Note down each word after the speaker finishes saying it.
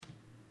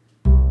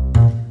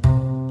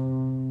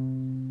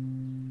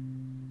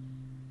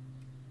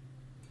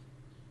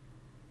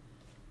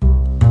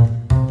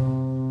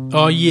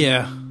Oh,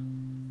 yeah.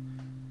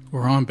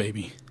 We're on,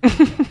 baby.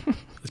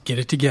 Let's get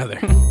it together.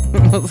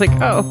 I was like, oh,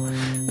 I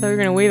thought we were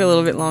going to wait a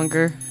little bit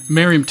longer.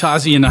 Meriem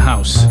Tazi in the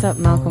house. What's up,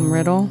 Malcolm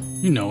Riddle?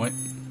 You know it.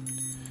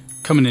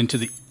 Coming into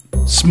the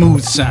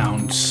smooth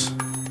sounds.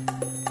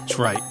 That's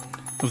right.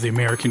 Of the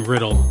American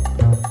Riddle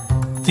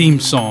theme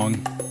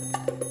song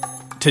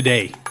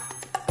today.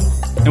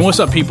 And what's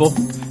up, people?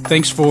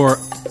 Thanks for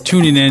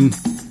tuning in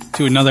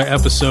to another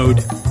episode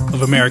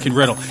of American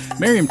Riddle.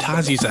 Meriem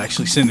Tazi's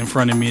actually sitting in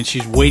front of me and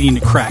she's waiting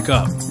to crack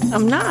up.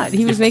 I'm not.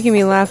 He was making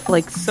me laugh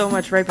like so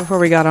much right before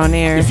we got on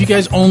air. If you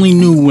guys only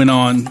knew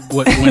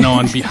what went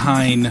on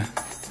behind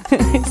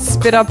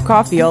spit up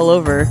coffee all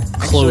over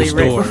closed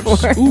right doors.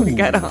 Before Ooh. we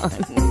got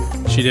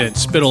on. She did.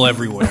 Spittle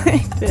everywhere. I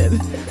did.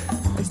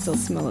 I still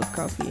smell of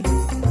coffee.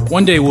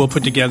 One day we'll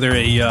put together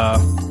a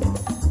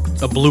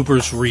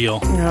bloopers reel.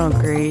 Oh,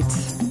 great.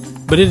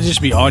 But it'd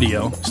just be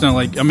audio. It's not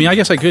like, I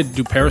guess I could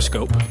do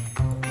Periscope.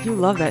 You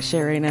love that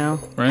shit right now.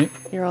 Right?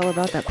 You're all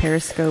about that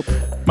Periscope.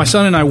 My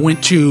son and I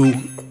went to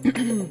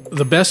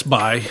the Best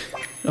Buy.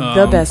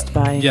 The Best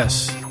Buy.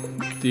 Yes.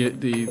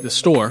 The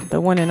store. The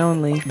one and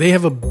only. They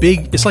have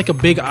it's like a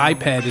big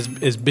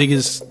iPad as big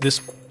as this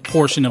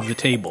portion of the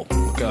table.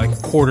 Like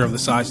a quarter of the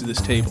size of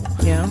this table.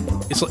 Yeah.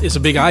 It's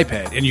a big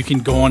iPad. And you can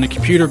go on a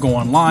computer, go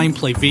online,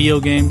 play video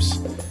games.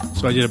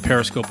 So I did a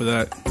Periscope of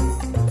that.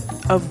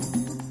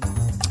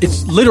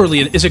 It's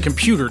literally it's a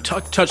computer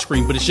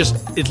touchscreen, but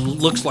it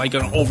looks like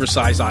an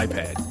oversized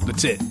iPad.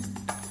 That's it.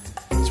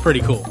 It's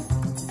pretty cool.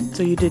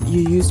 So you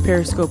used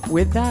Periscope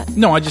with that?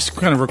 No, I just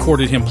kind of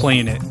recorded him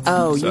playing it.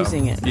 Oh, so,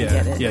 using it. Yeah, I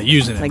get it. Yeah,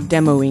 using it. Like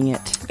demoing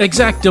it.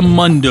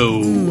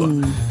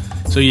 Exactamundo.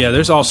 So yeah,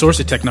 there's all sorts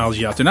of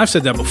technology out there. And I've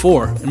said that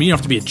before. I mean, you don't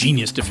have to be a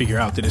genius to figure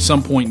out that at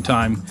some point in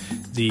time,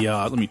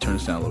 let me turn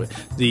this down a little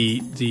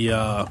bit.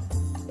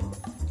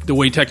 The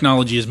way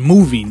technology is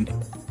moving,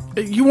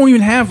 you won't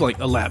even have like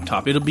a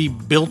laptop. It'll be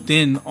built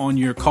in on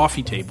your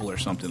coffee table or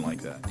something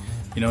like that.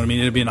 You know what I mean?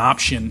 It'll be an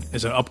option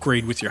as an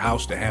upgrade with your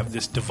house to have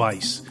this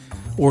device.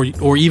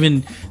 Or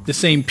even the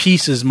same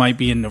pieces might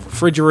be in the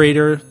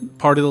refrigerator,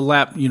 part of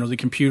the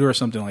computer or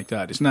something like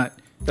that. That's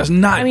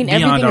not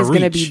beyond our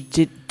reach. Everything is going to be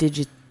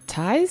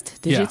digitized?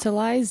 Yeah.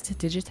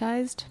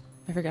 Digitized?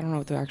 I forget, I don't know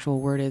what the actual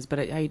word is, but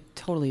I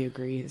totally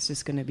agree. It's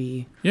just going to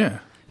be... Yeah.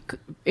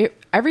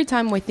 Every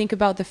time I think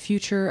about the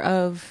future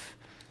of,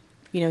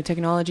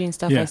 technology and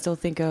stuff, I still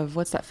think of,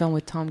 what's that film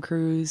with Tom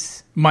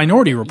Cruise?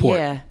 Minority Report.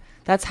 Yeah.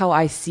 That's how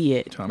I see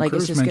it. Tom like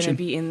Cruise it's just going to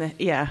be in the...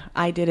 Yeah,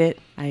 I did it.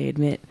 I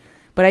admit.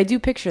 But I do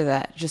picture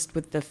that just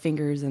with the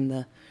fingers and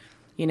the,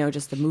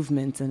 just the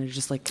movements, and it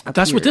just like appears.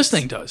 That's what this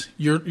thing does.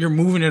 You're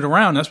moving it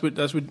around. That's what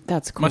That's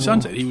cool. My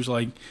son said. He was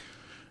like,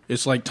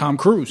 it's like Tom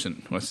Cruise,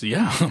 and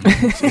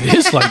it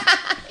is like.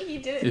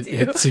 You did it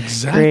too. It's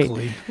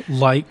exactly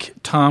like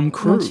Tom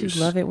Cruise. Don't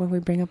you love it when we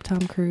bring up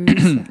Tom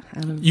Cruise?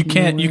 You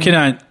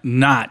cannot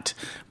not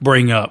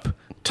bring up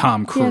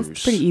Tom Cruise. Yeah,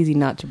 it's pretty easy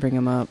not to bring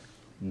him up.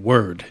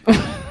 Word.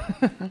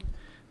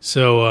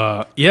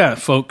 So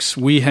folks,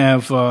 we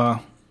have.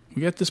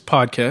 We got this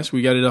podcast.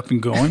 We got it up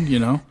and going,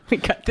 We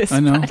got this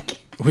I know. podcast.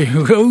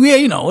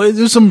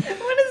 There's some... What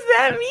does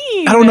that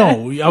mean? I don't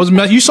know.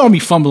 You saw me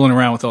fumbling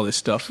around with all this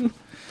stuff.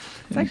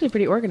 It's actually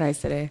pretty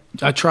organized today.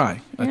 I try.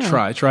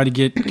 I try to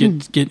get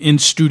in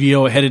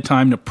studio ahead of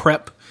time to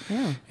prep.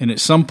 Yeah. And at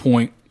some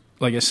point,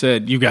 like I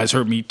said, you guys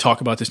heard me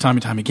talk about this time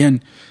and time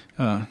again.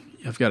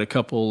 I've got a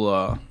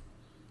couple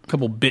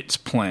bits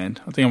planned.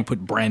 I think I'm going to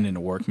put Brandon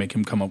to work, make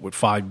him come up with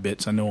 5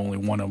 bits. I know only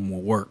one of them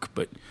will work,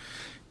 but...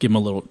 Give him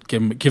a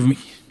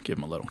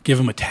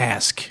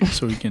task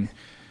so he can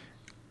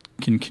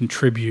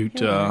contribute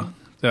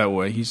that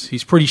way.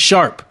 He's pretty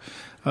sharp.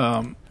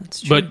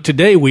 That's true. But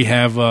today we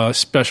have a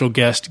special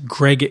guest,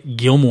 Greg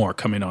Gilmore,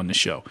 coming on the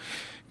show.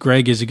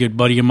 Greg is a good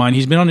buddy of mine.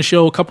 He's been on the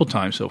show a couple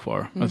times so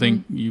far. Mm-hmm. I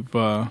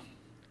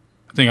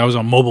think I was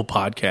on mobile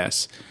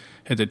podcasts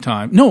at the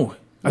time. No,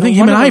 I think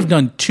him and I have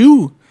done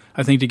 2.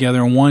 I think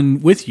together and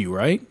 1 with you,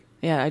 right?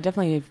 Yeah, I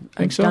definitely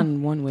have so?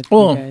 done one with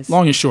you guys.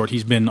 Long and short,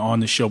 he's been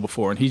on the show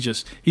before, and he's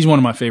one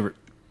of my favorite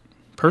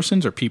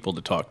persons or people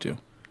to talk to.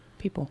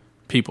 People.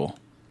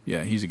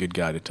 Yeah, he's a good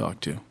guy to talk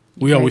to.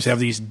 We always have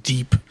these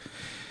deep,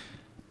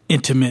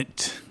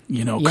 intimate,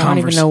 I don't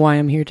even know why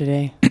I'm here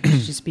today. It should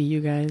just be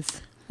you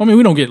guys. I mean,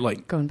 we don't get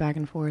like... Going back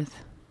and forth.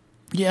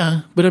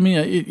 Yeah, but I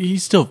mean,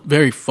 he's still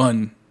very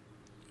fun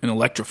and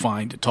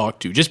electrifying to talk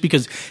to, just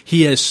because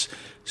he has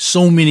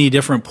so many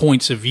different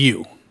points of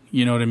view.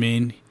 You know what I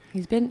mean?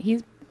 He's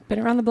been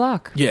around the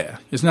block. Yeah,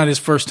 it's not his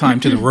first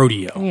time to the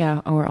rodeo. Yeah,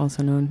 or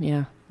also known,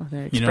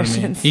 other expressions. You know what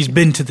I mean? He's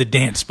been to the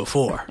dance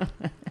before.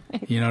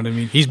 You know what I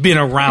mean? He's been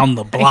around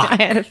the block. I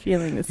had a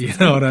feeling this. You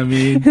know what I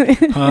mean?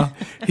 Huh?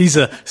 He's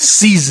a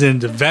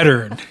seasoned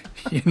veteran.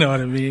 You know what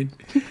I mean?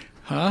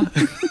 Huh?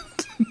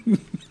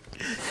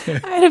 I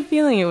had a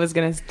feeling it was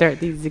going to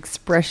start these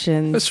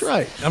expressions. That's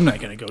right. I'm not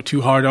going to go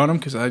too hard on him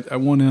because I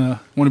want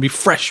to be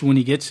fresh when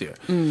he gets here.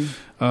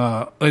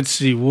 Let's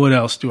see, what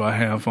else do I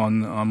have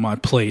on my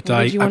plate?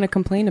 What did you want to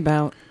complain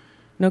about?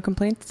 No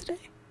complaints today?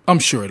 I'm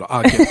sure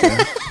I'll get there.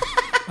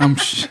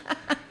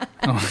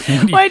 Well,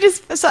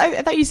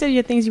 I thought you said you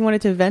had things you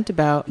wanted to vent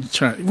about.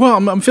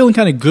 Well, I'm feeling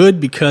kind of good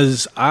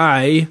because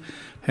I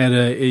had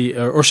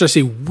or should I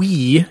say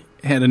we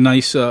had a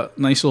nice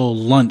little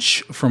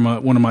lunch from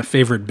one of my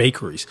favorite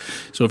bakeries.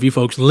 So if you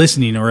folks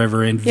listening are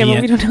ever in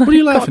Vienna, what are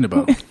you laughing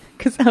about?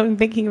 Because I'm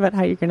thinking about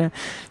how you're going to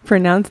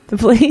pronounce the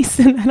place,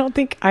 and I don't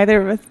think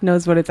either of us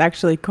knows what it's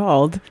actually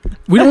called.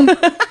 I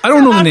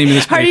don't know the name of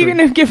this bakery. How are you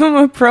going to give them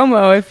a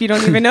promo if you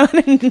don't even know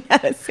how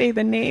to say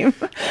the name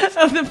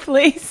of the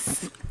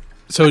place?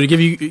 So to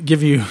give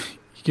you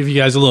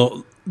guys a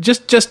little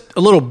just a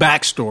little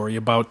backstory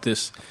about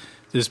this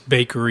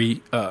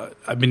bakery,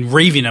 I've been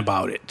raving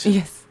about it.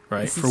 Yes,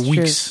 right, for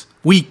weeks.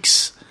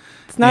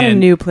 It's not a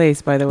new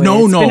place, by the way.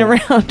 It's been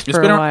around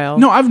for a while.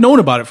 No, I've known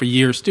about it for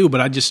years too,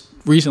 but I just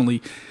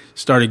recently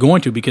started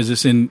going to because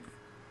it's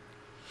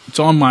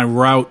on my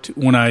route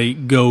when I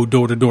go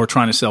door to door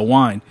trying to sell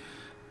wine.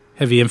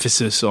 Heavy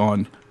emphasis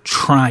on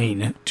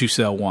trying to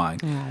sell wine.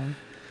 Yeah.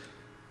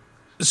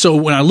 So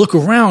when I look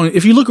around,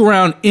 if you look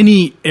around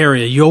any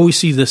area, you always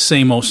see the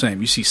same old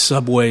same. You see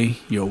Subway,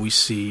 you always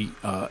see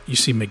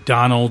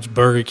McDonald's,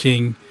 Burger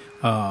King,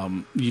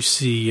 you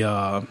see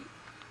the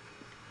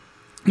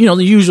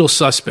usual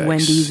suspects,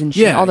 Wendy's and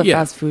shit, all the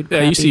fast food.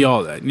 Yeah, you see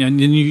all that, and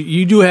then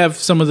you do have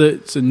some of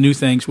the new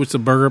things. What's the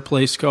burger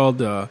place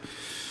called?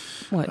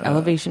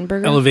 Elevation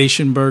Burger?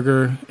 Elevation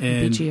Burger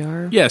and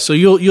BGR. Yeah, so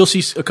you'll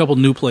see a couple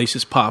new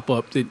places pop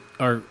up that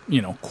are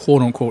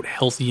quote unquote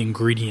healthy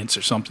ingredients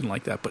or something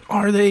like that. But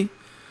are they?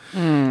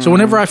 So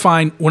whenever I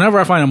find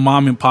a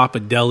mom and pop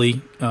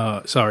deli,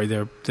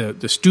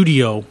 the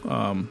studio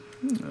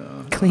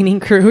cleaning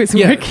crew is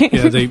working.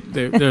 Yeah,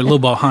 they're a little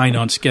behind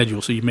on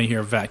schedule, so you may hear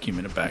a vacuum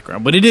in the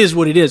background. But it is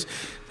what it is.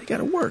 They got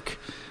to work.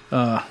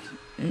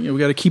 We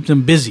got to keep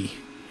them busy.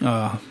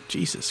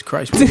 Jesus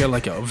Christ! We got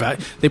like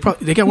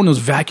they got one of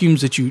those vacuums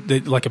that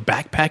like a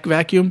backpack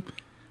vacuum,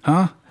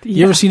 huh? Yeah.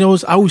 You ever seen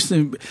those? I always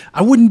think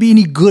I wouldn't be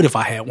any good if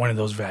I had one of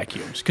those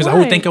vacuums because I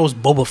would think I was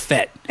Boba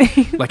Fett,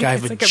 like I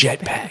have a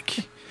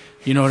jetpack.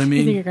 You know what I mean?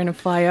 You think you're gonna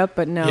fly up,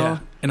 but no. Yeah,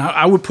 and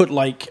I would put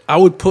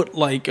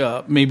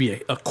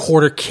maybe a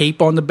quarter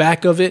cape on the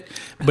back of it,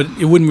 but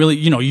it wouldn't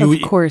really,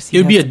 Of course, it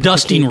would be a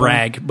dusting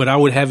rag, but I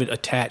would have it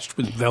attached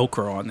with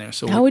Velcro on there.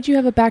 So how would you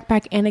have a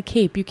backpack and a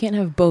cape? You can't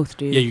have both,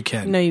 dude. Yeah, you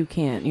can. No, you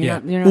can't. You're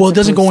not well, it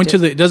doesn't go into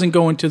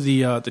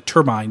the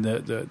turbine,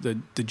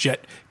 the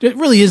jet. It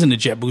really isn't a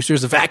jet booster;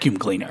 it's a vacuum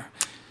cleaner.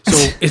 So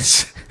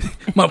it's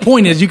my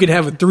point is you could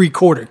have a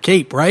 3/4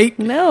 cape, right?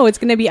 No, it's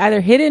going to be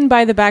either hidden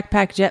by the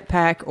backpack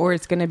jetpack or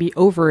it's going to be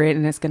over it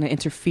and it's going to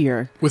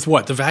interfere. With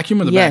what? The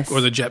vacuum or the back or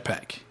the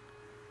jetpack?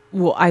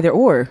 Well, either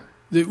or.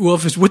 Well,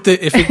 if it's with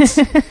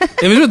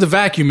the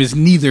vacuum, is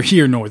neither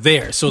here nor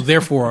there. So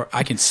therefore,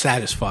 I can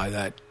satisfy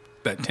that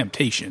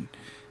temptation.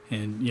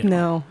 And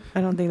no, I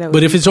don't think that would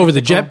But if it's over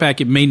the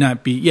jetpack, it may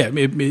not be. Yeah,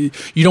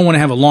 you don't want to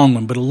have a long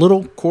one, but a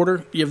little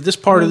quarter. You have this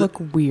part of it. Look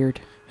weird.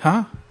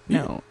 Huh?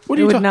 No,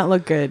 it would not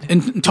look good.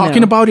 And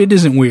talking about it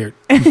isn't weird.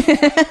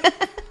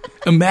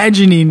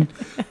 Imagining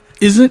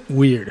isn't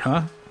weird,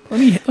 huh?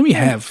 Let me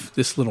have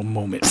this little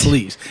moment,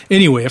 please.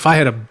 Anyway, if I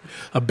had a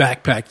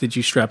backpack that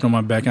you strapped on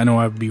my back, I know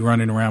I'd be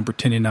running around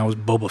pretending I was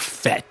Boba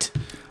Fett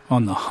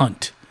on the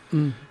hunt.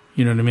 You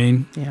know what I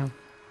mean? Yeah.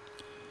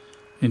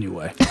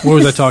 Anyway, what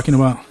was I talking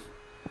about?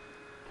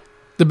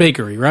 The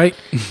bakery, right?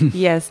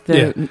 Yes.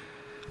 Yeah.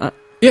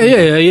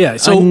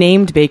 So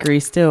unnamed bakery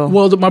still.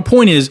 Well, my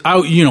point is, I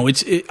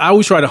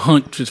always try to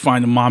hunt to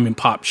find the mom and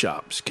pop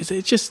shops because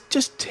it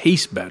just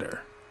tastes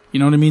better. You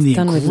know what I mean? The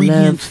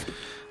ingredients.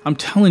 I'm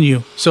telling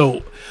you.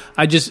 So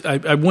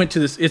I went to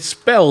this. It's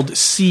spelled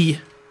CENANS.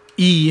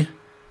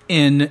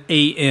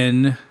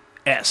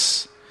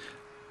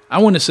 I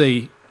want to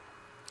say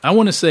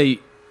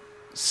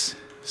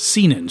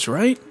Cenans,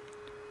 right?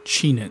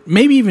 Chinan,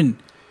 maybe even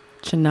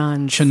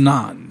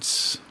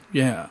Chenans.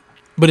 Yeah.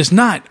 But it's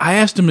not. I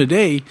asked them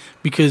today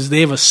because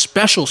they have a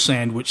special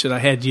sandwich that I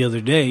had the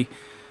other day,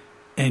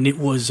 and it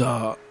was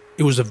a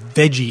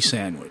veggie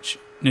sandwich.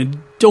 Now,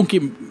 don't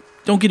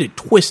get it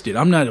twisted.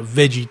 I'm not a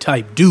veggie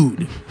type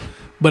dude,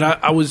 but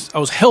I was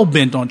hell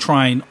bent on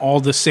trying all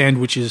the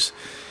sandwiches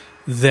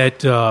that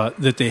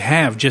they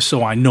have just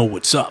so I know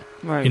what's up.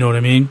 Right. You know what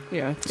I mean?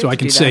 Yeah. So I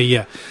can say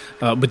yeah.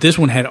 But this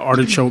one had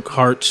artichoke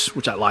hearts,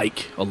 which I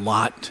like a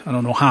lot. I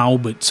don't know how,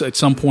 but at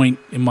some point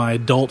in my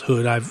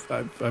adulthood, I've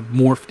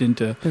morphed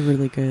into they're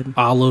really good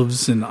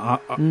olives and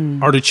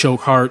artichoke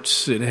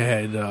hearts. It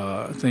had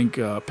I think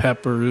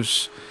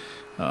peppers,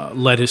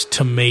 lettuce,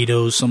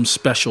 tomatoes, some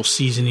special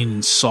seasoning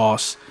and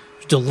sauce. It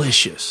was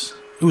delicious.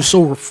 It was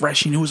so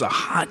refreshing. It was a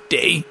hot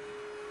day.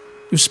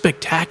 It was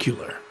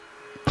spectacular.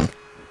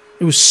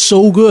 It was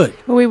so good.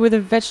 Oh, wait, were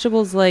the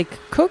vegetables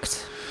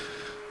cooked?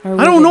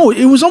 I don't know.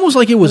 It was almost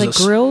like it was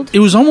grilled. It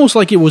was almost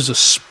like it was a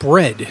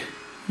spread.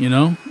 You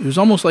know, it was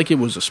almost like it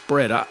was a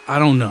spread. I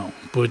don't know,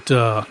 but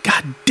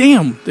god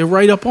damn, they're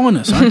right up on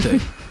us, aren't they?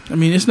 I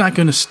mean, it's not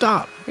going to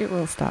stop. It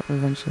will stop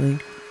eventually.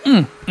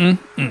 It'll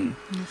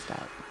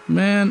stop.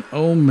 Man,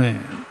 oh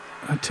man,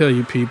 I tell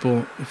you,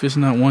 people, if it's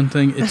not one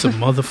thing, it's a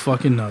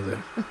motherfucking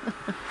other.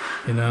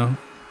 You know?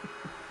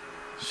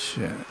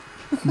 Shit.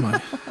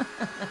 Might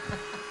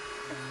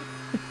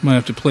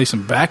have to play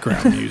some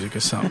background music or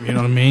something. You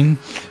know what I mean?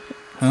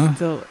 Huh?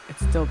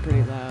 It's still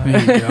pretty loud.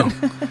 There you go.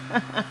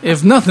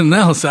 If nothing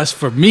else, that's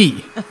for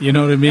me. You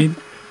know what I mean?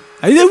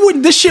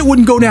 This shit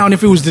wouldn't go down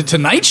if it was the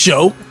Tonight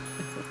Show.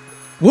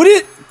 Would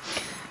it?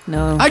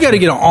 No. I got to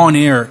get an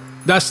on-air.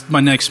 That's my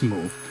next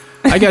move.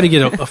 I got to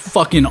get a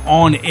fucking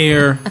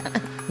on-air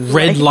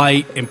red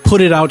light and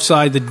put it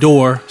outside the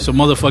door so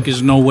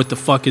motherfuckers know what the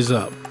fuck is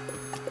up.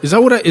 Is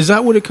that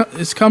what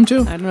it's come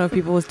to? I don't know if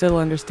people will still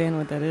understand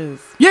what that is.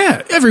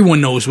 Yeah,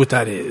 everyone knows what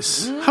that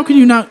is. How can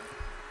you not?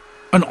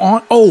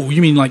 Oh,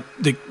 you mean like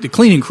the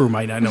cleaning crew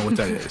might not know what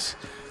that is?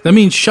 That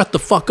means shut the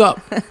fuck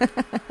up.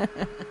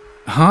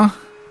 Huh?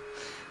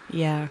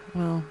 Yeah,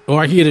 well.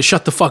 Or I can get a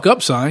shut the fuck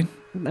up sign.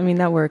 I mean,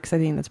 that works. I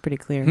think that's pretty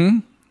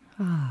clear.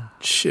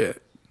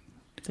 Shit.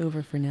 It's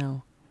over for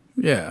now.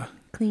 Yeah.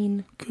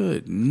 Clean.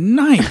 Good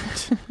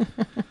night.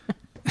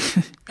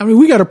 I mean,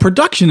 we got a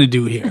production to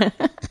do here.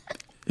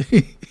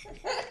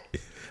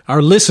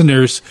 Our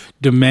listeners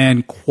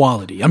demand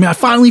quality. I mean, I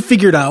finally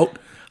figured out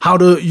how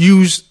to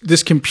use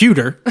this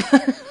computer.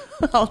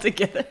 All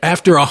together.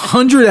 After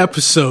 100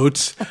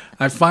 episodes,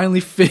 I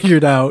finally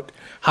figured out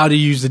how to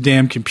use the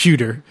damn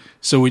computer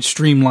so it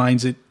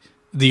streamlines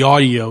the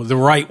audio the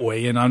right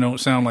way, and I don't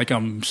sound like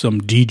I'm some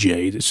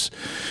DJ that's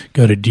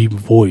got a deep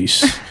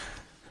voice.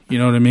 You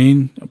know what I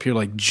mean? Up here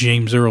like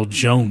James Earl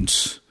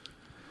Jones.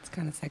 It's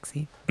kind of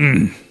sexy.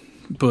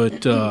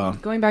 But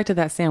going back to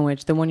that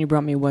sandwich, the one you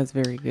brought me was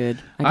very good.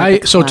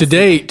 So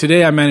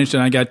today I managed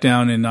and I got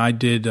down and I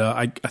did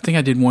I think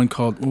I did one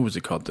called, what was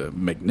it called, the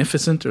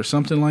Magnificent or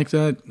something like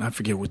that. I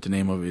forget what the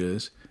name of it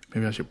is.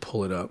 Maybe I should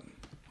pull it up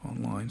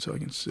online so I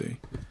can see.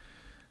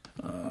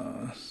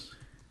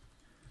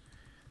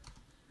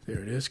 There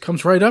it is.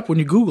 Comes right up when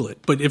you Google it.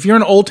 But if you're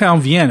in Old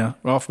Town Vienna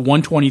off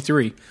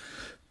 123,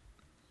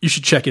 you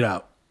should check it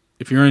out.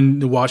 If you're in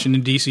the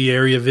Washington D.C.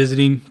 area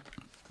visiting,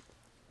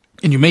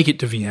 and you make it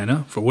to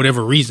Vienna for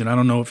whatever reason. I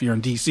don't know if you're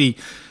in D.C.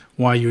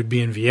 why you would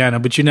be in Vienna,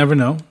 but you never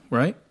know,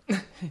 right?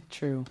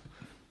 True.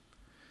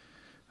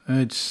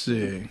 Let's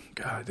see.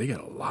 God, they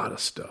got a lot of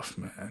stuff,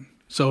 man.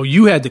 So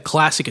you had the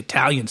classic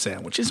Italian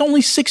sandwich. It's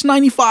only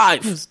 $6.95.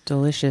 It was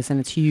delicious, and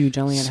it's huge.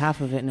 I only had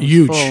half of it, and it was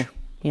huge. full.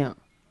 Yeah.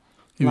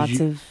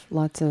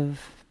 Lots of.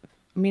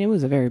 I mean, it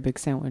was a very big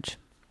sandwich.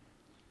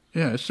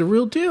 Yeah, it's the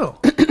real deal.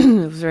 It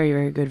was very,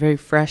 very good. Very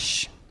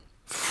fresh.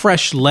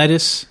 Fresh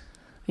lettuce.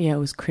 Yeah, it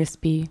was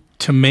crispy.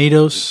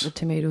 Tomatoes. The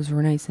tomatoes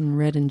were nice and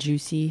red and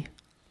juicy.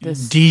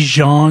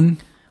 Dijon.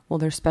 Well,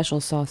 their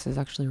special sauce is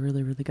actually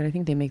really, really good. I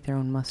think they make their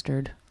own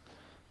mustard.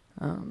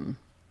 It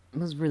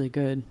was really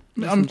good.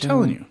 I'm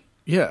telling you.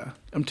 Yeah,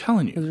 I'm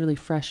telling you. It was really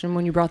fresh. And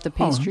when you brought the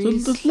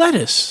pastries... The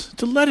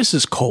lettuce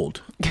is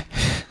cold.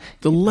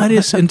 The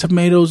lettuce and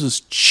tomatoes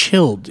is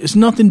chilled. It's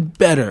nothing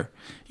better.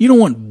 You don't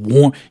want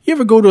warm. You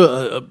ever go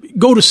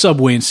to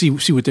Subway and see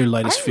what their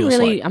lettuce feels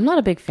like? I'm not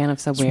a big fan of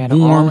Subway at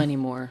all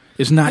anymore.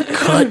 It's not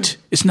cut.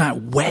 It's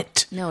not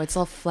wet. No, it's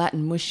all flat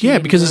and mushy. Yeah,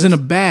 because it's in a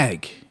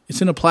bag.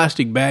 It's in a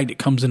plastic bag that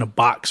comes in a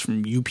box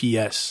from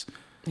UPS.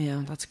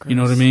 Yeah, that's gross. You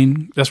know what I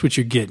mean? That's what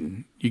you're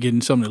getting. You're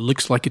getting something that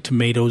looks like a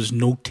tomato. There's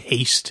no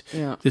taste.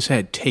 Yeah. This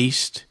had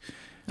taste.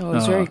 Oh, it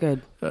was very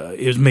good.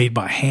 It was made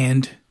by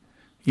hand.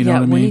 You know what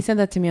I mean? When he said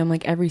that to me, I'm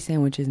like, every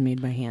sandwich is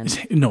made by hand.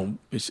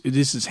 This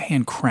is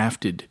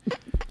handcrafted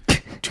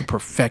to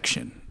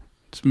perfection.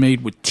 It's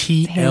made with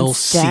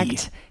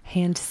TLC.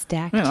 Hand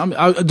stacked. Man,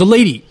 the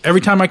lady,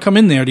 every time I come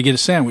in there to get a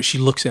sandwich, she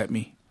looks at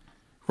me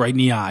right in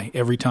the eye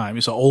every time.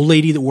 It's an old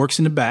lady that works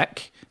in the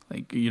back.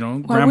 Like,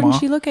 Why grandma.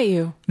 wouldn't she look at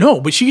you? No,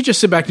 but she could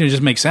just sit back there and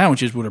just make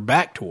sandwiches with her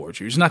back towards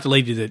you. It's not the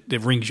lady that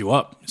rings you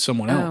up. It's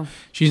someone else.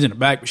 She's in the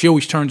back, but she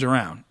always turns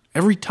around.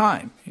 Every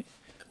time.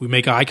 We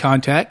make eye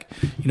contact.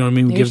 You know what I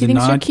mean? We give the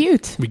nod. You're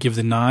cute. We give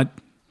the nod.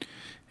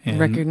 And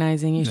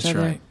recognizing each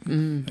other. That's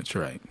right. That's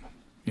right.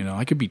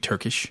 I could be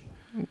Turkish.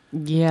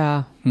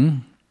 Yeah.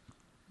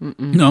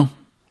 No.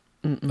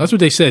 That's what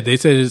they said. They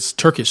said it's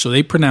Turkish, so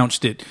they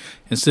pronounced it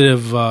instead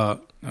of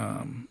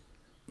how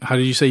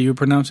did you say you would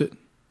pronounce it?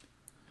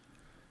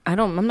 I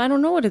don't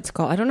know what it's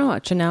called. I don't know.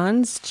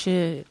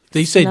 Chinans.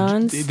 They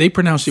said they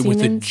pronounced it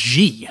with a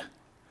G.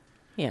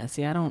 Yeah.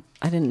 See, I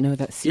didn't know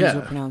that C's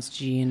were pronounced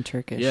G in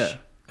Turkish. Yeah.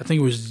 I think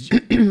it was.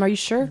 Are you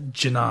sure?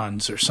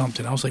 Janans or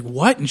something. I was like,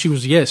 what? And she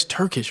was, yes,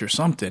 Turkish or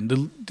something.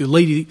 The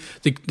lady,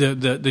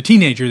 the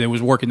teenager that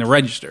was working the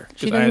register.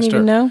 She didn't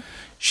even know?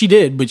 She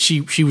did, but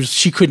she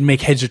couldn't make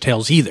heads or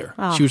tails either.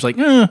 Oh. She was like,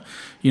 you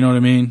know what I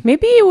mean?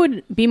 Maybe it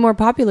would be more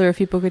popular if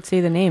people could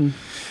say the name.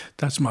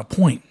 That's my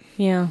point.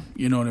 Yeah.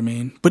 You know what I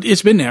mean? But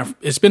it's been there.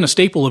 It's been a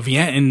staple of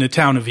Vienna, in the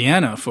town of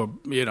Vienna for,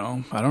 I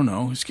don't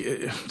know.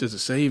 Does it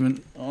say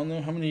even on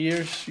there how many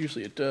years?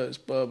 Usually it does.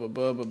 No, it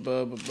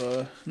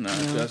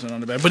doesn't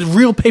on the bag. But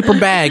real paper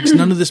bags,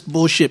 none of this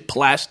bullshit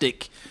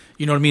plastic.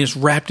 You know what I mean? It's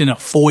wrapped in a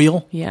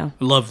foil. Yeah.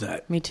 I love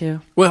that. Me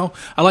too. Well,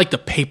 I like the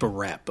paper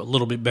wrap a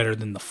little bit better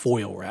than the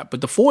foil wrap.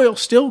 But the foil,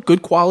 still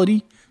good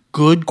quality,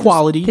 good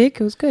quality. Thick.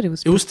 It was good. It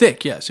was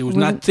thick. Yes, it was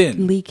not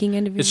thin. Leaking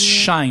individually. It's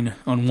shine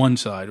on one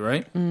side,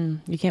 right?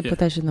 You can't put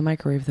that shit in the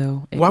microwave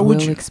though. It Why would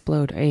will you?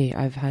 explode. Hey,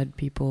 I've had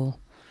people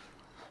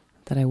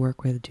that I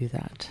work with do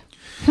that.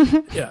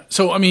 Yeah.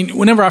 So I mean,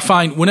 whenever I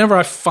find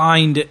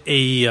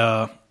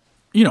a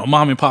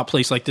mom and pop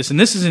place like this, and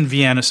this is in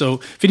Vienna. So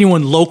if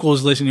anyone local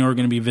is listening or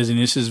going to be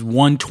visiting, this is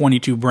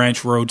 122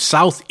 Branch Road,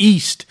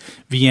 Southeast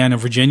Vienna,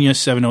 Virginia,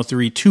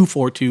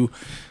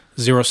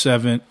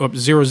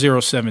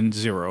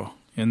 703-242-0070.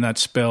 And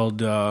that's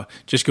spelled,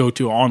 just go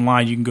to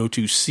online. You can go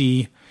to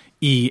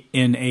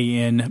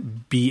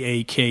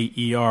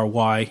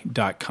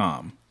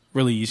CENANBAKERY.com.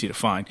 Really easy to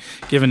find.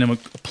 Giving them a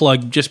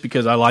plug just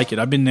because I like it.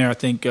 I've been there, I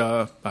think,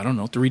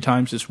 3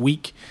 times this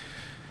week.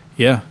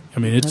 Yeah, I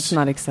mean, that's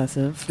not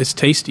excessive. It's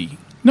tasty.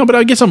 No, but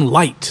I guess I'm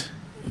light,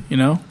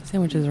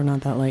 Sandwiches are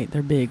not that light.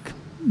 They're big.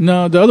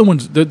 No, the other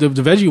ones, the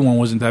veggie one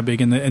wasn't that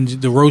big, and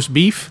the roast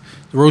beef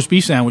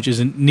sandwich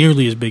isn't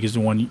nearly as big as the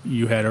one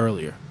you had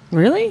earlier.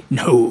 Really?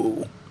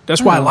 No.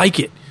 That's why I like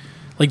it.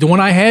 Like the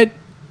one I had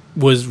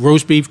was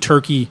roast beef,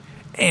 turkey,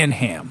 and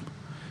ham.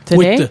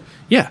 Today?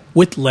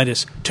 With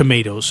lettuce,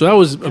 tomatoes. So that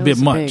was a bit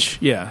much.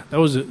 Big. Yeah, that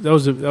was a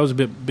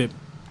bit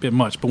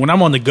much. But when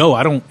I'm on the go,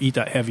 I don't eat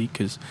that heavy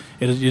because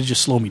it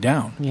just slow me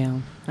down. Yeah,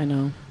 I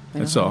know.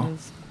 That's all.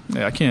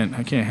 Yeah, I can't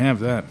have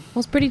that. Well,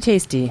 it's pretty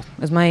tasty. It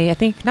was I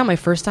think not my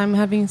first time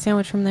having a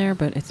sandwich from there,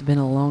 but it's been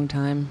a long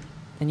time.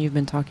 And you've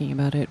been talking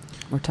about it.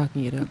 We're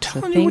talking it up. I'm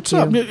telling so you thank what's you.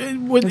 up.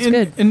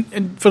 That's good.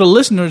 And for the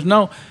listeners,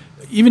 no,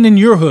 even in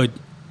your hood,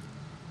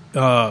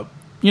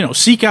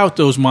 seek out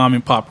those mom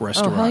and pop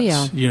restaurants. Oh, hell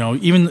yeah.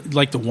 Even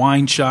like the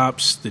wine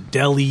shops, the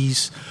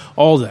delis,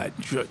 all that.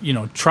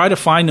 Try to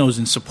find those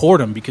and support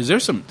them because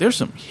there's some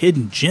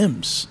hidden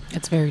gems.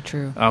 It's very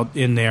true. Out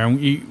in there, and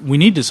we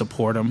need to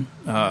support them.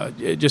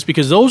 Just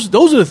because those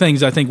are the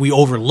things I think we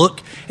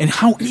overlook. And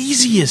how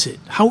easy is it?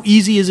 How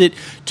easy is it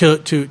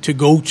to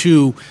go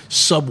to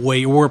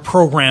Subway or a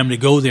program to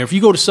go there? If you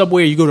go to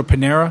Subway or you go to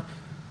Panera.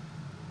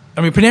 I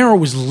mean, Panera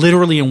was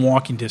literally in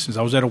walking distance.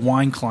 I was at a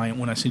wine client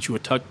when I sent you a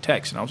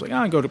text, and I was like,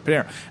 I go to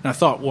Panera. And I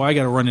thought, well, I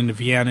got to run into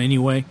Vienna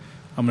anyway.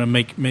 I'm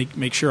going to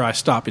make sure I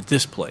stop at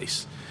this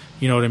place.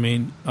 You know what I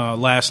mean?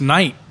 Last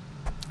night,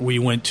 we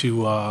went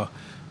to,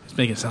 it's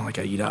making it sound like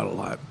I eat out a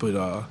lot,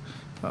 but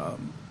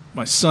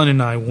my son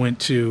and I went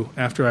to,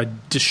 after I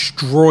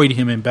destroyed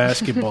him in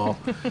basketball,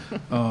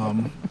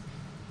 I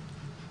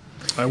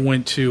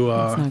went to...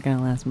 it's not going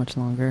to last much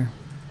longer.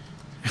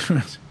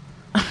 I'm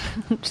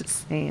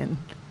just saying.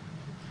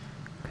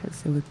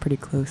 Because it was pretty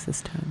close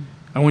this time.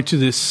 I went to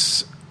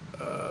this,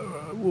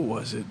 what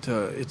was it?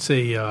 It's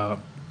a, I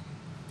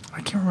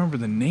can't remember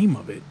the name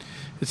of it.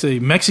 It's a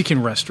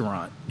Mexican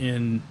restaurant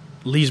in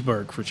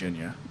Leesburg,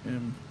 Virginia.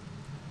 And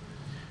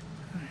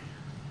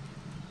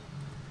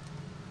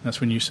that's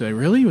when you say,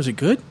 really? Was it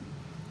good?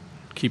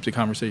 Keep the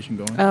conversation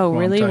going. Oh,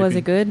 really? Was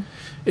it good?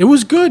 It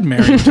was good,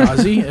 Meriem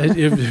Tazi.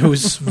 It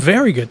was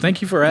very good.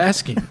 Thank you for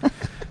asking.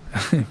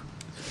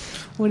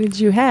 What did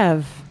you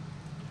have?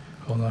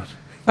 Hold on.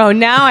 Oh,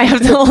 now I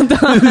have to hold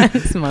on.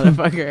 This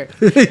motherfucker.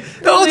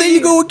 Oh, there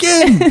you go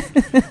again.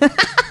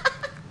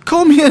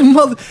 Call me a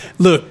mother.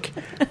 Look,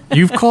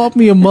 you've called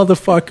me a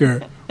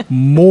motherfucker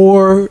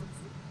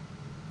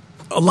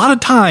a lot of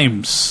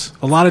times.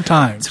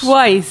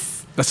 Twice.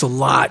 That's a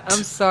lot.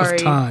 I'm sorry.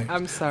 Of time.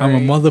 I'm sorry. I'm a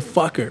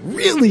motherfucker.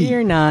 Really?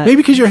 You're not. Maybe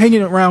because you're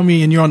hanging around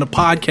me and you're on the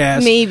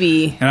podcast.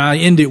 Maybe. And I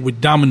end it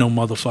with domino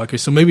motherfucker.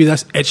 So maybe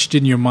that's etched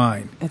in your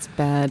mind. It's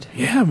bad.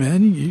 Yeah,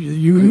 man.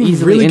 You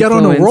really got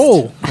on a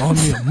roll. Calling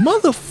me a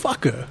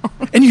motherfucker.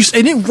 And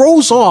it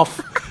rolls off.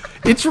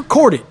 It's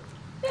recorded.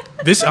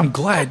 I'm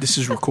glad this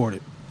is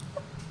recorded.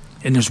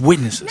 And there's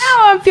witnesses. Now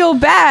I feel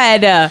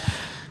bad.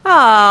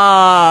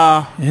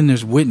 And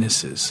there's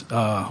witnesses.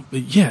 But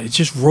yeah, it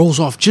just rolls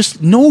off.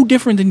 Just no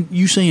different than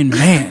you saying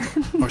man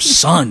or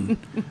son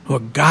or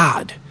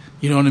God.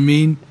 You know what I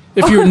mean?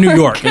 If you're in New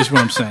York, is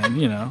what I'm saying.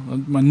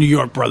 My New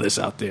York brothers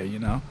out there,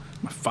 my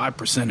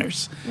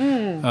 5%ers.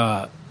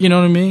 You know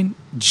what I mean?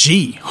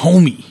 G,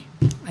 homie.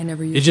 I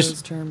never use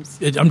those terms.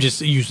 I'm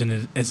just using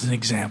it as an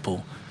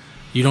example.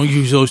 You don't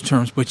use those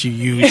terms, but you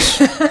use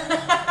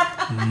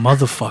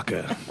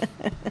motherfucker.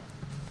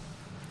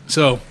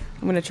 So...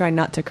 I'm going to try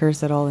not to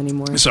curse at all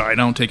anymore. Sorry,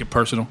 don't take it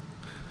personal.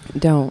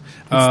 Don't.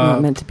 It's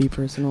not meant to be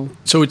personal.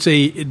 So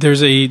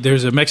there's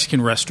a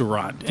Mexican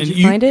restaurant. Did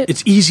you find it?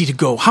 It's easy to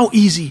go. How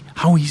easy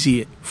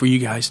it for you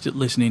guys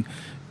listening?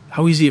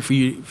 How easy it for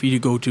you to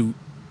go to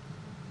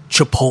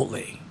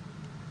Chipotle?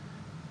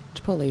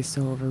 Chipotle is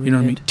so overrated. You know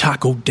what I mean?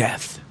 Taco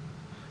Death.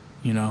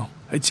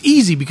 It's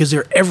easy because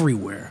they're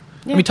everywhere.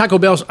 Yeah. I mean, Taco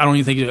Bell's, I don't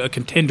even think it's a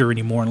contender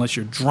anymore unless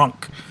you're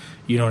drunk.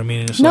 You know what I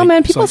mean?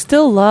 Man, people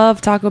still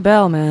love Taco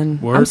Bell, man.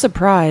 Word? I'm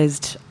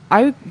surprised.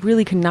 I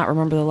really could not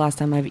remember the last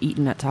time I've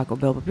eaten at Taco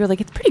Bell, but people are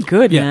like, it's pretty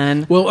good,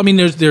 man. Well, I mean,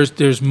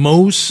 there's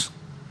Moe's.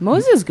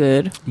 Moe's is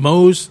good.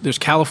 Moe's. There's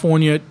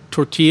California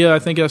Tortilla. I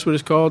think that's what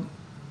it's called.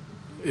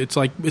 It's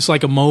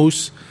like a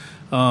Moe's,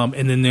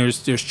 and then there's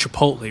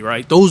Chipotle.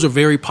 Right? Those are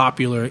very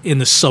popular in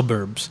the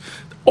suburbs.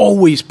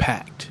 Always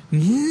packed.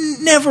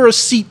 Never a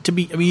seat to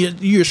be. I mean,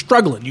 you're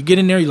struggling. You get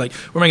in there, you're like,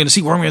 where am I going to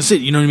sit? Where am I going to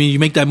sit? You know what I mean? You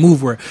make that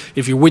move where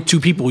if you're with two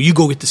people, you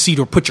go get the seat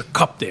or put your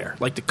cup there.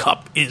 Like the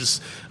cup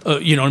is,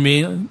 you know what I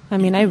mean? I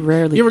mean, I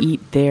rarely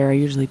eat there. I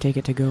usually take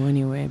it to go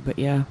anyway, but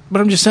yeah.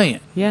 But I'm just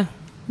saying. Yeah.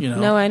 You know?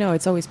 No, I know.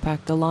 It's always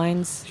packed. The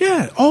lines.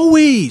 Yeah,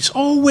 always.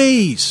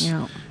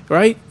 Yeah.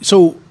 Right?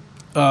 So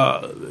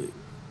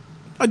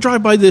I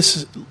drive by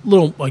this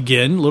little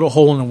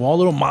hole in the wall,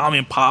 little mom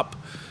and pop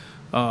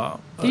Did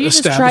you just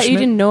establishment. try? You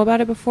didn't know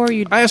about it before?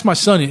 I asked my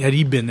son had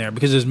he been there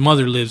because his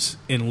mother lives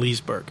in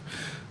Leesburg.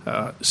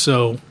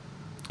 So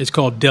it's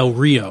called Del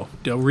Rio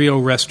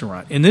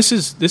Restaurant, and this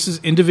is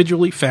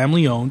individually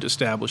family owned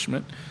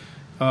establishment,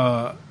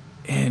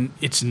 and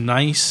it's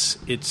nice.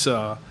 It's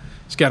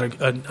got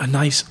a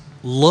nice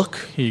look.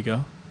 Here you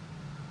go.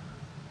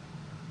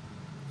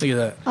 Look at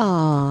that.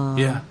 Aww.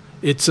 Yeah,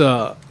 it's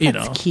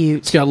cute.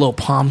 It's got little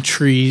palm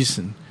trees,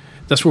 and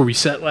that's where we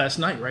sat last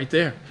night, right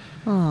there.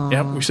 Aww.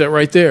 Yeah, we sat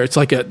right there. It's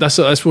like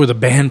that's where the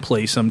band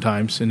plays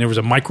sometimes, and there was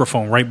a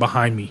microphone right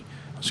behind me.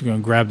 I was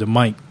going to grab the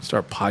mic,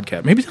 start a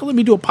podcast. Maybe they'll let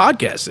me do a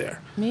podcast there.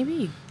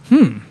 Maybe.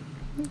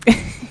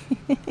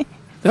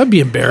 That'd be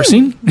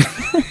embarrassing.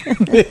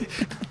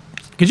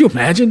 Could you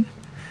imagine?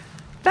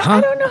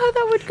 I don't know how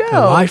that would go.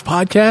 A live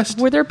podcast?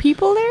 Were there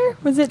people there?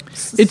 Was it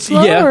It's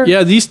slow, or?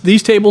 Yeah.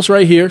 These tables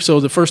right here. So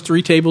the first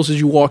three tables as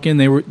you walk in,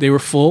 they were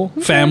full.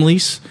 Okay.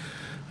 Families.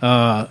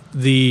 The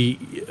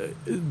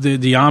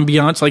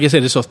ambiance, like I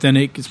said, it's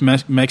authentic. It's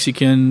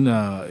Mexican.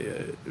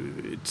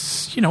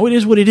 It's it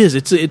is what it is.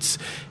 It's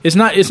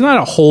not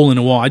a hole in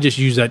the wall. I just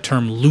use that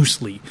term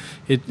loosely.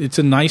 It's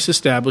a nice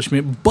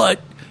establishment,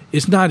 but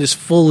it's not as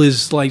full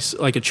as like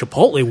a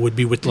Chipotle would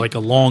be with like a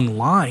long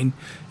line.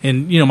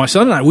 And my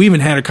son and I, we even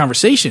had a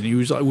conversation.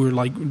 We were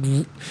like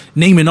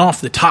naming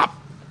off the top,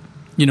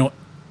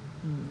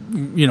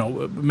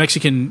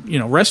 Mexican,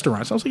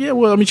 restaurants. I was like, yeah,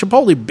 well, I mean,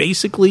 Chipotle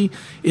basically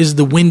is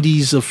the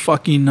Wendy's of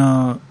fucking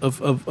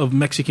of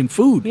Mexican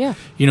food. Yeah,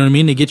 you know what I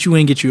mean? They get you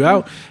in, get you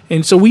out,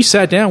 and so we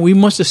sat down. We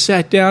must have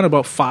sat down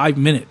about 5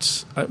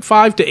 minutes,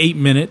 5 to 8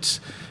 minutes.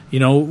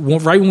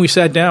 Right when we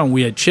sat down,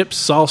 we had chips,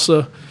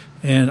 salsa,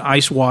 and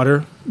ice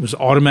water. It was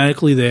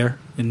automatically there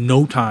in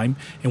no time,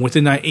 and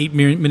within that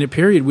 8-minute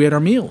period, we had our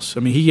meals. I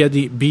mean, he had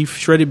the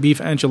shredded beef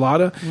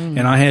enchilada,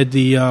 and I had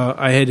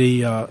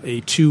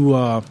a two.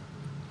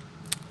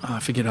 I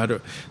forget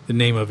the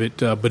name of it,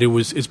 but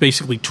it's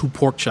basically 2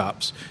 pork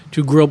chops,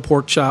 2 grilled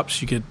pork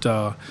chops. You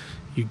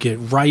get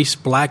rice,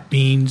 black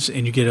beans,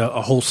 and you get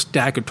a whole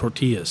stack of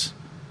tortillas,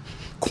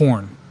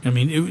 corn. I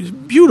mean, it was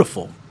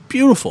beautiful,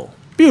 beautiful,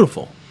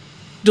 beautiful,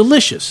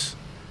 delicious.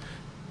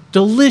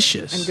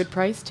 And good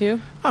price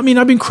too. I mean,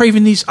 I've been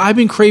craving these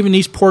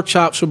pork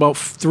chops for about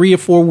 3 or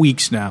 4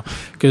 weeks now,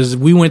 because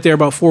we went there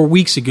about 4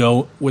 weeks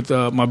ago with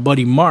my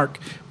buddy Mark,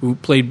 who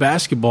played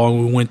basketball,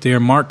 and we went there.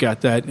 Mark got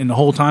that, and the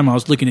whole time I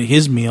was looking at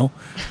his meal,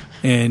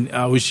 and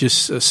I was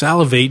just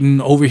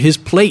salivating over his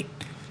plate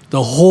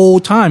the whole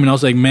time. And I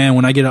was like, man,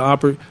 when I get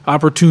an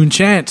opportune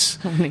chance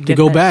to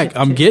go back,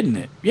 I'm getting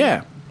it.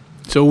 Yeah.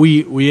 So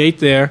we ate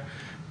there,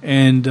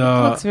 and it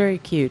looks very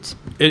cute.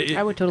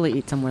 I would totally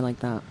eat somewhere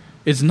like that.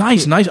 It's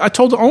nice. I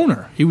told the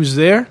owner, he was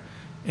there,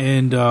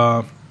 and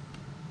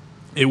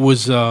it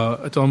was.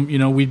 I told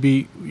him, we'd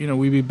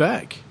be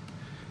back,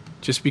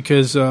 just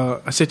because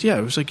I said, yeah.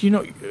 It was like,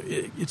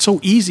 it's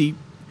so easy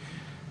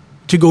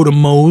to go to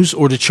Moe's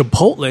or to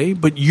Chipotle,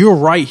 but you're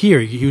right here.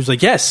 He was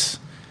like, yes,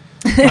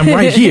 I'm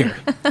right here.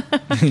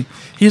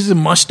 He has a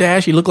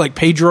mustache. He looked like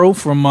Pedro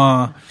from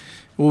what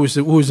was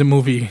the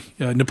movie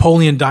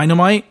Napoleon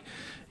Dynamite?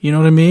 You know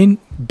what I mean?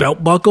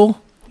 Belt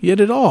buckle. He had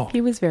it all. He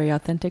was very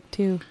authentic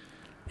too.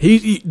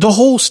 The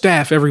whole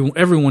staff,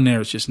 everyone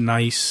there is just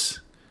nice,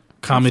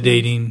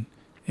 accommodating,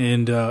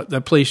 and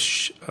that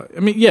place.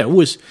 I mean, yeah, it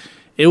was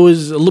a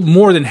little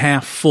more than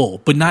half full,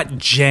 but not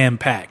jam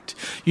packed.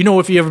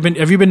 Have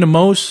you been to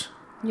Moe's?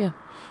 Yeah.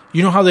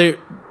 You know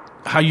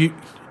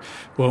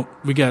well,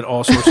 we got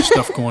all sorts of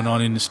stuff going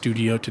on in the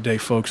studio today,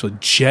 folks. A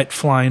jet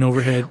flying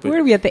overhead. But where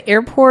are we at the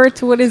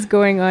airport? What is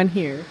going on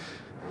here?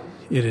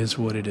 It is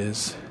what it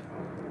is.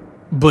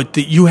 But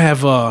you had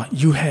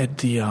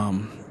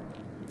the.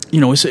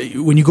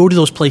 When you go to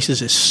those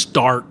places, it's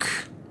stark.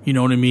 You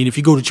know what I mean? If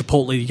you go to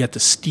Chipotle, you got the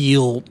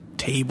steel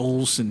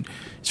tables, and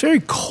it's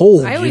very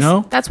cold,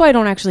 That's why I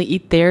don't actually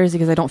eat there, is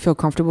because I don't feel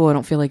comfortable. I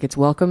don't feel like it's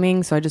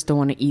welcoming, so I just don't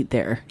want to eat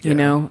there.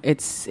 Yeah.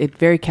 It's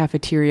very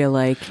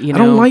cafeteria-like, I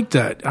don't like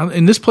that.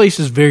 And this place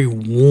is very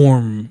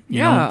warm,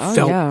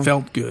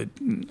 felt good.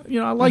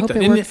 I like that.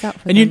 It works out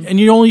for them. And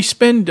you only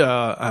spend,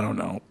 I don't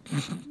know,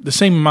 the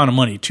same amount of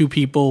money. 2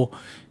 people.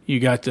 You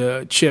got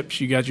the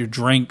chips, you got your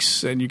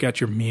drinks, and you got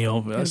your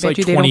meal. It's like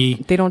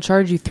 20. They don't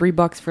charge you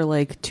 $3 for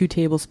like 2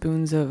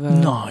 tablespoons of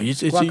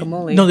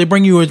guacamole. No, they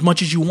bring you as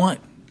much as you want.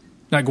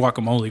 Not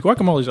guacamole.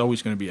 Guacamole is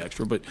always going to be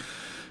extra, but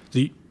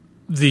the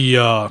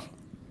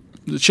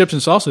chips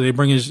and salsa, they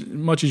bring as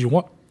much as you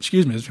want.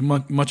 Excuse me, as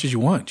much as you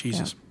want.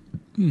 Jesus,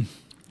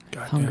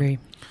 God, hungry.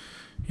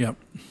 Yep.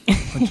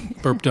 I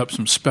burped up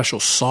some special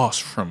sauce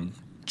from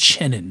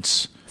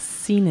Chenins.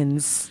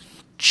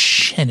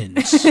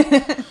 Chenins.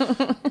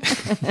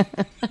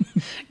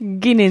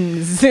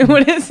 Ginnins.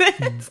 What is it?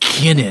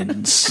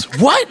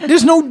 Ginnins. What?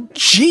 There's no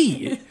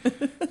G.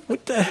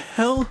 What the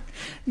hell?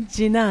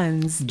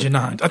 Jinans.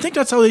 Janans. I think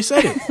that's how they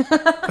said it.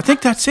 I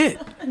think that's it.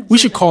 We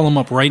should call them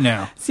up right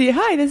now. See,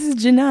 hi, this is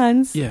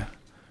Jinans. Yeah.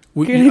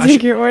 Can I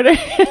take your order?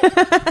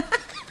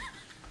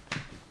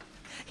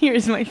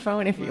 Here's my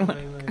phone if you want.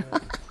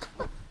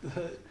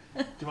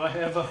 Do I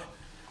have a...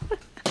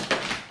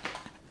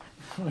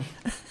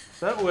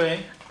 That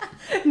way.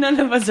 None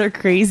of us are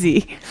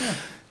crazy.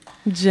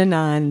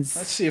 Janans.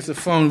 Let's see if the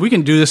phone... We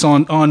can do this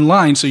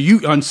online, so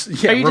you... Are you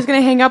just going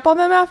to hang up on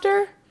them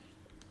after?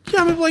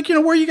 Yeah, I mean, like,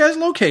 where are you guys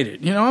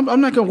located? I'm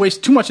not going to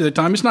waste too much of the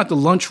time. It's not the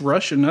lunch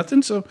rush or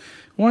nothing, so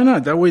why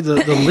not? That way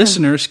the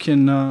listeners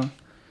can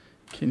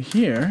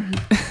hear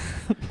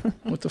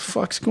what the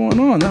fuck's going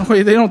on. That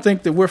way they don't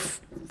think that we're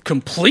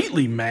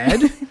completely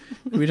mad.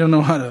 We don't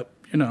know how to,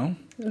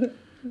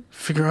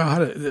 figure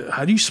out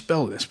how do you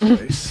spell this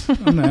place?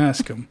 I'm going to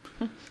ask them.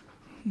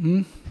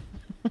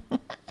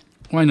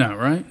 Why not,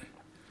 right?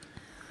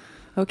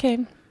 Okay.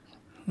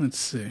 Let's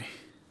see.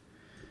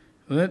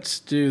 Let's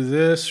do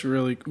this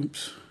really...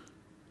 Oops.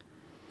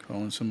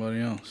 Calling somebody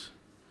else.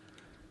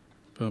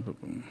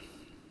 Boom.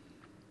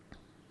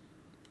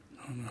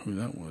 I don't know who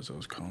that was I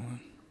was calling.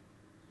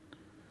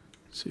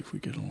 Let's see if we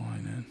get a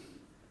line in.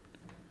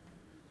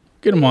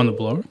 Get him on the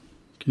blower.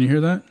 Can you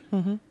hear that?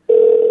 Mm-hmm.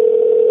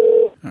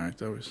 All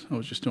right, I was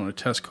just doing a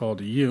test call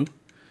to you.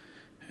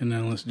 And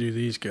then let's do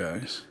these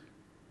guys.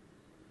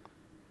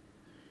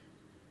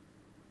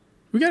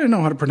 We got to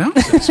know how to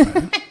pronounce this,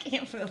 man. I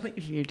can't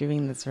believe you're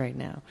doing this right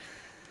now.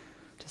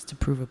 Just to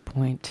prove a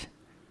point.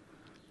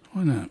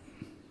 Why not?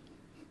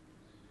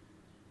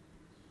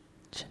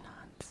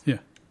 Janans. Yeah.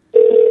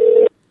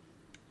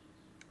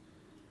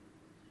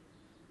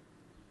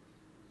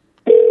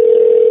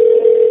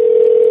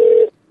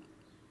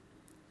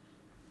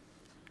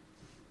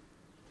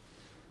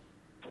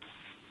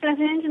 Good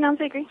afternoon, Janon's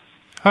Bakery.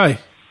 Hi.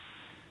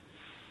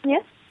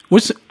 Yes?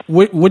 What's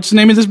the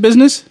name of this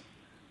business?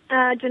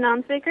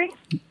 Janon's Bakery?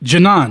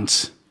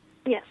 Janans.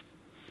 Yes.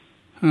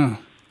 Huh.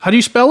 How do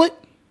you spell it?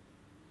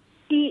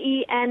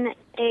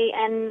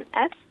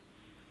 T-E-N-A-N-S.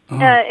 Oh.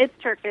 It's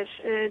Turkish.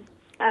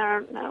 I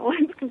don't know.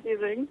 It's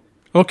confusing.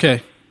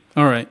 Okay.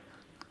 All right.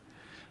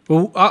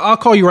 Well, I'll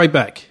call you right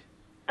back.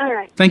 All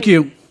right. Thank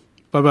you.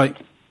 Bye-bye.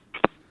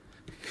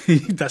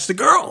 That's the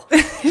girl.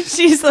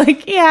 She's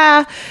like,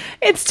 yeah,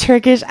 it's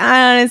Turkish.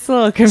 It's a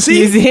little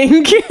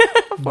confusing.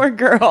 Poor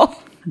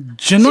girl.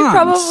 Janans. She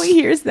probably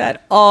hears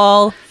that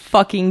all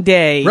fucking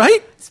day.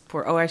 Right?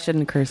 I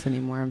shouldn't curse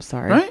anymore. I'm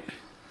sorry. Right?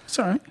 It's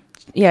all right.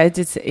 Yeah, it's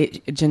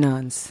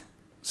Janans.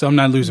 So I'm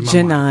not losing my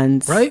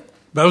mind. Janans. Right?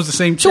 That was the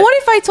same chick. So what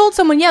if I told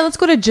someone, yeah, let's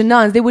go to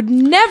Janans? They would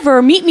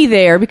never meet me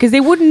there because they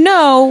wouldn't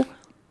know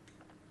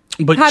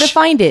how to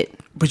find it.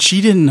 But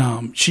she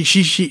didn't.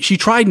 She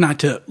tried not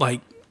to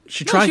like.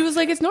 She tried. She was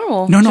like, it's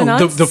normal. No.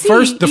 Janans,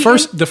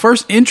 The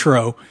first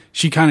intro,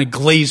 she kind of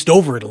glazed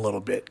over it a little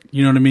bit.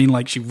 You know what I mean?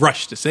 Like she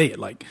rushed to say it.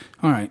 Like,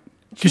 all right,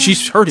 because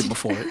she's heard it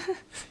before.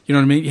 You know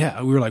what I mean?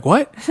 Yeah. We were like,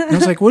 what? And I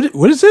was like, what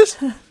is this?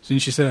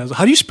 And she said,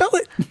 how do you spell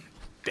it?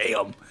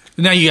 Damn.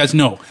 And now you guys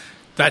know.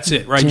 That's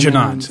it, right?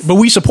 Janans. But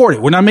we support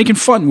it. We're not making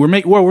fun. We're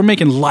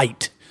making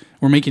light.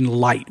 We're making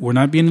light. We're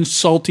not being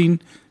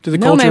insulting to the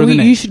culture of the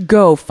name. You should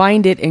go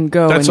find it and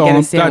go and get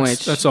a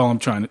sandwich. That's all I'm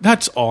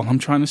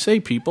trying to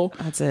say, people.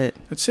 That's it.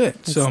 That's it.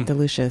 It's so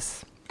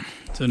delicious.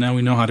 So now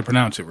we know how to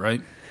pronounce it,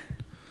 right?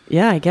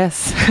 Yeah, I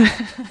guess.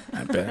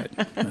 Not bad.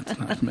 That's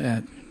not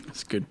bad.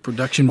 That's good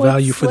production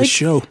value for the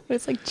show.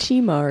 It's like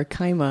Chima or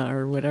Kaima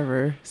or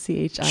whatever.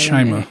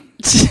 Chima.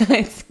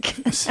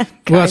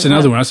 Well, that's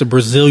another one. That's a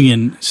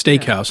Brazilian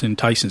steakhouse in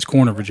Tyson's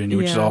Corner, Virginia,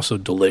 which is also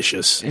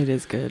delicious. It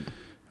is good.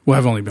 Well,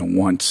 I've only been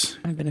once.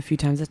 I've been a few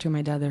times. I took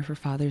my dad there for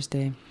Father's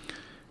Day.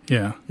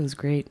 Yeah. It was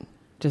great.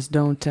 Just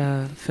don't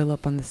fill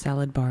up on the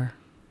salad bar.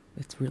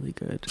 It's really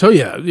good. So,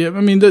 yeah. I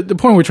mean, the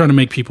point we're trying to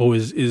make people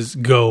is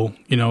go,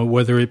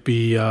 whether it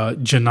be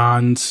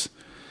Janans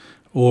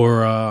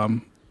or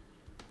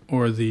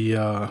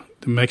the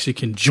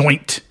Mexican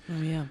joint.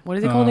 Oh, yeah. What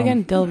is it called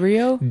again? Del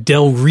Rio?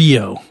 Del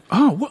Rio.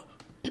 Oh, what?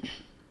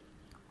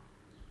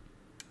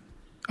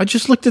 I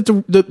just looked at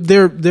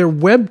their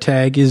web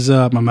tag is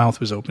my mouth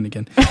was open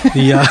again.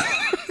 Yeah,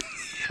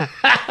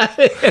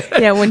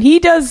 when he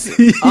does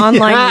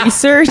online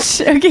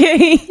research,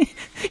 okay,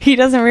 he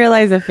doesn't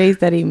realize the face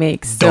that he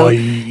makes. So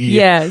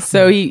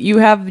so you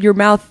have your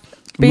mouth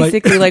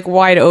basically like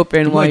wide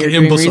open while you're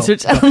doing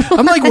research.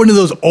 I'm like one of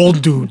those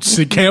old dudes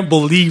that can't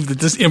believe that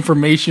this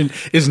information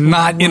is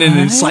not in an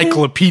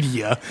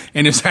encyclopedia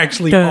and it's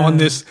actually on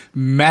this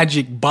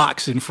magic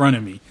box in front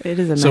of me. It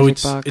is a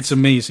magic box. It's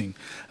amazing.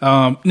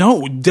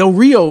 No, Del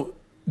Rio,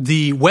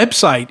 the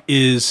website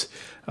is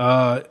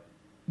DEL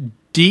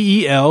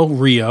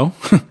Rio,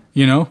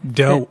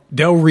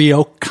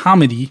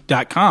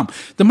 DelRioComedy.com.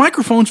 The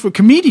microphone's for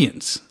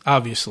comedians,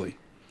 obviously.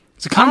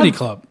 It's a comedy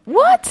club.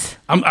 What?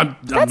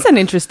 That's an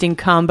interesting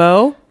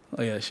combo.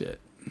 Oh, yeah, shit.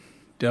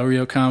 Del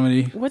Rio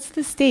Comedy. What's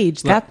the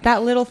stage?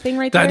 That little thing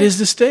right there? That is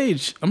the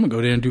stage. I'm going to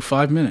go there and do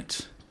 5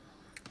 minutes.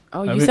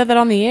 Oh, you said that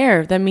on the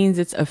air. That means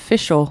it's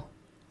official.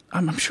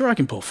 I'm sure I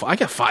can pull. I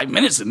got 5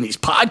 minutes in these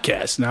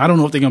podcasts. Now, I don't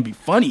know if they're going to be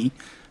funny,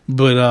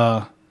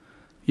 but,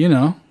 you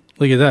know,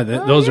 look at that.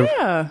 Those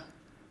are.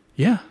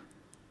 Yeah.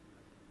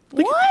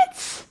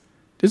 What?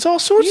 There's all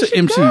sorts of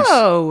MCs.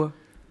 Go.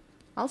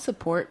 I'll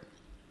support.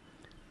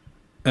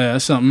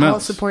 That's something else. I'll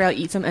support. I'll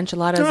eat some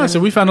enchiladas. So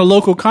we found a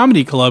local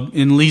comedy club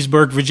in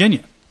Leesburg,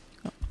 Virginia.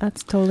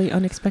 That's totally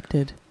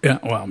unexpected. Yeah,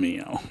 well,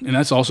 and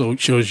that's also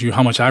shows you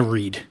how much I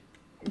read.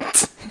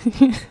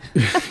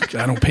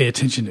 I don't pay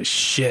attention to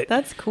shit.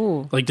 That's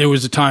cool. Like there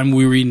was a time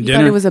we were eating dinner.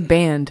 Thought it was a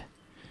band.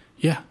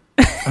 Yeah,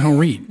 I don't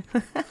read.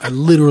 I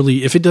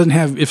literally, if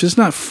it's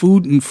not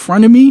food in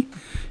front of me,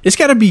 it's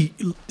got to be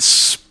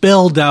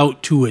spelled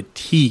out to a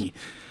T.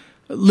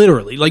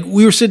 Literally, like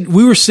we were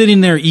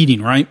sitting there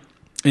eating, right?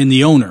 And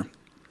the owner,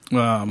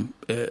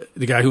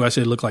 the guy who I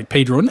said looked like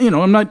Pedro. You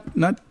know, I'm not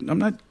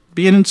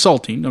being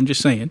insulting. I'm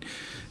just saying,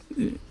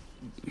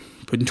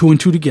 putting two and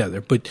two together,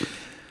 but.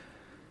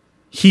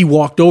 He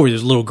walked over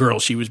this little girl.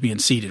 She was being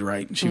seated,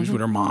 right? She was with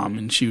her mom,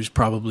 and she was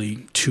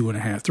probably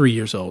 3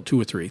 years old.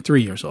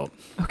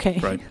 Okay.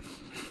 Right.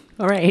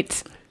 All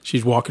right.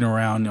 She's walking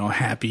around,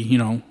 happy,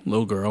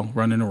 little girl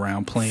running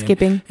around playing.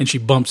 Skipping. And she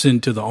bumps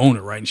into the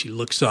owner, right? And she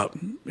looks up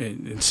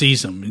and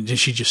sees him, and then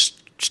she just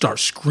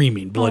starts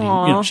screaming,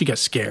 bloody. She got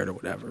scared or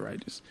whatever,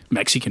 right? This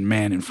Mexican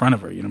man in front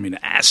of her, an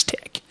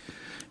Aztec.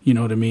 You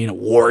know what I mean? A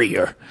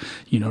warrior.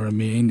 You know what I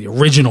mean? The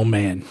original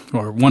man,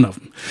 or one of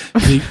them.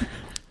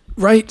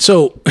 Right,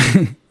 so,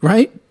 the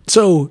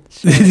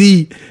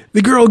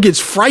girl gets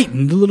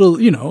frightened. The little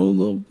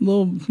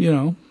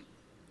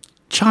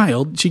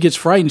child. She gets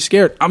frightened,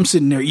 scared. I'm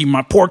sitting there eating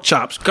my pork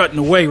chops, cutting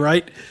away.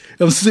 Right,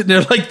 I'm sitting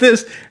there like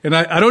this, and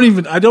I don't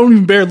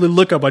even barely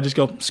look up. I just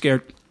go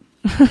scared,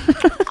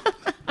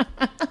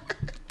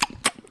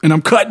 and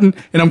I'm cutting,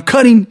 and I'm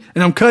cutting,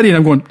 and I'm cutting. And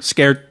I'm going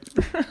scared,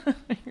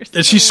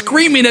 and she's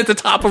screaming at the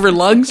top of her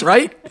lungs.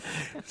 Right,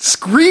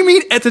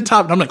 screaming at the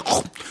top, and I'm like.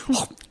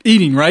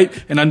 Eating, right?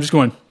 And I'm just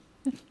going,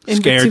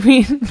 scared.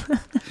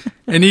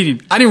 And eating.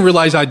 I didn't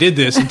realize I did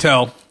this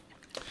until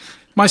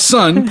my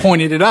son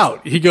pointed it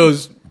out. He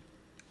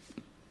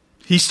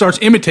starts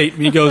imitating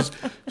me. He goes,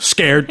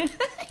 scared.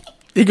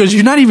 He goes,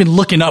 you're not even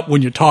looking up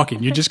when you're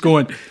talking. You're just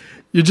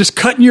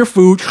cutting your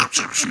food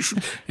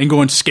and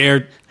going,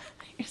 scared.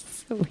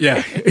 So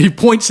yeah. He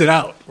points it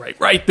out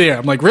right there.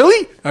 I'm like,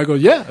 really? I go,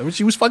 yeah.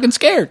 She was fucking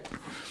scared.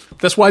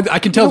 That's why I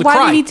can tell the cry.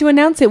 Why do you need to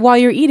announce it while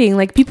you're eating?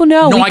 Like, people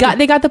know.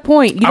 They got the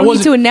point. You don't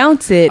need to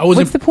announce it.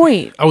 What's the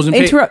point? I wasn't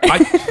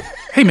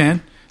hey,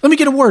 man, let me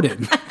get a word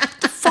in.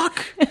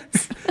 Fuck.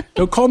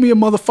 Don't call me a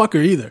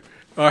motherfucker either.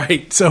 All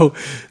right, so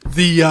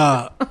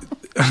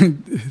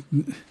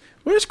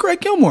where's Greg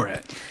Gilmore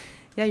at?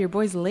 Yeah, your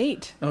boy's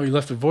late. Oh, he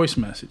left a voice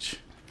message.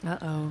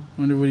 Uh-oh.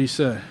 Wonder what he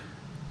said.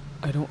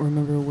 I don't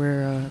remember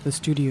where the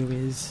studio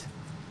is.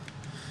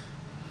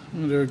 I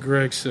wonder what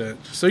Greg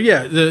said. So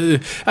yeah,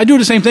 I do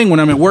the same thing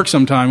when I'm at work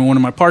sometime in one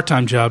of my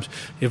part-time jobs.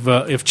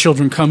 If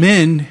children come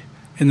in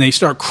and they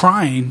start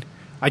crying,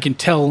 I can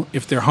tell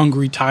if they're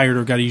hungry, tired,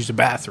 or got to use the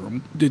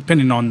bathroom,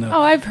 depending on the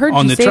I've heard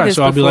on you the say track. this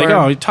So I'll be like,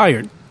 oh, he's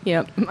tired.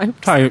 Yep, I'm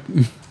tired.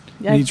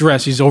 Needs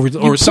rest. He's over.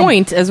 You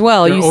point as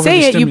well. You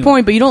say it, you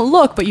point, but you don't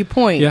look, but you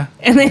point. Yeah,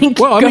 and then you keep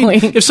going. I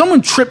mean, if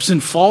someone trips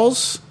and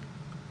falls.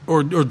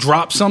 Or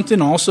drops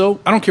something also,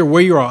 I don't care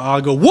where you are,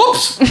 I'll go,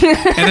 whoops! And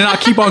then I'll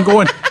keep on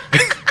going.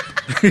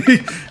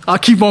 I'll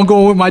keep on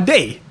going with my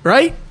day,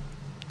 right?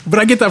 But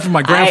I get that from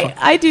my grandfather.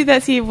 I do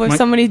that, see, if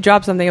somebody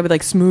drops something, I'll be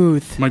like,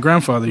 smooth. My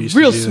grandfather used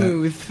Real to do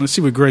smooth. That. Let's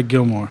see what Greg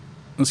Gilmore.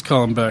 Let's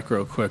call him back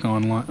real quick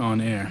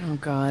on air. Oh,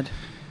 God.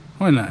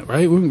 Why not,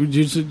 right? We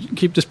just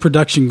keep this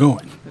production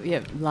going.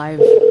 Yeah, live.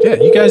 Yeah,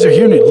 you guys are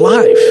hearing it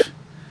live.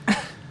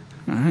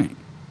 All right.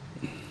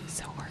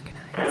 So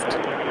organized.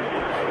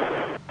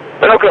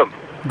 Welcome.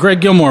 Greg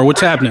Gilmore,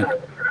 what's happening?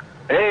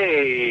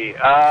 Hey,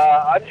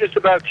 I'm just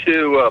about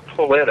to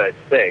pull in, I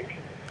think.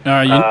 All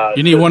right,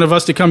 you need one of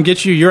us to come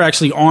get you? You're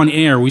actually on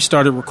air. We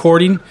started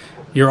recording.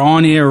 You're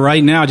on air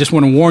right now. I just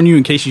want to warn you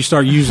in case you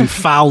start using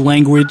foul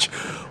language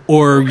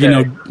or,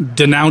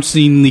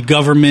 denouncing the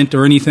government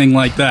or anything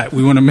like that.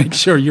 We want to make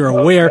sure you're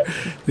aware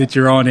that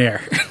you're on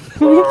air.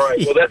 All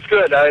right. Well, that's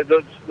good.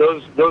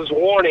 Those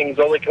warnings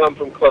only come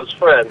from close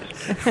friends.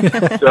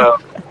 So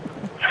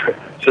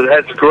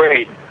that's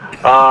great.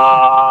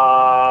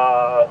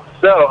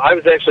 So I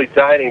was actually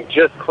dining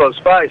just close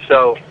by.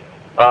 So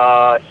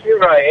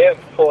here I am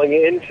pulling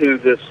into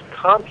this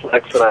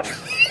complex, and I'm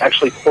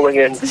actually pulling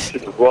into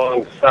the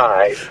wrong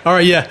side. All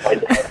right, yeah.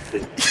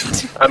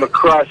 I'm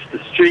across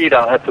the street.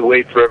 I'll have to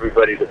wait for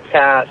everybody to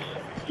pass,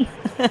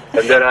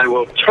 and then I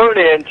will turn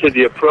into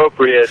the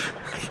appropriate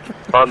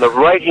on the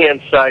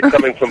right-hand side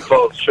coming from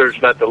Falls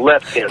Church, not the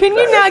left-hand side. Can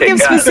you not give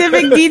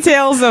specific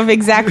details of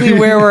exactly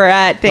where we're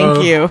at?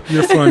 Thank you.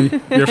 You're funny.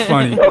 You're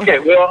funny. Okay,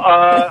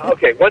 well,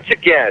 once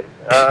again,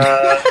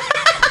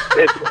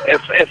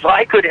 if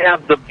I could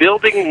have the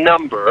building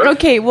number...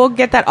 Okay, we'll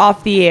get that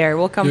off the air.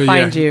 We'll come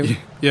find you.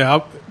 Yeah,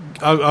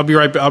 I'll be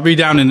right back. I'll be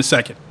down in a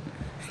second.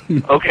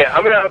 Okay,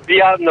 I'm going to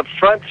be out in the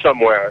front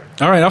somewhere.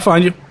 All right, I'll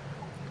find you.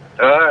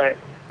 All right.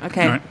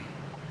 Okay. All right.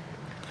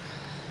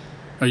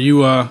 Are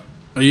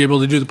you able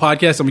to do the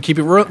podcast? I'm gonna keep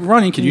it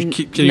running. Can you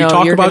No,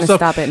 talk you're about gonna stuff?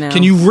 stop it now.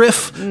 Can you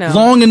riff No.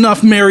 long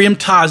enough, Meriem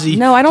Tazi?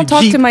 No, I don't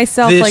talk keep to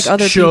myself this like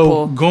other show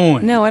people.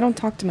 Going. No, I don't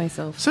talk to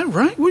myself. Is that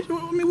right?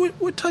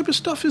 What type of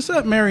stuff is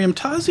that, Meriem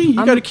Tazi?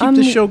 You got to keep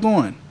this show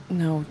going.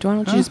 No, why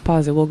don't you just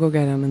pause it? We'll go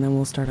get him, and then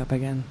we'll start up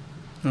again.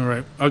 All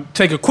right. I'll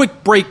take a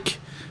quick break,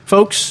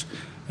 folks,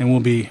 and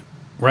we'll be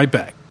right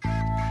back.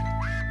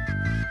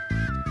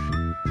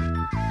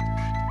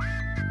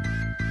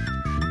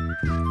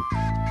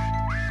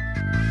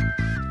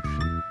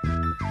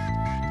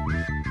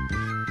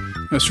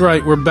 That's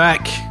right. We're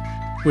back.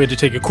 We had to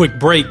take a quick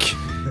break.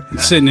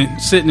 Sitting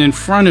in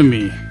front of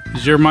me.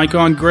 Is your mic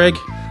on, Greg?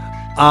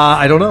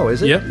 I don't know.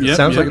 Is it? Yep,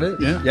 Sounds yep, like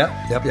it is.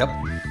 yeah. Yep.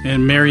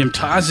 And Meriem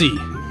Tazi.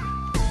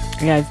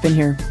 Yeah, I've been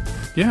here.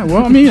 Yeah,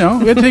 well, I mean,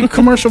 we had to take a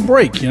commercial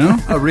break,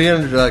 A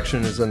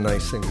reintroduction is a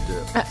nice thing to do.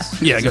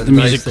 Yeah, I It's got a the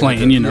music nice thing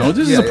playing, to do.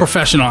 This is a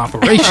professional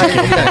operation.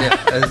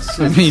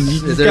 I mean,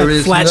 you've There got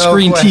is flat no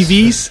screen question.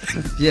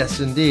 TVs.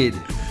 Yes, indeed.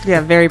 Yeah,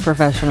 very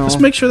professional. Let's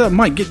make sure that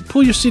mic,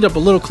 pull your seat up a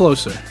little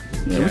closer.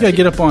 Yeah, we got to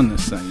get up on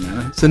this thing,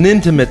 man. It's an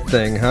intimate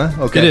thing, huh?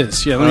 Okay. It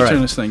is. Yeah, let me All turn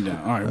right. this thing down.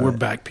 All right, we're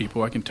back,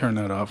 people. I can turn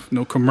that off.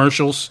 No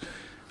commercials.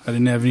 I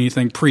didn't have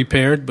anything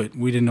prepared, but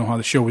we didn't know how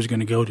the show was going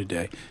to go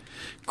today.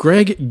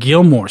 Greg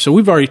Gilmore. So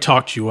we've already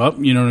talked you up.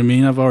 You know what I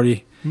mean? I've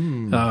already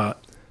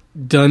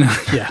done.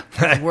 Yeah.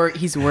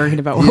 He's worried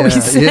about what we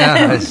said.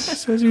 Yeah.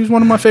 Says he was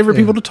one of my favorite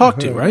people to talk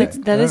to, right?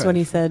 That is what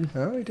he said.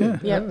 Oh, he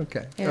did. Yep. Oh,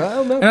 okay. Yeah.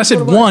 Well, no, And I said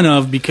what about- one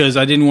of because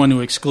I didn't want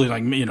to exclude,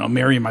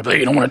 Meriem might be like,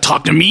 you don't want to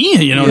talk to me?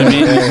 You know what I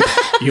mean?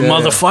 You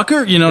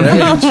motherfucker? You know what I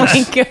mean? Oh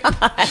my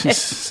god!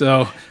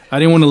 So I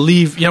didn't want to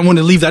leave. Yeah, I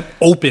wanted to leave that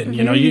open.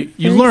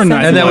 You learn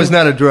that. And that was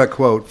not a direct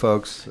quote,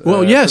 folks.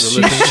 Well, yes, for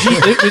the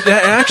it for the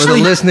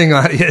actually. listening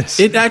audience.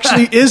 It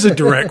actually is a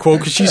direct quote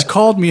because she's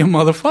called me a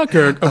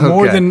motherfucker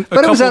more Okay. than.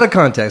 But it was out of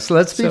context. So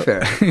let's be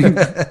fair.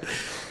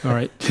 All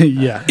right,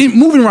 yeah.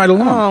 Moving right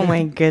along. Oh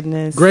my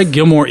goodness! Greg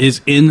Gilmore is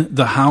in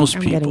the house,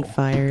 I'm people. getting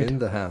fired. In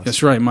the house.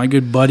 That's right, my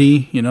good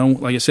buddy.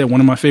 Like I said, one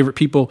of my favorite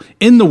people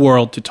in the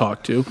world to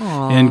talk to.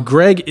 Aw. And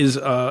Greg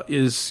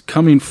is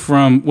coming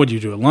from. What do you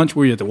do at lunch?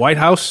 Were you at the White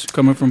House?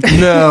 Coming from?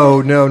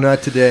 No,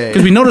 not today.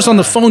 Because we noticed on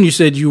the phone you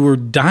said you were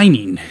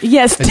dining.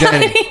 Yes,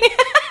 dining.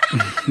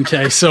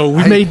 Okay, so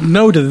we made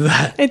note of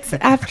that. It's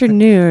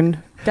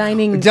afternoon.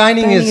 Dining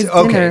Dining is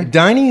okay. dinner.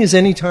 Dining is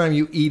any time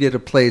you eat at a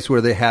place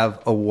where they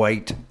have a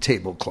white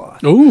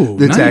tablecloth. Ooh,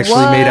 that's nice.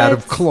 actually made out What?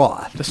 of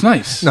cloth. That's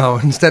nice. No,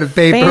 instead of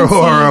paper Fancy.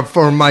 or a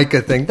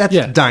formica thing. That's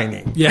Yeah.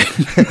 dining. Yeah.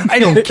 I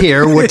don't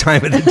care what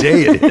time of the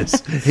day it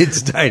is.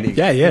 It's dining.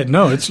 Yeah.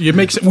 No, it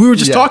makes. We were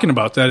just Yeah. talking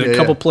about that at a Yeah,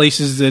 couple yeah.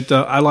 places that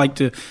I like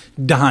to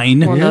dine.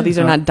 Well, no, these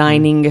are not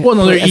dining Well,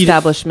 no, they're eating-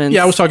 establishments.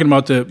 Yeah, I was talking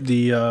about the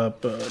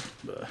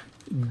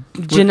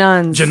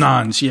Janans.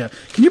 Janans. Yeah,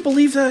 can you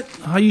believe that?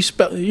 How you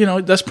spell?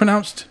 That's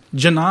pronounced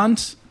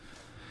Janans.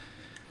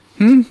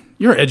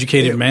 You're an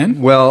educated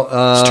man. Well,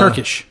 It's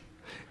Turkish.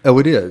 Oh,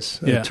 it is.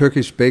 Yeah. A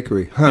Turkish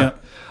bakery. Huh.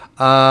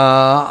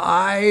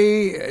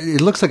 It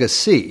looks like a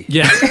C.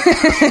 Yeah.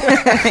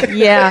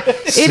 Yeah,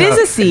 it is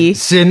a C.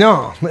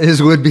 Sinon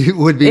would be It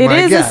my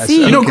is a guess.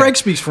 C. You know, Okay. Greg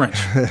speaks French.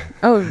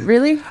 Oh,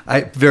 really?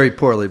 I very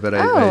poorly, but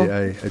Oh.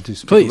 I do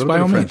speak Please, a little by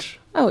bit all of means. French.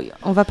 Oh,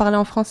 on va parler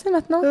en français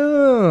maintenant?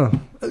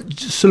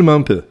 Seulement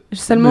un peu.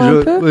 Seulement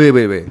un peu?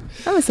 Oui.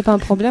 Ah, mais c'est pas un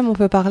problème, on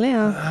peut parler.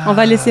 Hein. On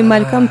va laisser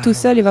Malcolm tout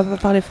seul, il va pas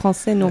parler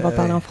français, nous on va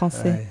parler en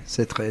français.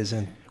 C'est très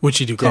What'd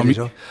she do? Call me?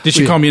 Intelligent. Did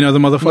she Oui. call me another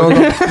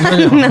motherfucker?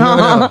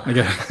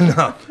 Okay.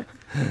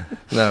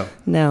 No.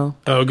 No.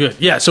 Oh, good.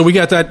 Yeah. So we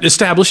got that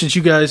established that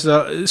you guys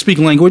speak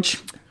language.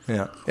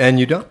 Yeah. And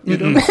you don't? You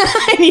don't?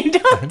 You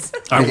don't?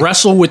 I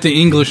wrestle with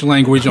the English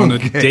language on a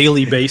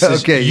daily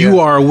basis. Okay, You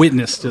yeah. are a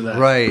witness to that.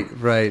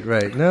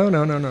 Right.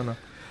 No.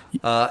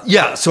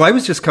 Yeah, so I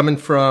was just coming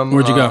from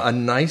Where'd you go? a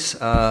nice...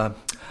 I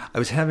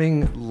was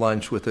having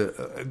lunch with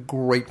a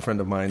great friend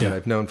of mine that Yeah.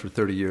 I've known for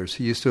 30 years.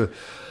 He used to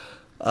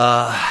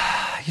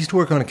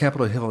work on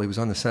Capitol Hill. He was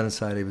on the Senate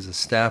side. He was a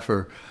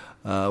staffer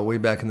way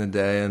back in the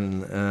day,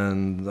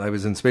 and I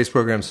was in space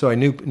programs, so I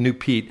knew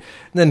Pete.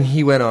 And then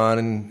he went on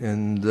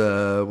and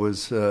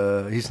was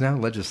he's now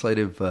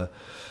legislative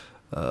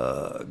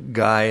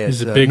guy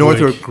He's at a big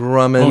Northrop wig.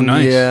 Grumman. Oh,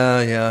 nice.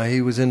 Yeah.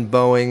 He was in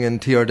Boeing and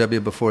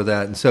TRW before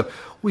that, and so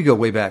we go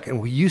way back. And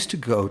we used to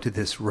go to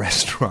this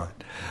restaurant,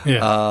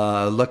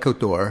 Le Côte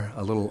d'Or.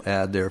 A little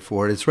ad there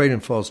for it. It's right in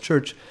Falls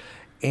Church,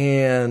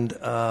 and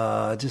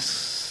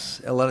just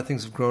a lot of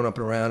things have grown up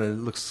and around, and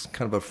it looks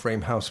kind of a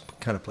frame house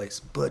kind of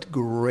place, but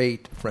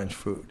great French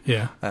food.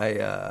 Yeah.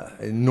 I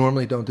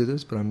normally don't do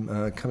this, but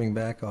I'm coming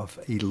back off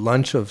a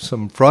lunch of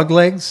some frog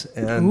legs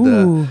and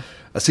Ooh.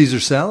 a Caesar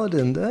salad,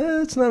 and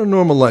it's not a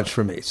normal lunch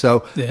for me.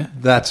 So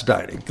that's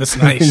dining. That's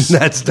nice.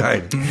 That's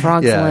dining.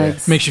 Frog's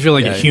legs. Makes you feel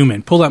like a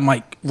human. Pull that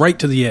mic right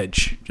to the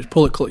edge. Just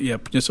pull it close. Yeah,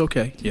 it's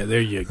okay. Yeah,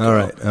 there you go.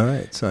 All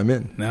right. So I'm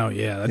in. Now,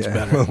 that's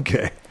better.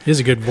 Okay. He has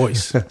a good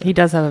voice. He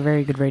does have a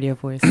very good radio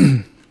voice.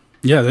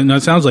 Yeah,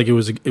 it sounds like it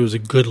was a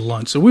good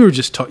lunch. So we were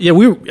just talking. Yeah,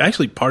 we were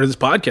actually part of this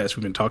podcast.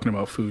 We've been talking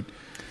about food.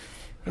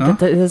 Huh?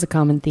 That is a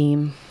common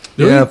theme.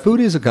 Really? Yeah, food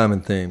is a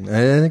common theme.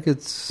 I think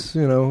it's,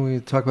 we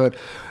talk about,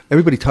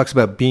 everybody talks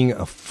about being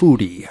a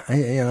foodie.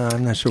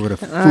 I'm not sure what a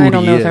foodie is. I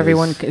don't know if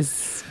everyone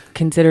is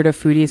considered a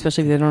foodie,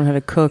 especially if they don't know how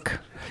to cook.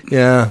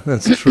 Yeah,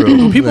 that's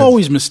true. People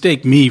always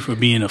mistake me for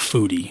being a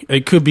foodie.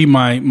 It could be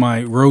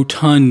my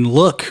rotund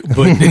look,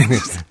 but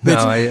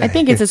I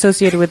think it's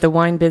associated with the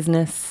wine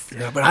business.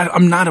 Yeah, but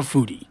I'm not a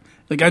foodie.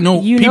 Like I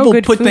know you people know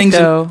good put food, things.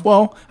 Though.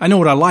 Well, I know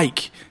what I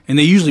like, and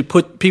they usually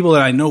put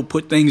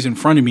things in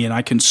front of me, and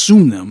I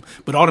consume them.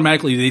 But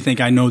automatically, they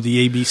think I know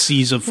the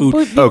ABCs of food.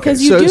 But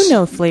because you do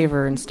know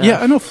flavor and stuff. Yeah,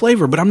 I know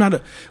flavor, but I'm not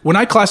a. When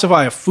I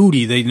classify a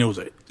foodie, they know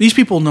that these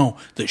people know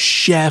the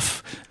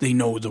chef, they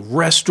know the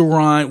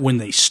restaurant when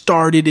they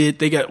started it.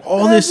 They got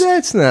all this.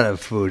 That's not a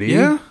foodie.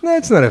 Yeah,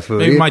 that's not a foodie.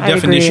 Maybe my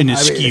definition is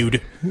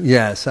skewed.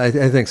 Yes, I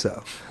think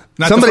so.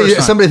 Not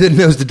somebody that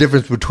knows the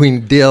difference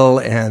between dill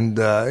and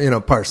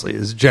parsley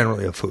is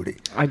generally a foodie.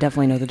 I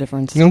definitely know the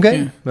difference.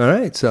 Okay, all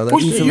right. So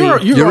that's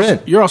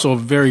you're also a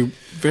very,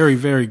 very,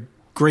 very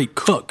great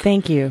cook.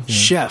 Thank you,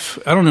 chef.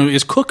 I don't know.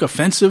 Is cook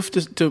offensive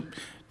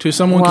to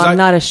someone? Well, I'm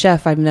not a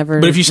chef. I've never.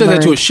 But if you said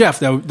that to a chef,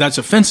 that's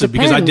offensive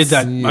because I did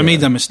that. Yeah. I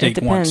made that mistake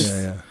once.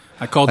 Yeah.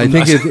 I called them.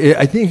 I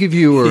think if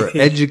you were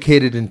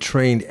educated and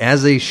trained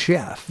as a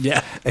chef,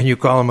 and you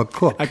call him a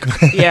cook,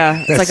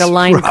 it's like a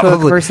line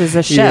cook versus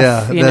a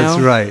chef. Yeah, that's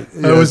right.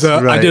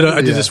 I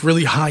did this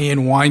really high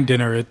end wine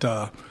dinner at.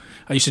 I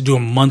used to do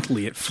them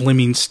monthly at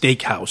Fleming's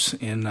Steakhouse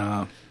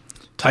in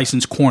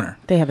Tyson's Corner.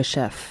 They have a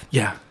chef.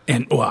 Yeah,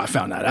 and I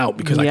found that out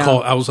because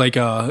I was like,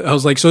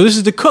 so this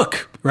is the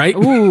cook, right?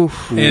 Ooh,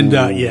 and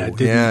it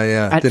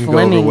didn't go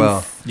over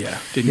well. Yeah,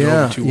 didn't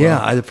go over too well.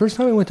 Yeah, the first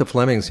time I went to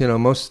Fleming's,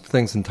 most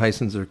things in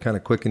Tyson's are kind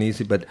of quick and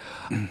easy, but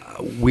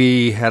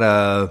we had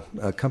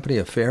a company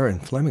affair in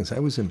Fleming's. I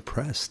was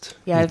impressed.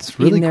 Yeah, it's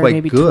really there quite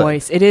maybe good.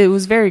 Twice. It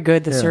was very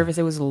good. The service.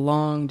 It was a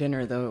long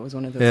dinner though. It was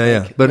one of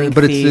those. But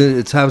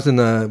it's housed in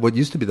what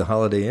used to be the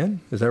Holiday Inn.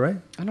 Is that right?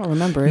 I don't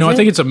remember. No, I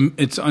think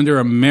it's under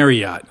a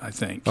Marriott. I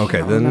think.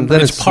 Okay, then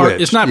it's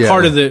part. It's not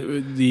part of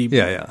the.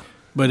 Yeah.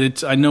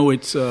 But I know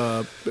it's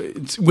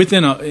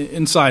within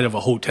inside of a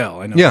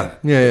hotel. I know.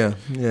 Yeah.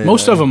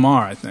 Most of them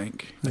are, I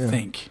think.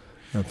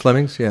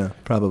 Fleming's,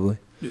 probably.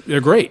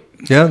 They're great.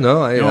 Yeah,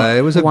 no,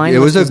 it was a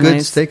good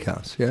nice.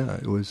 steakhouse. Yeah,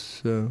 it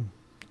was a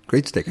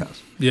great steakhouse.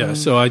 Yeah,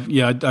 so I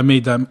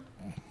made that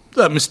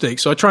mistake.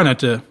 So I try not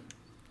to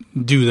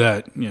do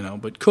that,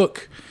 But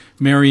cook,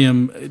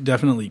 Meriem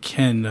definitely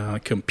can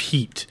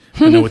compete.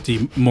 I know with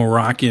the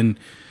Moroccan.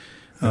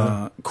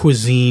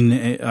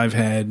 Cuisine I've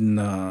had, and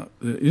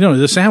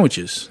the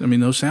sandwiches. I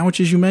mean, those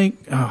sandwiches you make,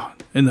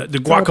 and the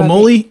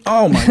guacamole.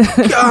 Oh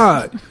my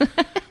god!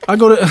 I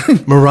go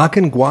to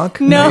Moroccan guac.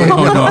 No.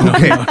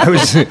 Okay, I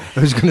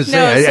was going to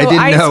say I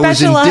didn't know it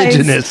was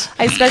indigenous.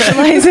 I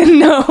specialize in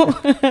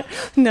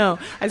no.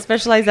 I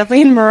specialize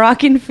definitely in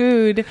Moroccan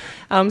food.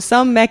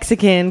 Some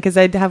Mexican because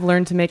I have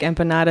learned to make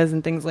empanadas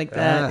and things like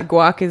that.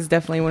 Guac is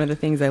definitely one of the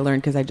things I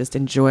learned because I just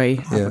enjoy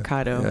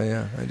avocado.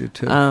 Yeah, I do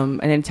too.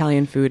 And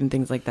Italian food and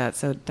things like that.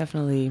 So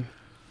definitely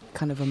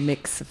kind of a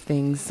mix of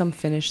things. Some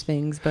Finnish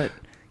things, but.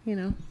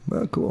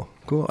 Well, cool.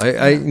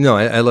 I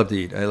love to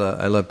eat.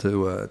 I love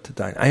to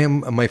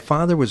dine. My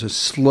father was a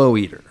slow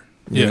eater.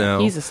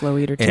 He's a slow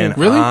eater too. And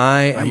really?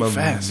 I am a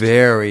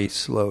very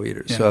slow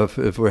eater. Yeah. So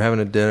if we're having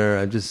a dinner,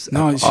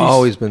 I've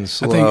always been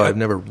slow. I've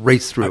never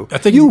raced through. I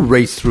think you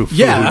race through food.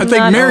 Yeah, I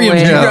think Meriem,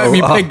 you got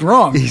me pegged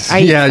wrong. You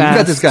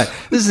got this guy.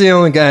 This is the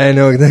only guy I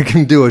know that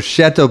can do a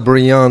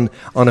Chateaubriand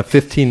on a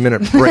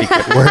 15-minute break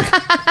at work.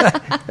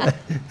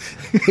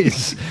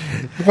 He's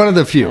one of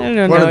the few. I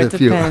don't know. It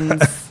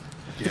depends.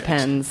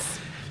 Depends.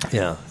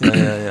 Yeah.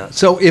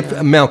 So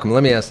Malcolm,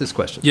 let me ask this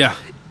question. Yeah.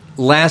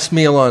 Last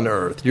meal on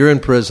Earth. You're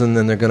in prison,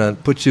 and they're going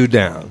to put you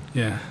down.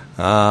 Yeah.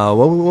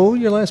 What will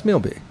your last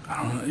meal be?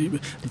 I don't know.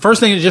 The first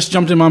thing that just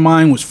jumped in my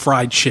mind was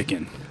fried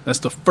chicken. That's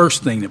the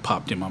first thing that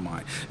popped in my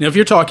mind. Now, if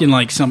you're talking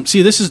like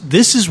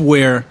this is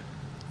where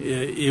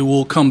it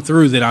will come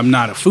through that I'm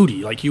not a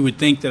foodie. Like you would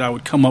think that I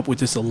would come up with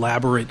this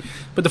elaborate,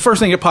 but the first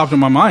thing that popped in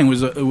my mind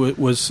was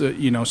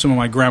some of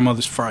my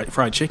grandmother's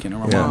fried chicken or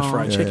my mom's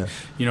fried chicken.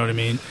 You know what I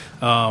mean?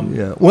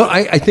 Well,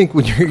 I think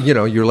when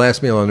you're your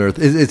last meal on Earth,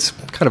 it's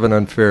kind of an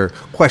unfair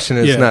question.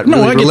 It's not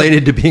really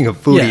related to being a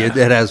foodie.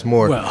 Yeah. It has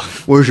more. Well,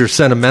 where's your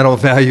sentimental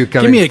value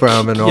coming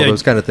from, and all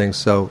those kind of things.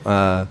 So,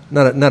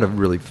 not a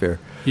really fair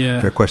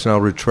question.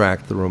 I'll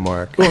retract the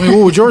remark. Well, I mean,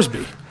 what would yours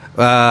be?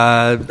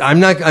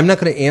 I'm not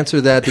going to answer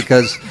that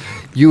because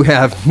you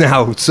have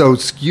now so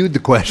skewed the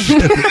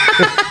question.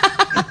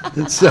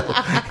 So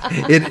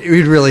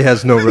it really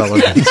has no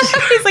relevance.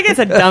 He's like, it's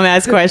a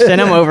dumbass question.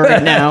 I'm over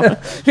it now.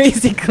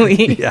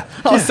 Basically, Yeah.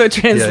 Also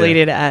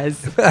translated as.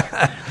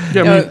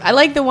 I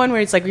like the one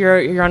where it's like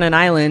you're on an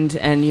island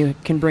and you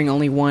can bring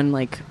only one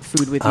like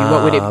food with you.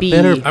 What would it be?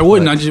 better- I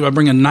wouldn't. I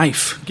bring a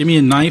knife. Give me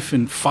a knife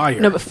and fire.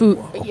 No, but food.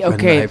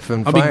 Okay. A knife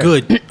and I'll fire. be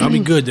good. I'll be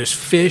good. There's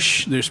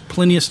fish. There's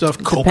plenty of stuff.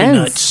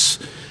 Coconuts.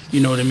 You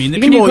know what I mean? You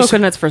can do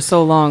coconuts for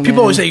so long. People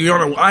man. always say, you're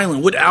on an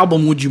island. What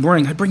album would you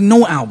bring? I'd bring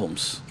no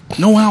albums.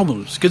 No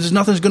albums. Because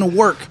nothing's going to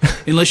work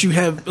unless you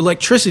have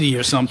electricity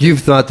or something. You've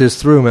thought this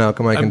through,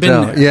 Malcolm. I can been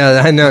tell. there.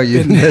 Yeah, I know.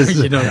 You know,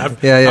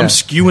 I'm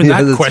skewing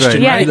that that's question,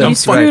 right. Yeah, right? you I'm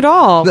skew fine. it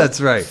all. That's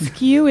right.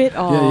 Skew it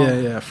all.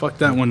 Yeah. Fuck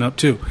that one up,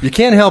 too. You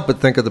can't help but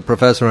think of the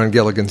professor on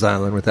Gilligan's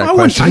Island with that I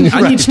question.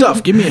 I need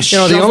stuff. Give me a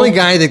shovel. The only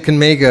guy that can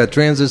make a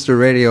transistor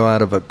radio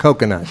out of a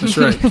coconut. That's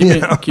right.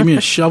 Give me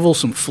a shovel,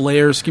 some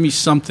flares. Give me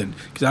something.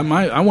 Because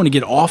I want to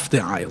get off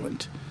the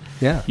island.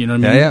 Yeah. You know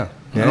what I mean?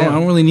 Yeah. I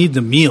don't really need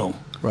the meal.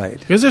 Right.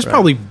 Because there's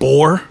probably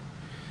boar.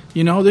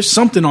 You know, there's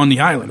something on the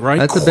island, right?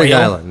 That's a big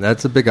island.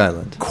 That's a big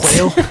island.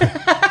 Quail.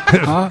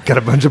 Got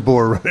a bunch of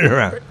boar running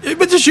around.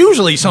 But there's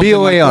usually something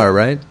BOAR, like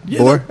right? Yeah,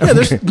 Boar? Yeah,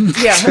 there's,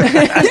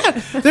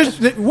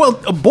 Yeah.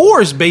 a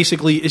boar is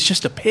basically, it's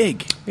just a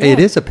pig. It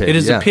is a pig. It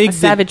is yeah. a pig. A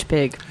savage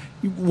pig.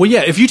 Well,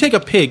 yeah, if you take a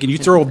pig and you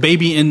throw a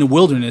baby in the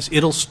wilderness,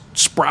 it'll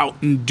sprout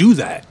and do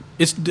that.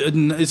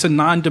 It's a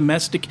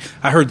non-domestic.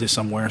 I heard this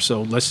somewhere,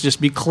 so let's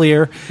just be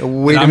clear.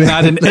 Wait a I'm minute.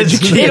 not an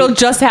educator. It'll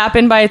just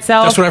happen by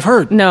itself. That's what I've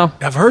heard. No,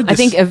 I've heard this. I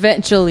think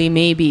eventually,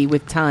 maybe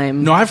with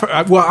time, No,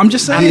 well, I'm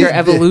just saying. after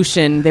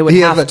evolution, they would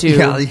Yeah, have but- to.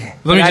 yeah.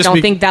 But I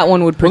don't think that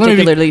one would Well, let me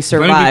be- particularly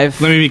survive.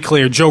 Let me be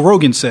clear. Joe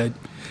Rogan said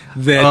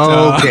that.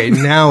 Oh, okay,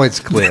 now it's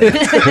clear.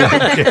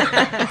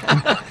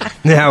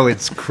 Now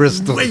it's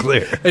crystal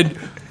clear. And,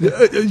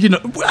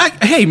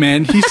 hey,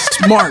 man, he's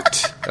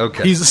smart.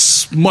 Okay. He's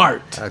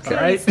smart.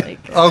 Okay. It's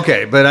like-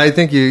 Okay, but I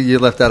think you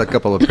left out a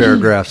couple of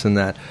paragraphs in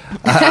that.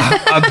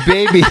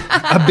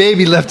 A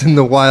baby left in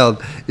the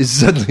wild is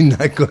suddenly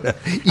not going to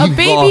evolve. a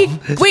baby.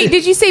 Wait,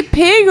 did you say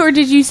pig or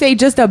did you say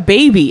just a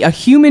baby, a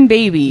human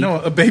baby? No,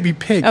 a baby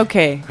pig.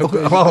 Okay.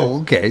 Oh,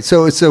 okay.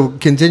 So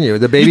continue.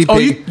 The baby Oh,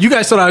 pig. you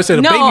guys thought I said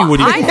a No, baby would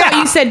eat. I thought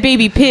you said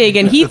baby pig,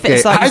 and he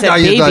Okay, thought you I said thought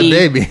baby.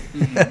 you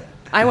thought baby.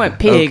 I went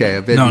pig. Okay,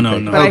 a baby No,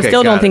 pig. no. But I Okay,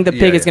 still don't got think the it.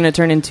 pig Yeah, is going to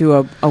turn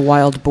into a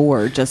wild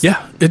boar just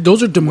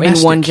Those are domestic.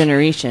 in one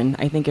generation.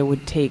 I think it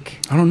would take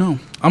I don't know.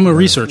 I'm going to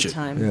research it.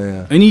 time.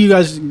 Yeah. Any of you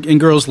guys and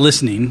girls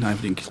listening, I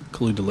think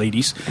include the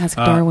ladies. Ask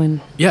Darwin.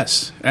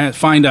 Yes.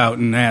 Find out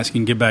and ask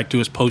and get back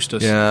to us, post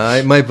us.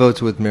 Yeah, my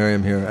vote's with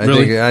Meriem here.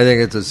 Really? I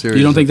think it's a serious.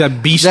 You don't think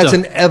that beast That's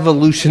stuff- an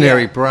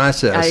evolutionary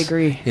process. I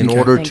agree. In Okay.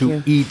 order Thank to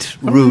you. eat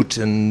root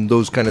and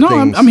those kind of No,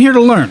 things. I'm here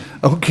to learn.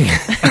 Okay.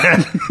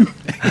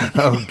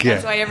 Okay.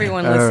 That's why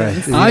everyone All right.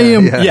 listens. I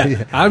am.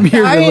 Yeah, I'm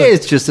here to learn.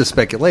 It's just a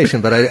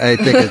speculation, but I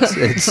think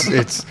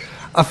it's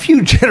a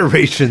few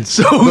generations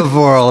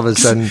before all of a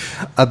sudden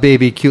a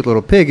baby cute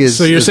little pig is,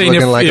 So you're is saying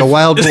looking like a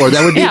wild boar.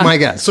 That would be Yeah. my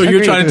guess. So you're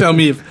Agreed. trying to tell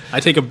me if I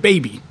take a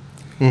baby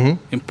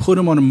and put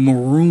him on a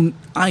maroon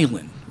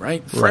island,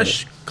 right?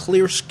 Fresh,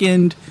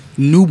 clear-skinned,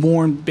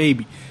 newborn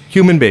baby.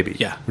 Human baby.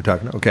 Yeah. We're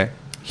talking. Okay.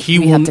 He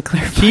We will. have to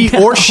clarify He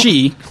that. or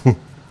she.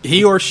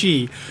 He or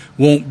she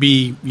won't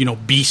be,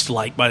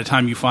 beast-like by the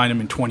time you find him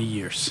in 20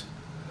 years.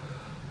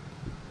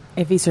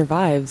 If he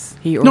survives,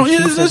 he or No, she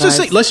let's survives. just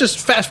say, let's just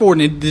fast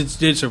forward and it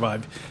did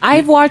survive.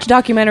 I've watched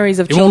documentaries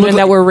of It won't look children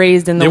that like- were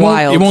raised in the It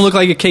wild. won't look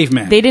like a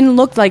caveman. They didn't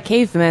look like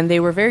cavemen. They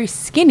were very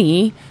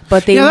skinny,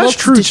 but they Yeah, that's looked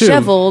true, too.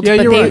 disheveled. Yeah,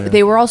 but you're they, right.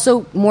 they were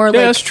also more Yeah,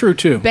 like that's true,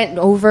 too. bent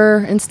over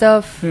and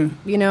stuff,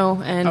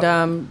 Yeah.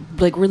 and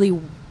like really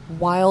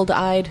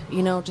wild-eyed,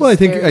 Just Well, I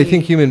think very-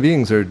 human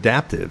beings are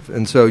adaptive,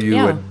 and so you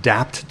Yeah.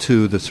 adapt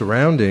to the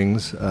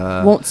surroundings.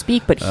 won't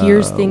speak, but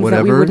hears things that we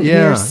whatever. wouldn't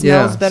hear.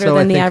 Smells better So I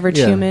than the think- average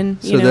yeah. human.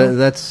 So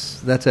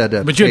that's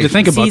adaptation. But you have to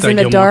think about Sees that, in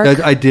the Gilmore. dark.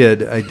 I did,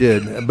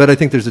 but I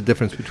think there's a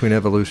difference between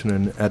evolution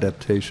and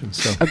adaptation.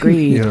 So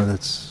Agreed.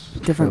 That's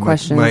Different my,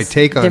 questions. My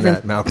take on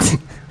Different- that, Malcolm.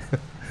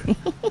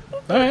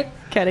 All right.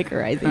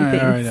 categorizing All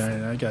things.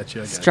 right. I got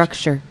you.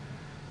 Structure.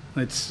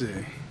 Let's see.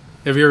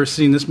 Have you ever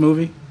seen this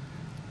movie?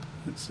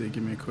 Let's see.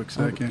 Give me a quick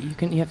Oh, second.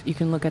 you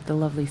can look at the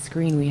lovely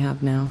screen we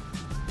have now.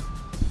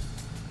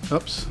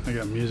 Oops. I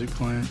got music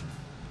playing.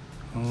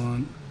 Hold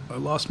on. I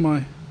lost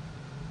my.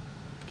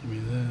 Give me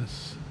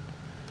this.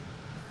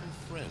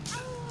 Friend,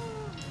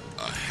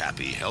 a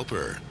happy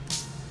helper,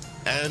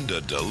 and a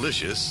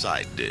delicious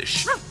side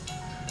dish.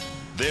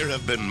 There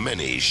have been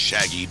many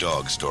shaggy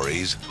dog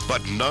stories,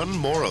 but none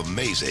more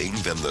amazing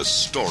than the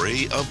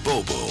story of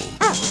Bobo.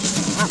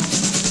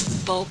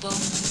 Bobo.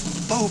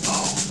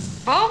 Bobo,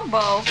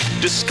 Bobo.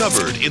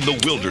 discovered in the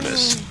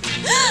wilderness,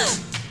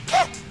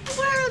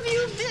 Where have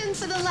you been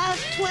for the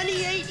last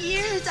 28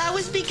 years? I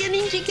was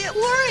beginning to get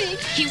worried.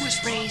 He was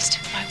raised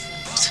by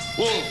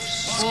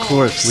wolves. Of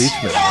course,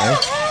 Leachman,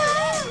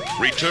 right?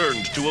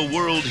 returned to a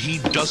world he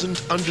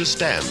doesn't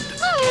understand.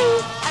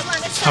 I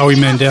want to Howie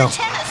Mandel.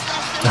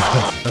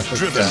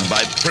 Driven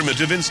by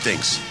primitive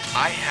instincts.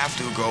 I have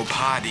to go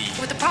potty.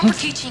 With the proper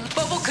teaching,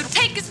 Bobo could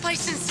take his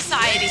place in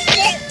society.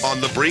 On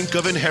the brink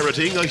of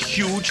inheriting a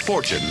huge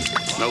fortune.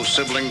 No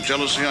sibling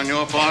jealousy on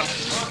your part?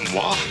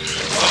 What?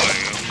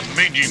 I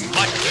made you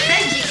much.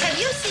 Benji, have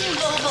you seen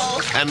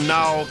Bobo? And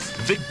now,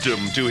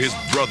 victim to his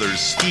brother's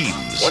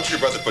schemes. Once your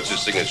brother puts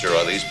his signature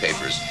on these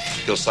papers,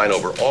 he'll sign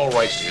over all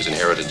rights to his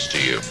inheritance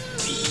to you.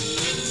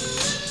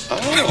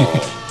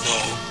 Oh.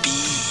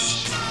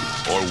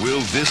 Or will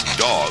this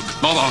dog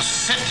Bobo,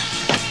 sit.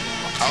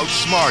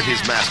 outsmart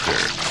his master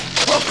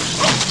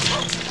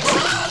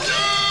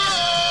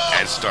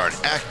and start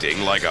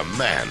acting like a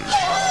man?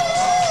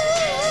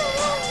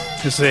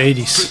 It's the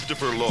 80s.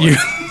 Christopher Lloyd.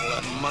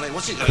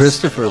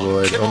 Christopher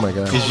Lloyd. Oh my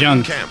God. He's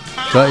young. Camp.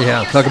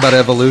 Yeah, talk about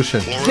evolution.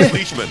 Florence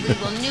Leachman. We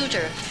will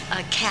neuter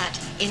a cat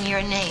in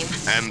your name.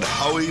 And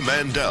Howie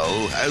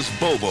Mandel as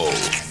Bobo.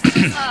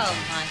 Oh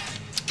my.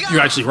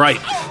 You're actually right.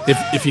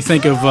 If you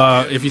think of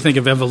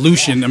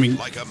evolution, I mean,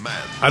 Like a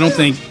man. I don't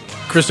think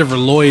Christopher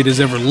Lloyd has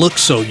ever looked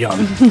so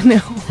young. No.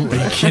 Are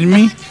you kidding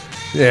me?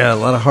 Yeah, a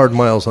lot of hard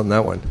miles on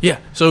that one. Yeah.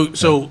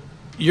 So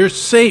you're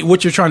saying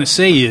what you're trying to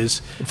say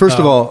is First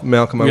of all,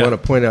 Malcolm, I yeah.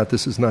 want to point out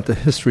this is not the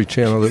History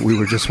Channel that we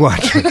were just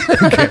watching.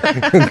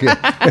 Okay.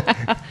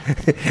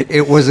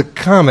 It was a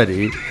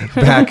comedy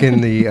back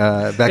in the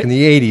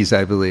 80s,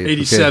 I believe.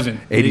 87.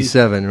 Okay.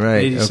 87,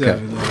 right?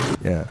 87,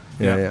 Okay.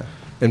 Yeah.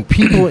 And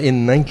people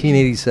in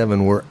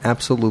 1987 were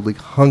absolutely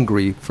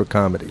hungry for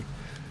comedy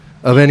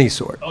of any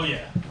sort. Oh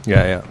yeah.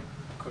 Yeah.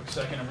 Quick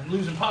second, I'm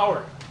losing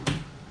power.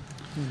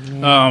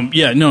 No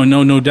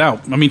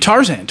doubt. I mean,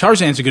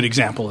 Tarzan's a good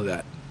example of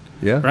that.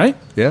 Yeah. Right?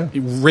 Yeah.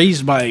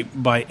 Raised by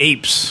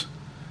apes.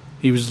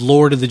 He was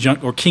Lord of the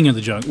Jungle, or King of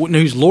the Jungle. No,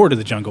 he was Lord of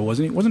the Jungle,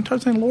 wasn't he? Wasn't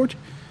Tarzan Lord?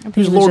 He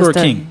was Lord or a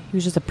king. He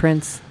was just a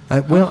prince. I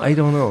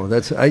don't know.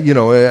 I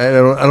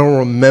don't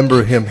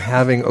remember him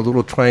having a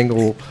little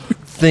triangle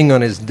thing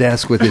on his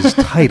desk with his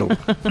title.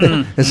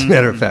 As a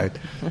matter of fact.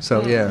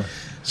 So yeah.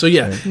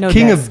 No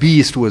King desk. of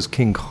Beast was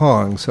King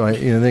Kong. So I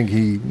think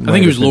he. I think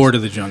he was Lord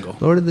of the Jungle.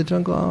 Lord of the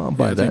Jungle. I'll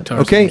buy I think that.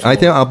 Tarzan Okay, was I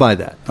think I'll buy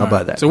that. I'll buy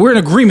Right. that. So we're in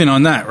agreement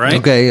on that, right?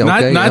 Okay.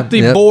 Not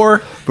the bore.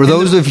 For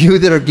those of you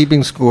that are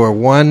keeping score,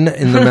 one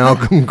in the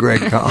Malcolm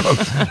Greg column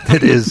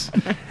that is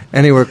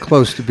anywhere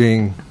close to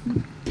being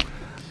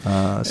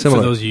similar. For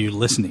those of you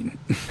listening.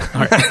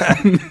 All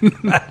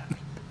right.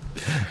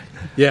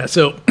 Yeah,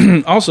 so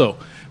also,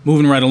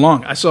 moving right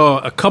along, I saw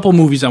a couple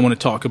movies I want to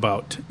talk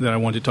about that I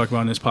wanted to talk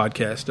about in this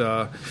podcast.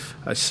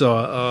 I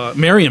saw,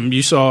 Meriem,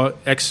 you saw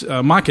Ex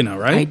Machina,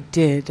 right? I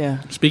did.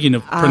 Speaking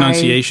of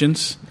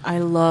pronunciations. I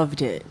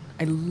loved it.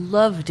 I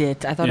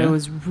thought Yeah. it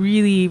was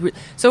really...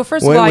 So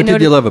first of What all, I did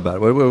noticed... you love about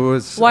it? What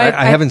was? Well,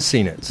 I haven't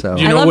seen it, so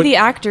You I know love what- the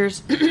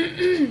actors.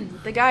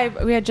 The guy,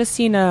 we had just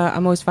seen A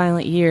Most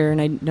Violent Year,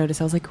 and I noticed,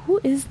 I was like, who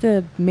is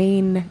the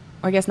main...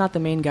 I guess not the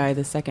main guy,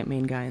 the second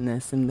main guy in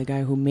this, and the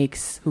guy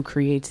who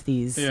creates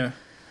these... Yeah.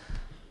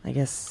 I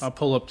guess... I'll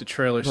pull up the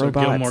trailer, so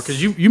Robots. Gilmore,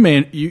 because you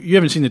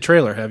haven't seen the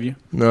trailer, have you?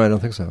 no, I don't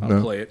think so. I'll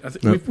No. play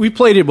it. No. We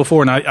played it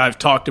before, and I've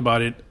talked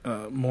about it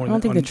more. I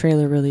don't think the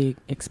trailer really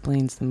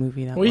explains the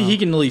movie that well. Well, he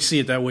can really see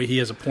it that way. He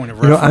has a point of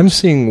You know, reference. I'm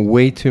seeing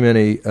way too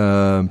many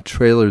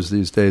trailers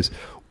these days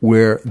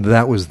where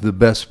that was the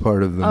best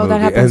part of the movie.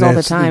 that happens and all the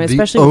that's time, the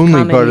especially with only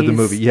part of the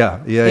comedies. movie. Yeah.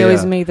 They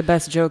always make the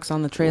best jokes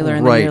on the trailer,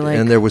 and right, then you're like...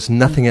 and there was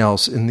nothing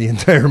else in the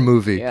entire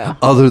movie Yeah.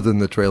 other than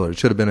the trailer. It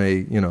should have been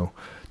a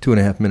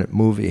 2.5 minute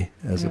movie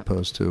as Yeah.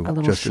 opposed to A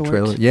little just short. a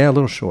trailer. Yeah, a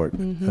little short.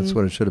 Mm-hmm. That's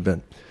what it should have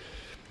been.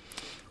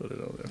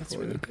 That's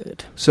really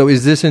good. So,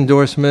 is this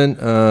endorsement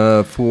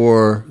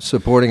for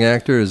supporting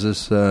actor? Is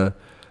this an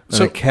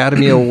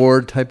Academy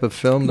Award type of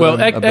film? Well,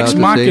 that I'm about Ex to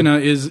see? Machina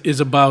is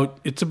about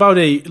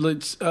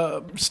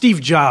Steve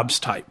Jobs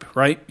type,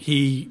 right?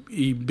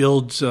 He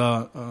builds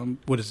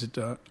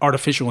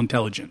artificial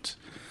intelligence,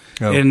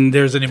 and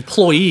there's an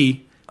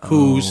employee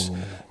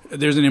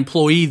there's an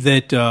employee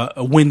that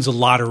wins a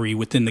lottery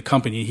within the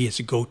company. He has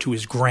to go to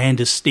his grand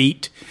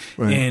estate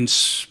and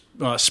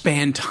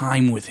spend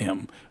time with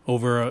him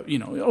over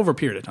a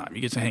period of time. He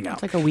gets to hang out.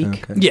 It's like a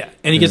week. Okay. Yeah,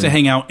 and he gets to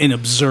hang out and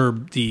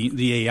observe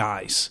the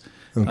AIs.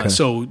 Okay.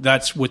 So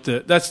that's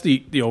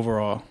the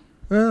overall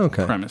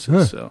premises.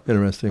 Huh. So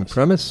Interesting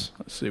premise.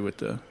 let's see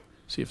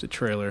if the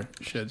trailer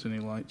sheds any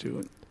light to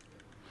it.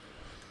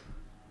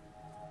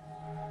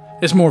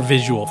 It's more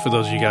visual for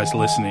those of you guys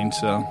listening.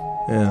 So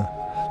Yeah,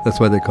 that's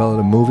why they call it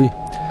a movie.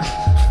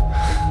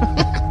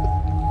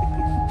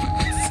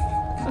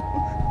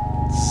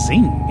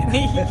 sing.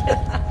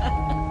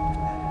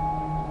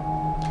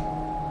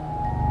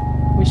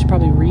 We should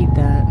probably read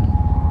that.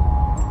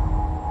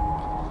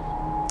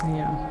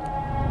 Yeah.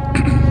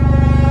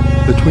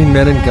 Between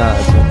Men and God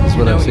is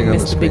what I'm You seeing on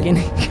the missed the screen.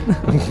 beginning.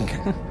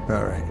 Okay.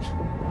 All right.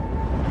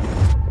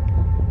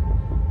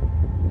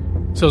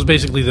 So it's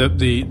basically Over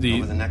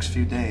the next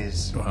few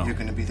days, you're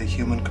going to be the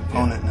human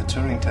component in the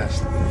Turing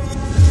test.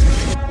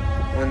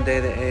 One day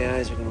the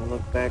AIs are going to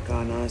look back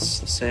on us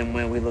the same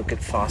way we look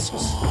at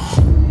fossils.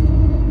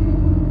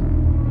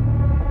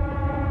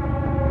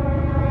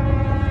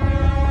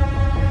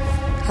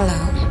 Hello.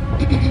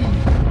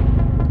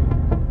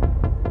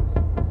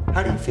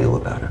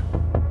 about her?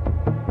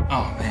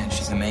 Oh, man,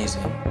 she's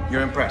amazing.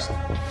 You're impressed?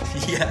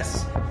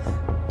 Yes.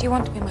 Do you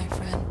want to be my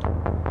friend?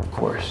 Of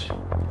course.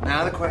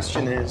 Now the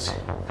question is,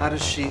 how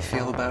does she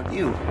feel about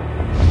you?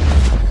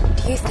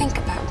 Do you think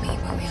about me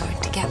when we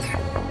aren't together?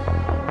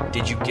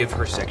 Did you give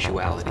her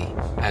sexuality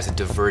as a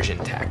diversion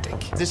tactic?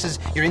 This is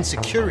your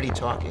insecurity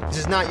talking. This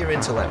is not your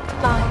intellect.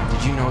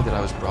 Did you know that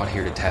I was brought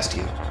here to test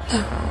you?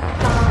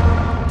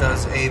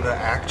 Does Ava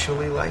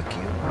actually like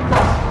you?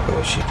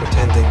 Or is she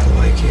pretending to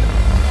like you?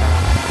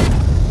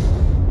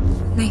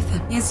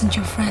 Nathan, he isn't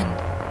your friend.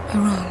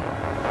 You're wrong.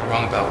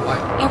 Wrong about what?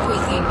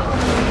 Everything.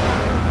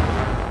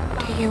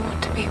 Do you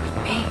want to be with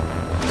me?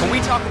 Can we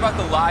talk about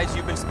the lies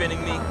you've been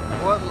spinning me?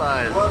 What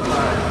lies? What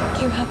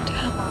lies? You have to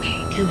help me.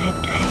 You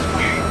have to help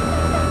me.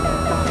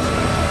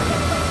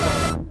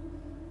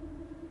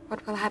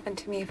 What will happen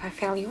to me if I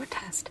fail your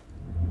test?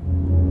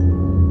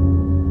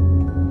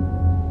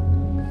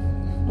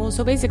 Well,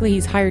 so basically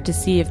he's hired to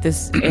see if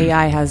this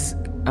AI has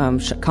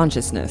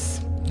consciousness.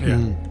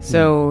 Yeah.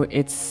 So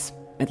it's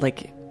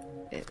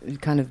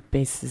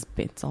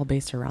all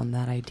based around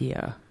that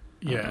idea.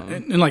 Yeah,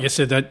 and like I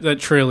said, that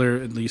trailer,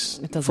 at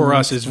least for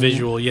us, is explain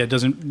visual. Yeah, it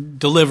doesn't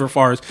deliver as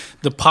far as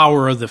the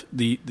power of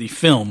the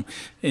film,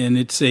 and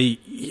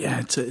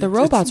the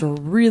robots were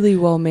really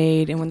well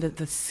made, and when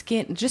the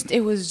skin, it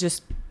was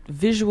just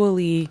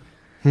visually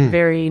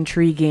very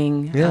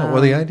intriguing. Yeah,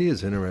 well, the idea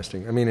is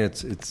interesting. I mean,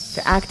 it's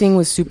the acting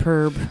was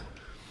superb.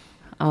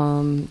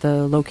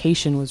 The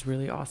location was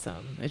really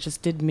awesome. It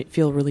just did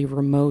feel really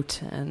remote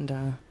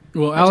and.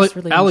 Well,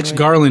 Alex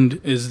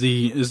Garland is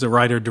the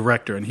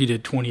writer-director, and he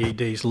did 28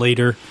 Days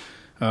Later,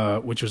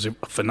 which was a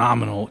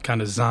phenomenal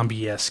kind of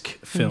zombie-esque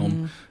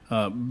film.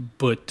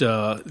 But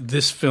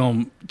this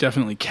film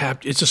definitely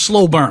it's a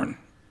slow burn,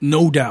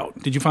 no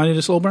doubt. Did you find it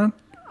a slow burn?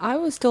 I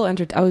was still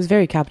I was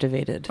very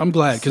captivated. I'm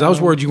glad, because I was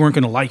worried you weren't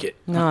going to like it.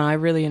 No, I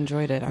really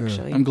enjoyed it,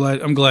 actually. I'm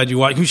glad you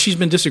watched. She's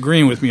been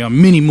disagreeing with me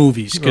on many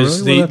movies,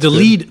 because the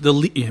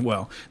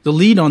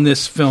lead on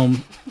this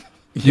film.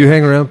 Do you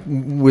hang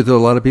around with a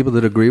lot of people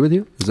that agree with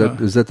you?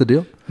 Is that the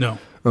deal? No.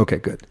 Okay,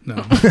 good.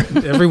 No.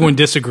 Everyone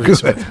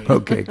disagrees with me.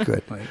 Okay,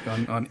 good. Like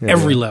on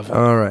every level.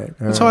 All right.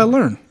 That's how I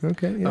learn.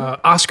 Okay. Yeah.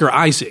 Oscar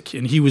Isaac,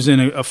 and he was in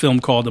a film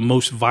called The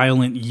Most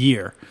Violent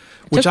Year.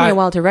 It took me a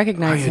while to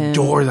recognize him. I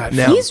adore that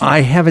film. Now,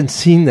 I haven't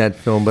seen that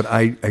film, but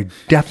I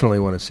definitely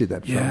want to see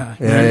that film.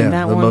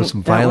 Yeah. The Most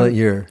Violent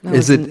Year.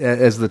 Is it,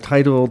 as the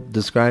title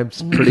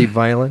describes, pretty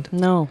violent?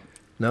 No.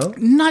 No?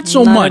 Not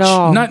so Not much. at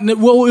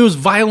all. It was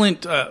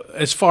violent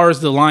as far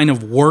as the line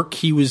of work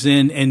he was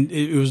in, and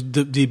it was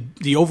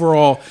the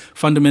overall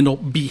fundamental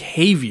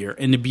behavior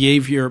and the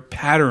behavior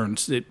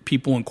patterns that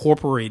people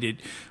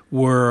incorporated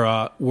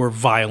were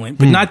violent,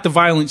 but not the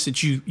violence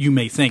that you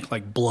may think,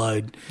 like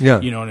blood. Yeah.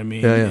 You know what I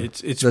mean? Yeah.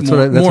 It's that's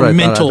more what I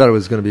mental. I thought it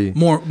was going to be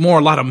more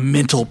a lot of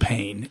mental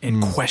pain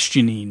and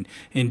questioning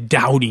and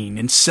doubting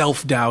and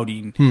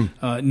self-doubting,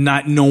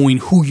 not knowing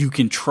who you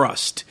can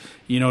trust.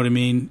 You know what I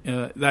mean?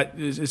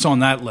 It's on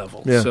that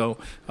level. Yeah. So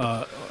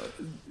a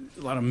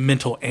lot of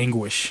mental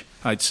anguish,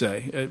 I'd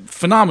say.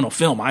 Phenomenal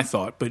film, I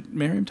thought, but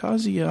Meriem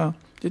Tazi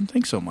didn't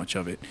think so much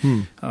of it.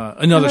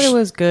 I thought it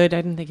was good. I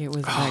didn't think it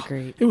was that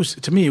great. It was,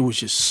 to me, it was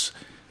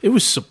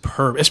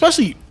superb.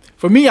 Especially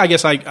for me, I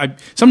guess I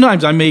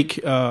sometimes I make.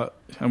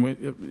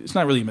 It's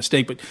not really a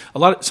mistake,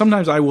 but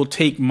sometimes I will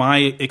take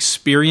my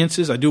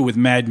experiences. I do it with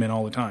Mad Men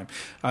all the time.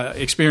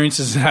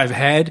 Experiences that I've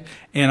had,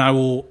 and I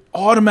will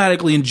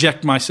automatically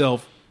inject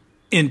myself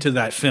into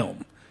that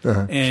film.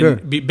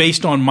 And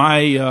based on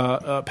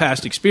my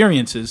past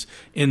experiences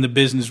in the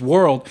business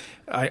world,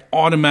 I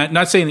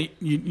not saying that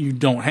you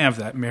don't have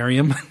that,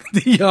 Meriem,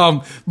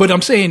 but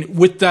I'm saying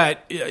with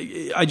that,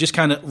 I just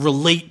kind of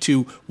relate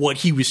to what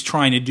he was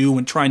trying to do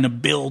and trying to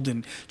build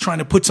and trying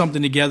to put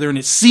something together, and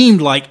it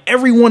seemed like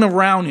everyone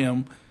around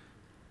him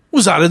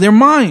was out of their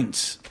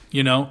minds,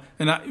 and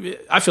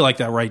I feel like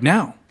that right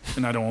now,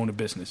 and I don't own a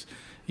business.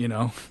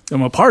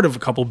 I'm a part of a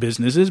couple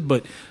businesses,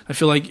 but I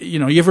feel like,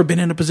 you ever been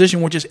in a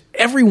position where just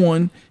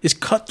everyone is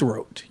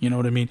cutthroat, you know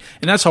what I mean?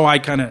 And that's how I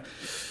kind of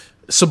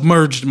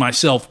submerged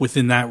myself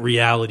within that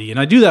reality. And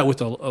I do that with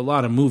a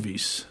lot of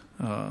movies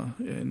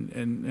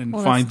and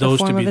find those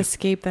to be... the form of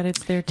escape that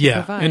it's there to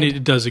provide. And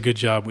it does a good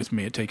job with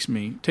me. It takes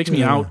me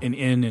out and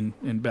in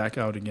and back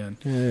out again.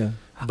 Yeah.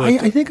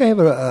 But I think I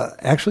have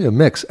actually a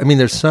mix. I mean,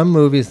 there's some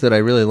movies that I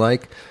really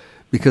like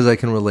because I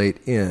can relate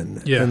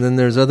in. Yeah. And then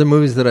there's other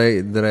movies that I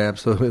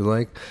absolutely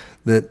like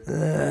that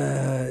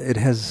it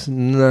has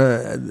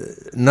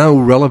no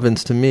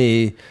relevance to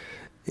me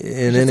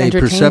in any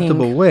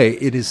perceptible way.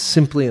 It is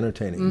simply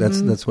entertaining.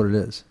 Mm-hmm. That's what it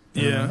is.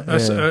 Yeah.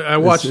 I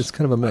watched. It's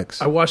kind of a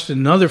mix. I watched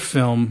another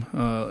film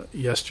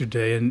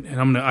yesterday,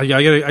 and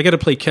I got to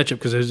play catch up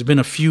because there's been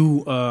a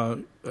few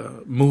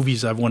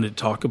movies I've wanted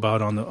to talk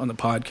about on the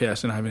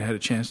podcast, and I haven't had a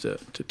chance to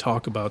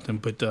talk about them.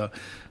 But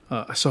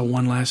I saw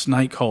one last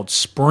night called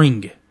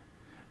Spring,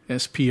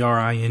 Spring.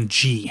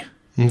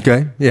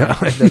 Okay, yeah,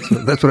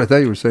 that's what I thought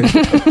you were saying.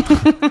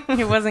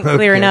 It wasn't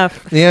clear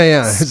enough.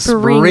 Yeah,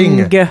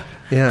 Spring. Yeah.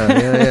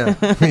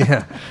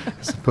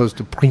 As opposed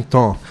to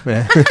printemps.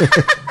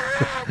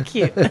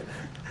 Cute.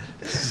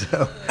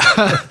 So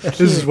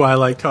this is why I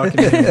like talking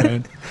to him,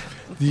 man.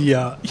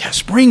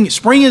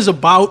 Spring is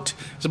about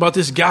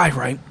this guy,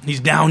 right?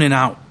 He's down and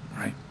out,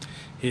 right?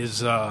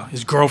 His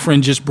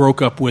girlfriend just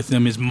broke up with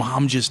him. His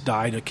mom just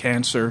died of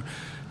cancer.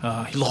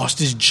 He lost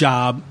his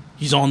job.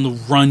 He's on the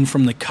run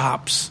from the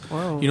cops.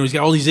 Whoa. He's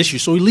got all these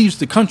issues. So he leaves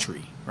the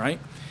country, right?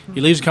 He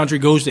leaves the country,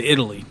 goes to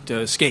Italy to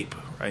escape,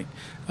 right?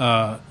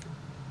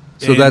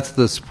 So that's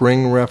the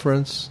Spring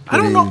reference? I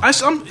don't know.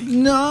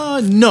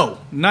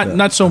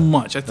 Not so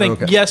much. I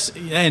think yes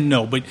and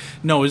no, but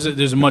no.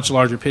 There's a much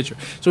larger picture.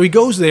 So he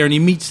goes there and he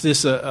meets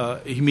this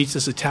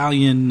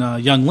Italian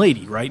young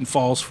lady, right, and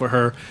falls for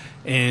her,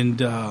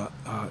 and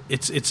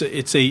it's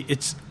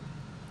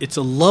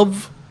a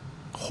love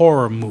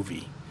horror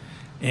movie,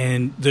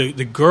 and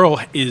the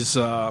girl is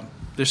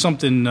there's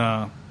something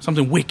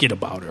wicked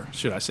about her,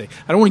 should I say?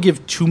 I don't want to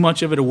give too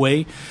much of it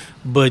away,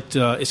 but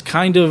it's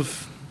kind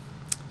of.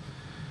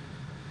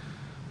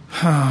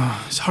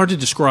 It's hard to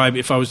describe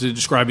if I was to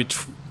describe it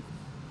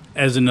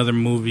as another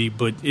movie,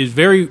 but it's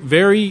very,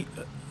 very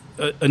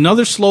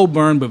another slow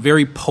burn, but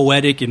very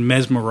poetic and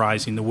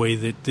mesmerizing. The way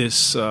that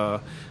this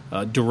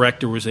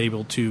director was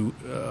able to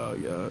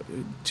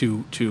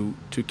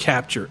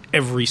capture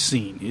every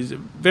scene. It's a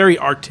very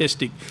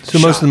artistic. So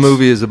most of the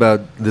movie is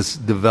about this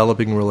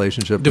developing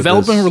relationship.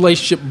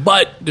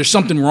 But there's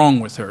something wrong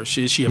with her. Is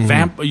she a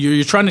vampire?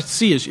 You're trying to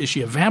see is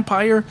she a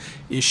vampire?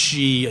 Is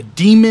she a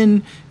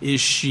demon?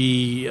 Is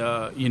she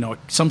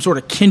some sort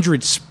of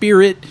kindred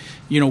spirit?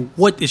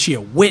 What is she,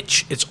 a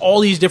witch? It's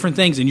all these different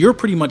things, and you're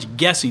pretty much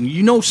guessing.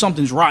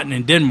 Something's rotten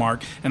in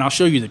Denmark, and I'll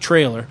show you the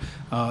trailer.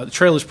 The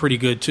trailer's pretty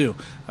good too.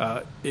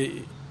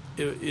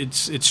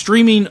 It's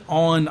streaming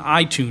on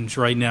iTunes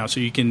right now, so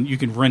you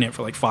can rent it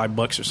for like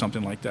 $5 or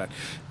something like that.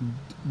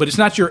 But it's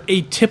not your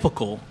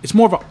atypical. It's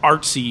more of an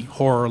artsy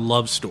horror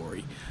love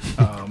story.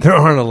 There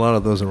aren't a lot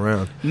of those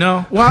around.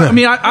 No, well, I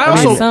mean, I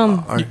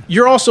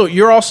also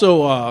you're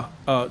also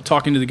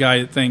talking to the guy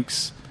that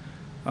thinks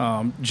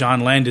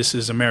John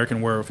Landis's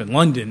American Werewolf in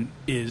London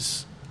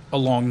is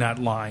along that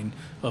line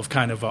of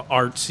kind of a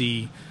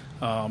artsy.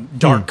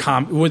 Dark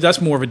well,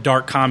 that's more of a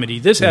dark comedy.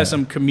 This has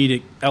some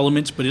comedic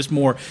elements, but it's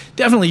more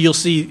definitely. You'll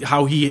see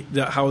how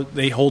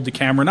they hold the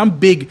camera. And I'm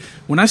big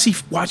when I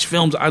watch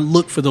films. I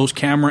look for those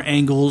camera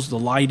angles, the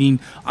lighting.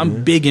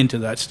 I'm big into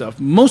that stuff.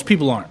 Most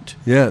people aren't.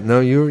 Yeah,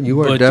 no,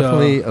 you are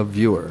definitely a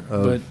viewer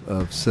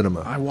of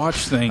cinema. I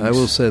watch things. I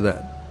will say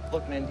that.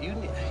 Look, man,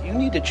 you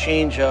need to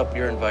change up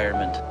your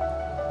environment.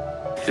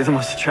 You're the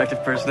most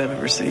attractive person I've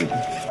ever seen.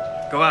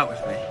 Go out with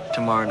me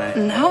tomorrow night.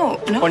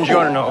 No.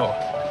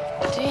 Buongiorno.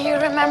 Do you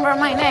remember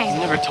my name?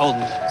 You never told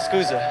me.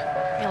 Scusa.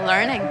 You're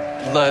learning.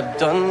 Le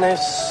donne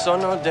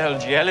sono del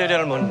gelo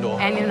del mondo.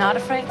 And you're not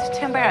afraid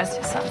to embarrass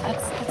yourself.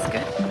 That's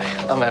good.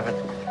 I'm Evan.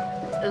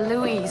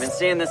 Louise. I've been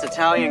seeing this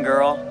Italian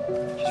girl.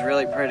 She's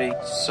really pretty.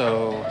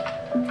 So,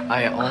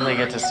 I only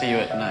get to see you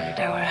at night.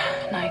 Our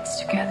nights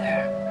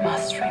together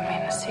must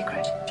remain a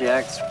secret. She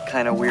acts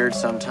kind of weird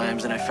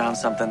sometimes, and I found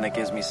something that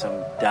gives me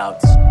some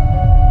doubts.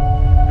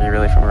 Are you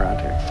really from around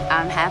here?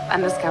 I'm half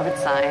undiscovered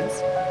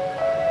science.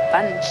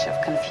 Bunch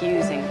of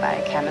confusing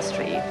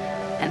biochemistry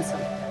and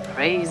some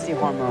crazy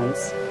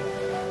hormones.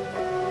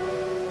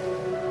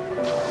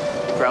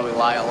 You probably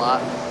lie a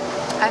lot.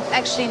 I've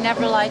actually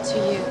never lied to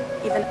you.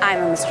 Even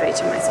I'm a mystery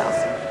to myself.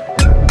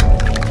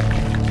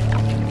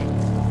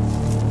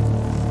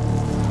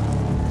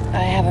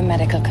 I have a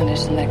medical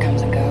condition that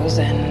comes and goes,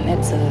 and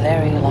it's a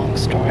very long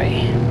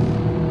story.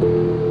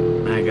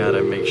 I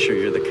gotta make sure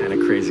you're the kind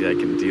of crazy I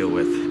can deal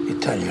with.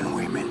 Italian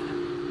women.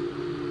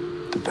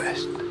 The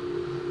best.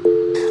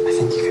 I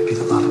think you could be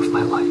the love of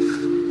my life.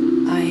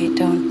 I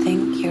don't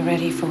think you're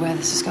ready for where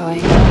this is going.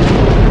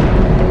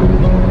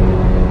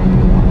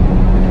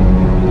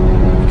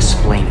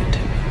 Explain it to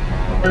me.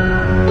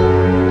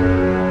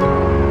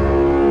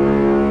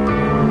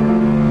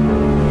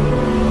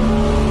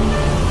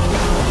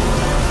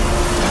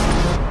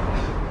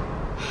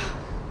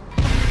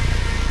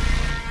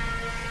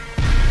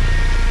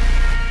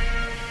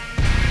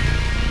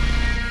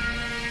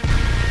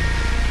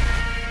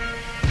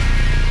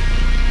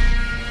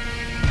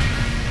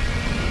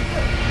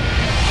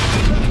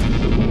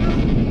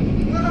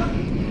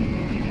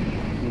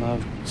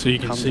 So you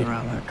can Comes see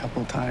around a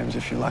couple times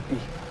if you're lucky.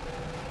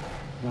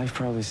 Life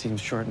probably seems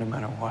short no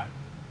matter what.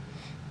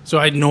 So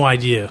I had no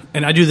idea,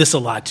 and I do this a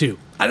lot too.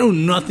 I know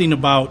nothing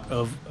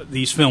of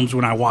these films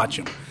when I watch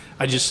them.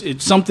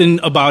 It's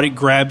something about it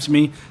grabs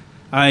me.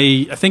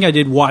 I think I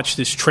did watch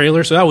this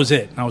trailer, so that was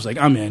it. I was like,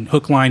 I'm in,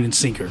 hook, line, and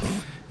sinker.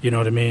 You know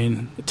what I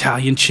mean?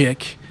 Italian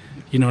chick.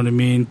 You know what I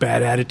mean?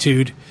 Bad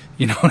attitude.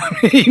 You know what I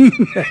mean?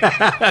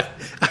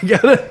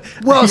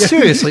 Well,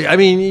 seriously, I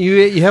mean,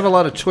 you have a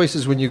lot of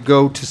choices when you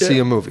go to see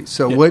a movie.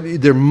 So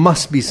there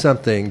must be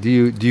something. Do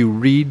you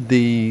read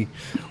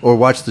or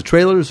watch the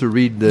trailers or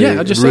read the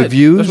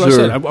reviews? That's what I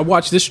said. I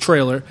watched this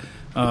trailer.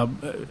 I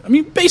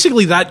mean,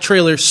 basically that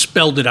trailer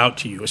spelled it out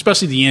to you,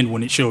 especially the end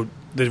when it showed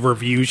the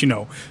reviews.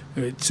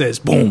 It says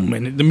boom,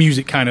 and the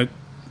music kind of,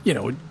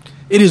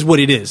 it is what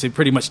it is. It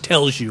pretty much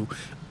tells you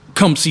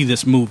come see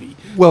this movie.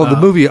 Well, the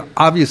movie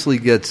obviously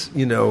gets,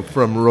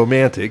 from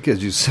romantic,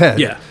 as you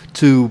said,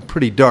 to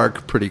pretty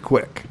dark pretty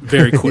quick.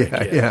 Very quick,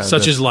 yeah.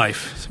 Such is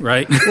life,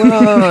 right?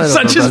 Well,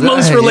 such is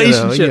most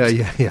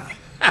relationships. Yeah.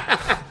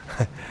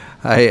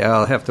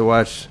 I'll have to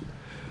watch,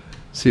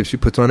 see if she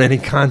puts on any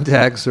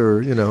contacts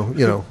or,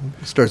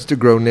 starts to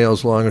grow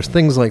nails long or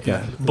things like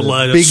that.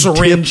 Blood, a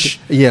syringe.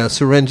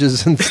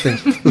 Syringes and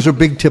things. Those are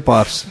big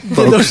tip-offs,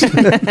 folks.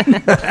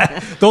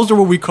 Those are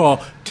what we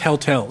call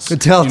telltales.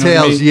 Telltales, you know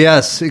what I mean?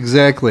 Yes,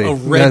 exactly. A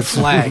red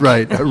flag.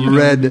 Right, a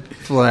red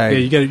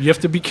flag. Yeah, you have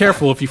to be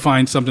careful if you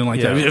find something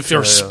like that. If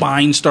their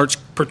spine starts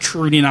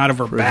protruding out of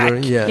her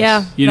back. Yes.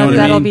 Yeah, you know what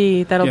I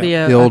mean? That'll be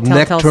a the old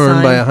neck telltale turn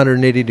sign. by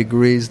 180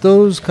 degrees,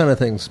 those kind of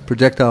things.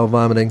 Projectile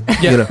vomiting.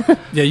 Yeah,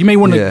 you may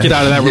want to get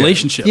out of that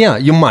relationship. Yeah,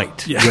 you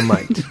might. Yeah.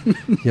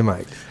 You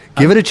might.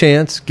 Give it a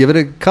chance. Give it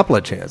a couple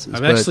of chances.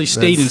 I've actually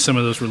stayed in some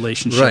of those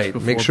relationships. Right.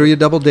 Before, Make sure you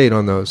double date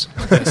on those.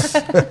 It's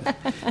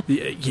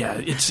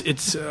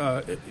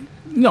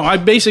no.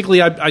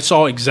 I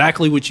saw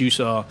exactly what you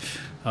saw,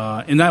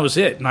 and that was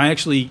it. And I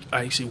actually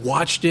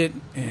watched it,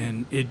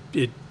 and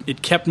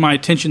it kept my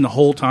attention the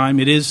whole time.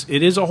 It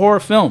is a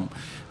horror film,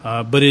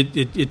 but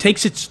it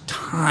takes its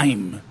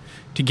time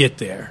to get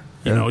there.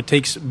 It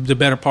takes the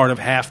better part of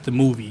half the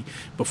movie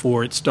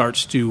before it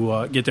starts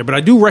to get there. But I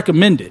do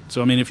recommend it.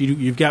 So, I mean, if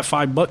you've got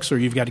 $5 or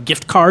you've got a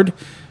gift card,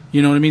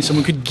 you know what I mean?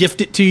 Someone could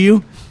gift it to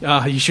you.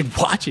 You should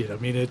watch it. I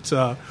mean, it's...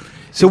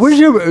 So where's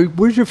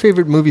your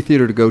favorite movie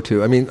theater to go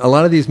to? I mean, a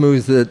lot of these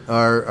movies that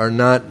are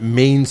not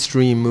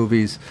mainstream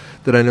movies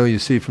that I know you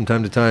see from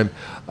time to time.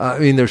 I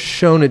mean, they're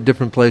shown at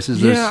different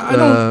places. I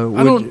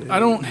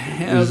don't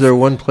have. Is there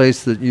one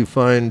place that you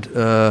find?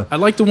 I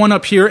like the one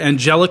up here,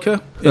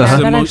 Angelica.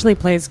 That actually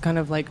plays kind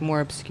of like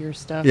more obscure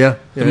stuff. Yeah,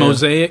 the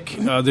Mosaic.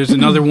 There's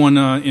another one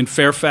in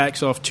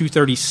Fairfax off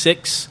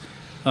 236.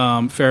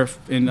 And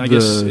I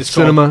guess it's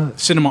called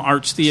Cinema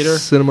Arts Theater.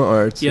 Cinema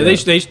Arts. Yeah, they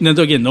show.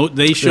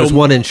 There's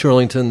one in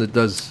Shirlington that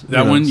does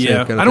that one.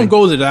 Yeah, I don't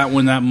go to that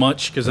one that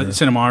much because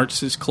Cinema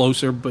Arts is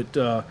closer,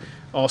 but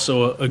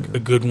also a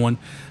good one.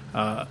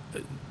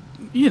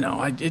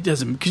 It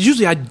doesn't, because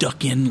usually I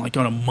duck in like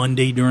on a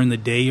Monday during the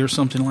day or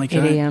something like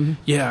that. 8 a.m.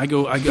 Yeah,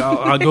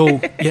 I'll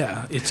go.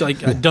 Yeah, it's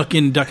like I duck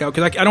in, duck out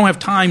because I don't have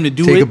time to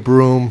do it. Take a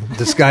broom,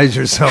 disguise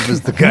yourself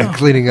as the guy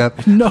cleaning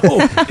up. No.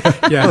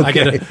 Yeah, okay. I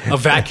get a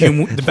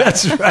vacuum.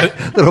 That's right.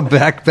 Little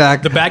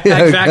backpack. The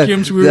backpack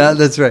vacuums.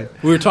 That's right.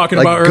 We were talking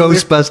like about earlier.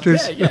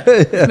 Ghostbusters.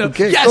 Yeah.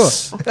 Okay.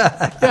 Yes. Cool.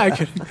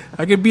 Yeah,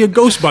 I could be a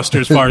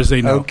Ghostbuster as far as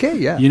they know. Okay.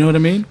 Yeah. You know what I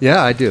mean?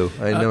 Yeah, I do.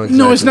 I know exactly.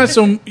 No, it's not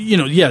so.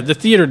 The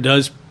theater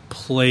does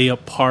play a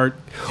part.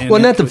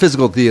 Well, not the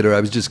physical theater. I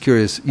was just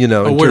curious, where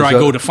do I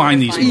go to find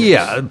these movies?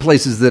 Yeah,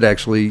 places that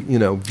actually,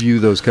 view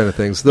those kind of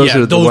things. Those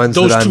are the ones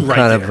that I'm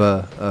kind of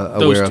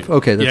aware of.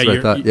 Okay, that's what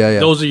I thought. Yeah.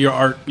 Those are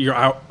your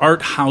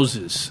art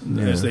houses,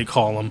 as they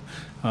call them,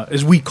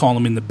 as we call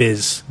them in the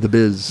biz. The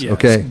biz, yes.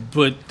 Okay.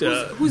 But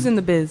who's in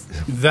the biz?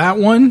 That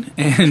one,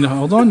 and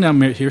hold on now,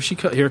 here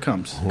it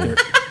comes.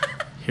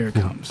 Here it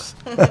comes.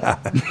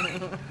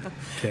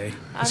 Okay,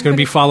 it's going to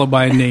be followed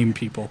by a name,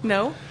 people.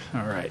 No.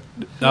 All right.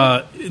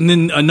 And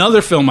then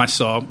another film I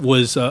saw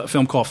was a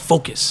film called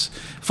Focus.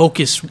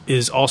 Focus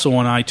is also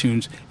on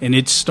iTunes, and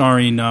it's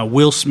starring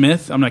Will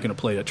Smith. I'm not going to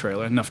play a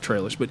trailer, enough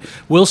trailers, but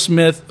Will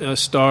Smith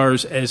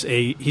stars as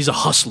he's a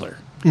hustler.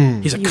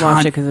 He's a you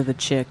watch it because of the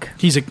chick.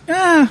 He's a.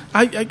 I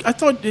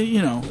thought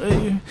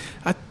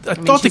I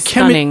thought the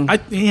stunning.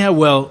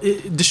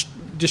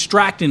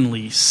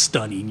 distractingly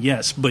stunning.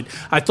 Yes, but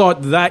I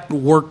thought that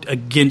worked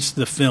against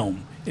the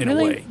film. In a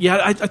way.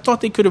 Yeah, I thought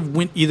they could have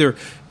went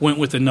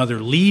with another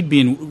lead,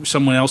 being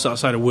someone else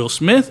outside of Will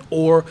Smith,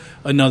 or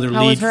another lead.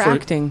 How was her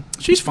acting?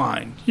 She's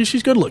fine. Yeah,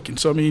 she's good looking.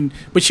 So I mean,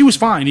 but she was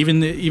fine. Even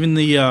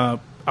the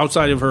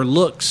outside of her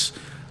looks,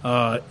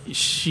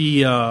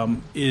 she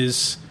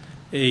is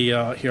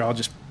a. Here,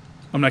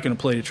 I'm not going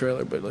to play the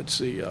trailer, but let's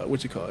see.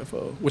 What's it called?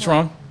 What's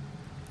wrong?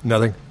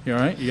 Nothing. You all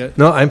right? You got?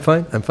 No, I'm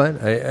fine.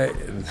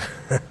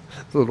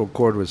 The little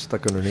cord was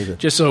stuck underneath it.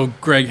 Just so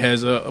Greg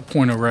has a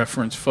point of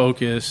reference,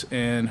 Focus,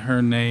 and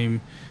her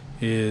name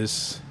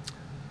is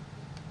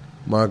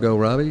Margot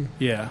Robbie?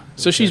 Yeah.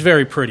 So she's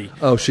very pretty.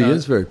 Oh, she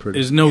is very pretty.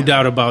 There's no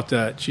doubt about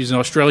that. She's an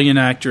Australian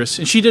actress,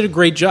 and she did a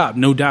great job,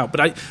 no doubt.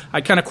 But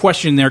I kind of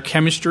question their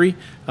chemistry.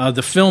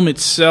 The film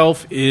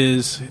itself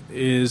is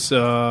he's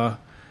what's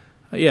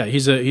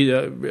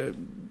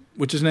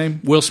his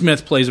name? Will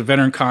Smith plays a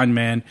veteran con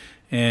man,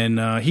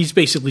 and he's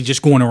basically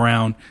just going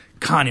around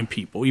conning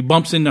people. He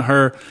bumps into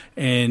her,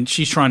 and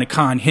she's trying to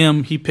con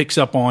him. He picks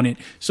up on it.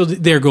 So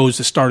there goes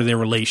the start of their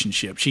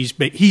relationship. He's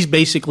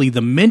basically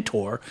the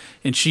mentor,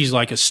 and she's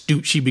like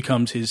she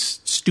becomes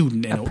his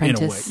student in a way.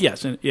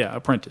 Yes,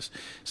 apprentice.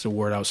 It's the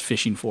word I was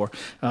fishing for.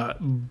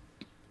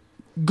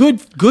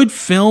 Good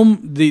film.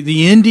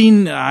 The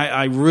ending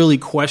I really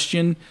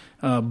question,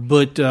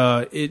 but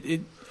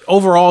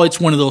overall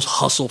it's one of those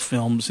hustle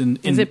films.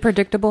 Is it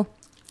predictable?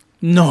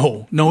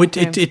 No.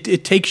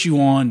 It takes you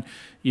on.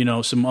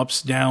 Some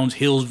ups, downs,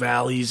 hills,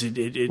 valleys.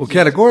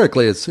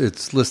 Categorically,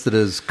 it's listed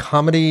as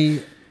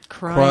comedy,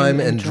 crime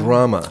and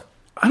drama.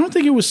 I don't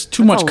think it was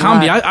too much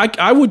comedy.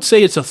 I would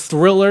say it's a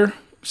thriller,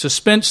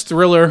 suspense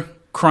thriller,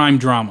 crime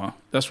drama.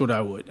 That's what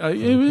I would. I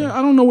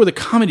don't know where the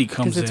comedy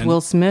comes in. Because it's Will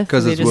Smith.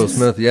 Because it's Will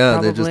Smith.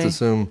 Yeah, they just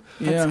assume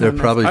they're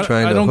probably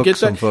trying to hook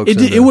some folks.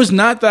 It was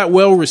not that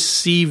well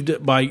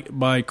received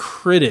by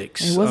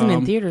critics. It wasn't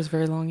in theaters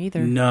very long either.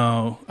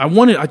 No,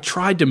 I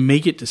tried to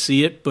make it to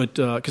see it, but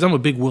because I'm a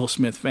big Will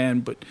Smith fan,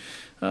 but.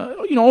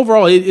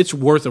 Overall, it's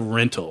worth a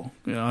rental.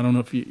 I don't know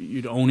if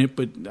you'd own it,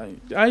 but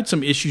I had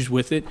some issues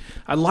with it.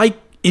 I like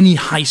any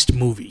heist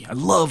movie. I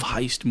love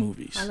heist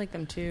movies. I like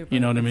them too. You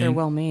know what I mean? They're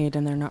well made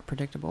and they're not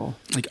predictable.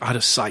 Like Out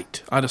of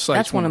Sight.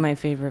 That's one of my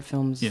favorite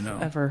films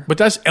ever. But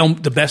that's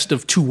the best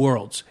of two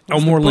worlds.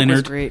 Elmore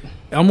Leonard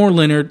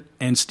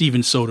and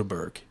Steven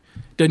Soderbergh.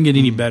 Doesn't get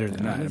any better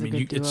than that. I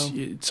mean,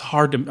 it's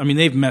hard to. I mean,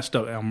 they've messed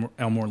up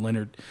Elmore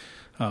Leonard.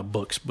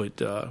 Books,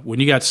 but when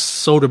you got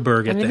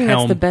Soderbergh at the helm,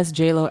 that's the best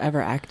J-Lo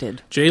ever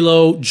acted.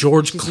 J-Lo,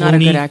 George Clooney, not a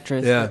good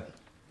actress. Yeah,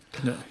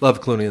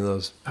 love Clooney in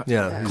those.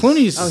 Yeah,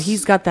 Clooney's.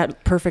 He's got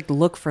that perfect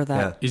look for that.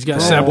 Yeah. He's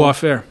got savoir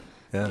faire,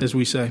 as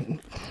we say.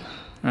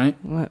 Right?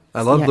 What?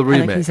 I love the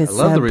remake. I like he said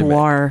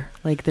savoir,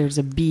 like there's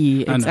a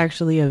B. It's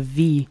actually a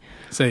V.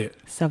 Say it.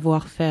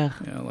 Savoir faire.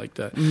 Yeah, I like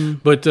that.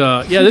 But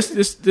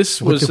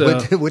this was.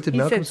 What did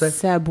Malcolm say?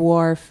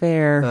 Savoir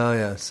faire. Oh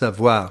yeah,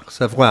 savoir.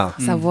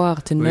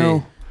 Savoir to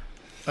know.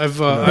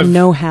 I've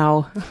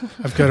know-how.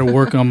 I've got to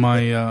work on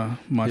my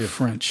my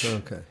French.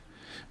 Okay,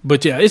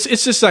 but yeah,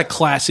 it's just that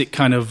classic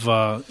kind of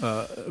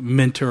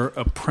mentor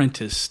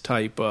apprentice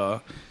type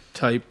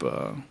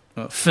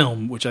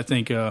film, which I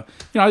think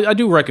I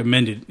do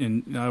recommend it,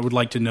 and I would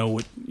like to know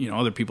what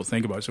other people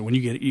think about it. So when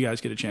you guys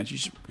get a chance,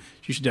 you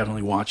should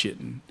definitely watch it,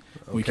 and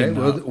we can.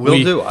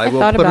 We'll do. I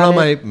will put it on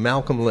my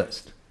Malcolm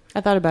list. I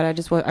thought about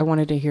it. I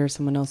wanted to hear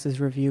someone else's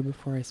review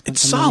before I spent.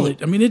 It's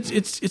solid. I mean,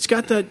 it's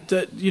got that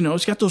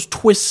it's got those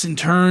twists and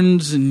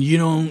turns, and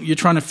you're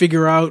trying to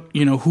figure out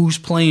who's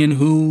playing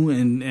who,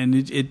 and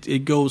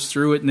it goes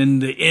through it, and then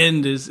the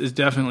end is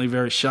definitely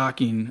very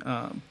shocking.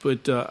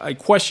 But I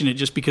question it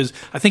just because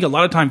I think a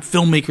lot of time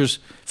filmmakers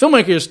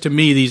to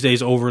me these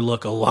days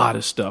overlook a lot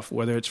of stuff,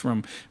 whether it's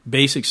from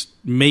basics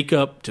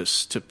makeup to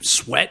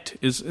sweat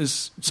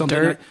is something.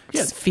 Dirt,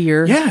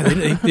 fear.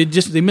 Yeah,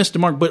 they missed the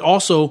mark, but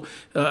also.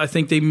 I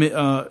think they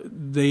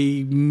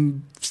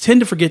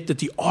tend to forget that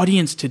the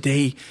audience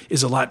today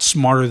is a lot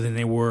smarter than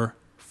they were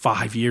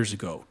 5 years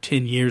ago,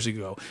 10 years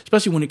ago,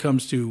 especially when it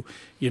comes to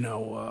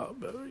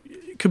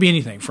it could be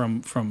anything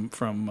from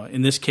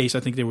in this case I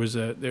think there's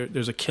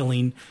a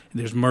killing,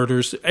 there's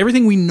murders,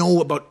 everything we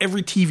know about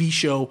every TV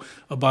show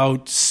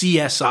about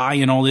CSI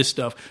and all this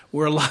stuff.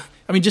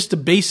 Just the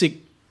basic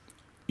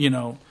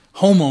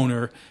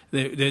homeowner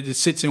that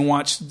sits and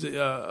watches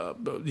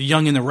The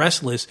Young and the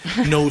Restless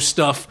knows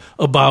stuff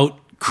about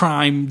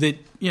crime that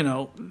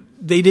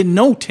they didn't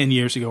know 10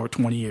 years ago or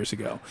 20 years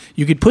ago.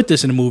 You could put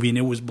this in a movie and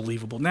it was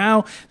believable.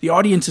 Now the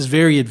audience is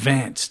very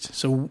advanced,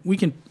 so we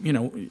can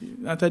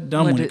not that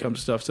dumb when it comes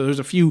to stuff. So there's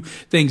a few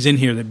things in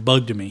here that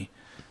bugged me.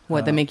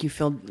 What that make you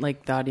feel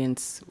like the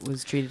audience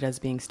was treated as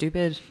being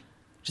stupid?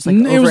 Just like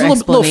it was a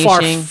little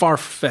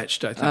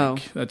far-fetched, I think. Oh.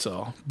 That's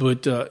all.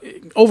 But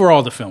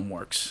overall, the film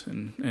works,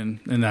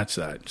 and that's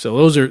that. So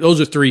those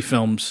are three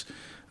films,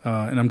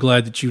 and I'm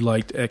glad that you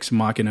liked Ex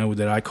Machina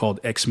that I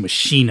called Ex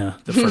Machina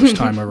the first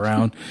time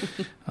around.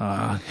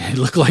 It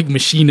looked like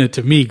Machina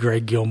to me,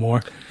 Greg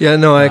Gilmore. Yeah,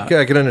 no, I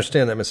can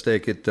understand that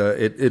mistake.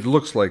 It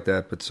looks like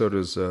that, but so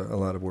does a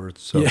lot of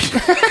words. So. Yeah.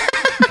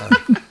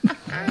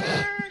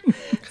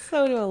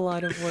 So do a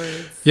lot of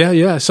words.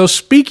 Yeah. So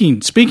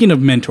speaking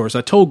of mentors,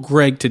 I told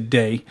Greg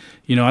today,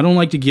 I don't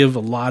like to give a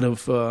lot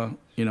of,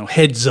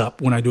 heads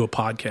up when I do a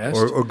podcast.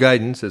 Or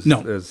guidance, as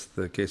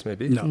the case may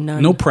be.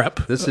 No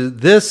prep. This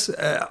is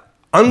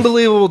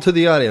unbelievable to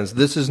the audience.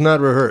 This is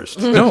not rehearsed.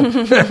 No,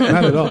 not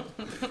at all.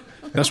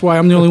 That's why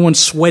I'm the only one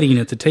sweating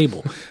at the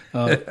table.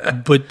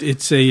 But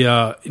it's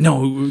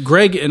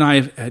Greg and I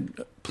have had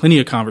plenty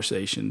of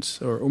conversations,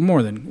 or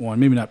more than one,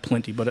 maybe not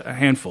plenty, but a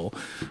handful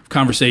of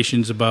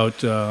conversations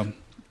about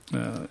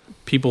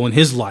people in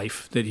his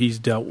life that he's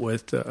dealt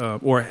with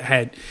or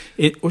had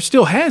it or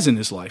still has in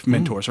his life,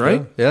 mentors,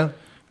 right? Yeah.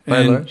 By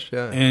and large,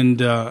 yeah.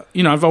 And,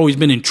 I've always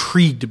been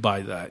intrigued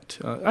by that.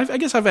 I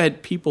guess I've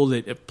had people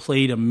that have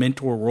played a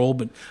mentor role,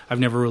 but I've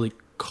never really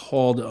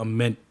called a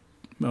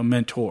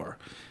mentor.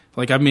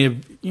 Like I may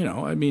have,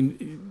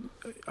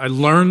 I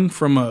learned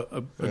from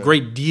a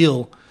great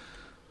deal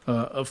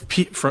of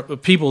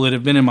people that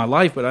have been in my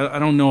life, but I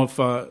don't know if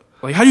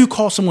how do you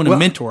call someone a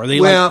mentor? Are they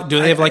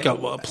do they have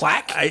a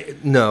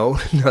plaque? No,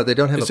 they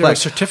don't have a plaque. Is there a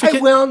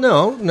certificate?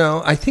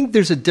 No. I think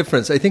there's a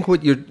difference. I think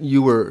what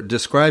you were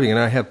describing, and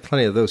I have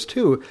plenty of those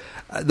too.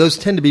 Those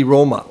tend to be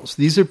role models.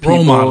 These are people,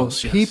 role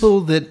models, yes.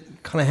 People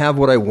that kind of have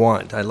what I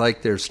want. I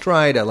like their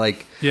stride. I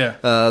like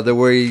the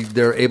way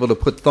they're able to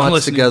put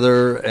thoughts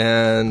together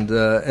and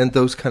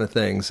those kind of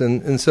things.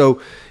 And so,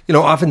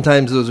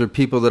 oftentimes those are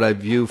people that I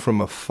view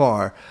from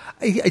afar.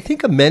 I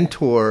think a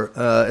mentor,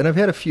 and I've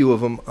had a few of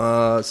them,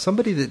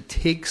 somebody that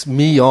takes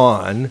me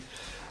on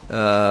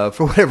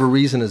for whatever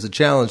reason as a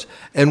challenge,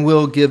 and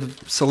will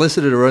give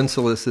solicited or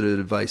unsolicited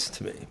advice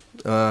to me.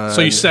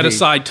 So you set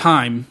aside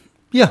time.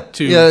 Yeah,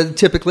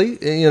 typically,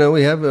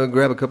 we have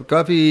grab a cup of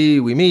coffee,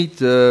 we meet,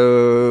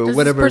 Does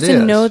whatever it is. Does this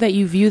person know that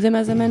you view them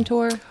as a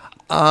mentor?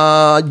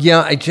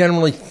 Yeah, I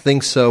generally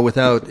think so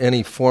without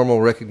any formal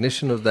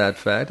recognition of that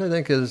fact. I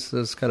think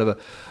as kind of a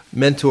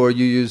mentor,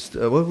 you used,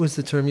 what was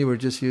the term you were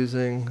just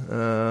using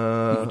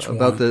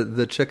about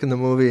the chick in the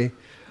movie?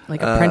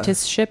 Like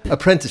apprenticeship?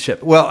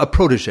 Apprenticeship. Well, a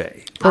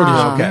protege.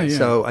 Okay, yeah.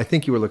 So I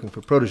think you were looking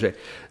for protege.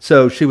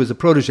 So she was a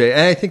protege.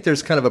 And I think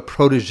there's kind of a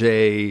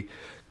protege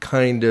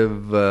kind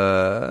of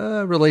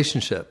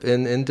relationship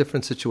in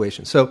different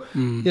situations. So,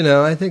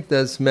 I think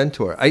that's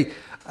mentor. I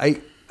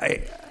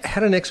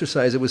had an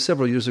exercise, it was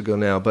several years ago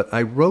now, but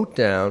I wrote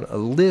down a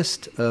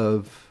list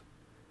of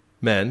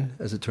men,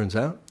 as it turns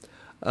out,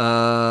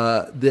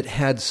 that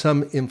had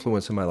some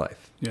influence in my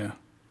life. Yeah.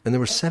 And there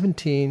were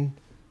 17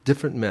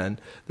 different men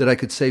that I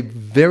could say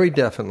very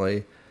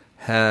definitely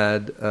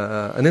had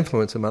an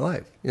influence in my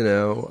life.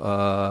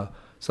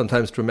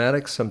 Sometimes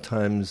dramatic,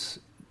 sometimes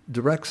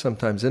direct,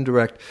 sometimes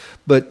indirect,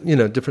 but,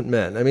 different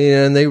men. I mean,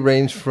 and they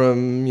range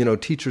from,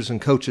 teachers and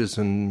coaches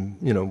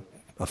and,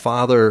 a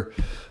father,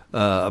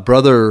 a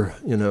brother,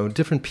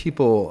 different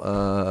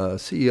people,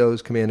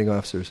 CEOs, commanding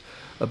officers,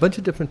 a bunch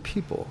of different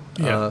people.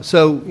 Yeah.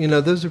 So,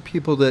 those are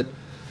people that,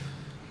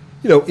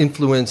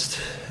 influenced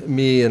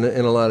me in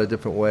a lot of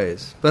different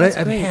ways. But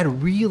I've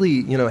had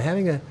really,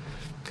 having a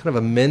kind of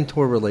a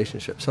mentor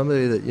relationship,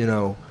 somebody that,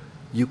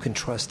 you can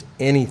trust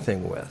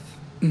anything with.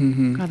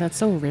 Mm-hmm. God, that's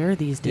so rare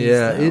these days.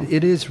 Yeah,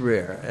 it is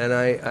rare, and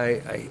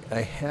I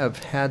have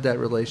had that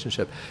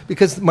relationship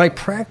because my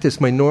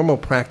normal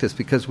practice,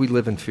 because we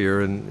live in fear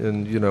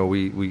and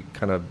we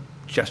kind of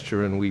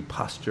gesture and we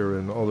posture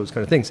and all those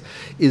kind of things,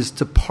 is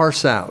to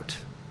parse out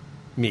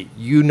me.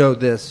 You know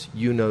this,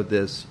 you know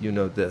this, you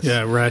know this.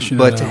 Yeah, ration.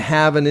 But to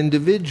have an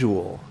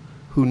individual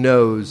who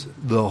knows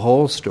the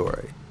whole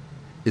story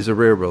is a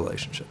rare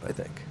relationship. I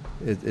think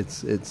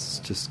it's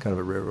just kind of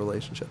a rare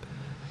relationship.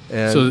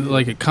 And, so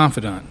like a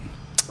confidant.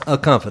 A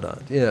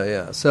confidant,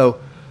 yeah. So,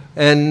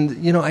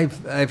 and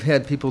I've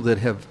had people that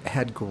have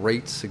had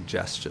great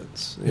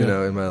suggestions,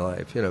 in my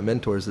life.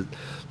 Mentors that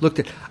looked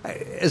at.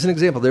 As an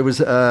example, there was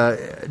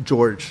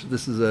George.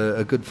 This is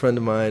a good friend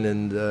of mine,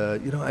 and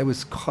I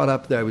was caught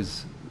up there. I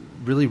was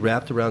really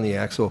wrapped around the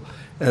axle,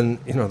 and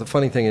the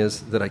funny thing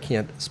is that I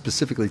can't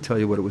specifically tell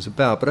you what it was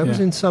about, but I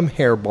was in some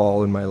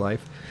hairball in my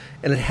life,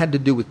 and it had to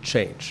do with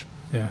change.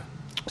 Yeah.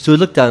 So he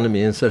looked down at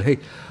me and said, "Hey,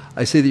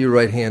 I see that you're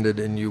right-handed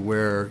and you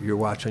wear your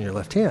watch on your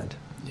left hand."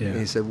 Yeah. And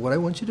he said, "What I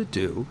want you to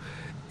do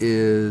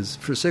is,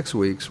 for 6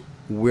 weeks,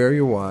 wear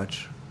your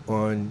watch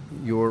on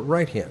your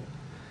right hand.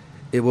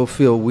 It will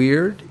feel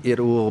weird. It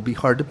will be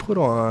hard to put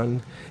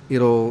on.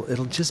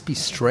 It'll just be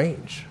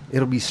strange.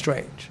 It'll be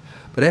strange.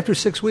 But after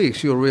 6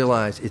 weeks, you'll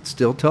realize it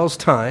still tells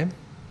time,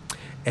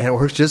 and it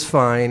works just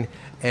fine,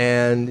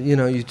 and,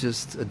 you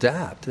just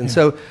adapt." And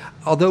so,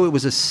 although it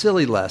was a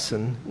silly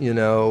lesson,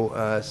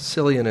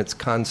 silly in its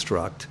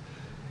construct,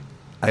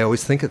 I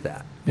always think of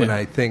that when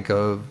I think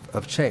of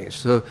change.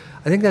 So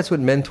I think that's what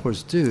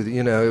mentors do.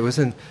 It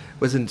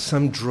wasn't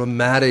some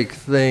dramatic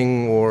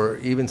thing or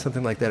even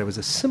something like that. It was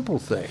a simple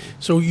thing.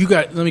 So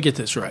let me get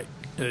this right.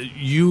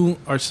 You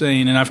are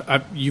saying,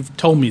 and you've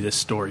told me this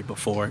story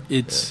before.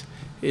 You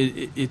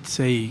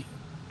have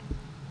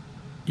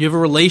a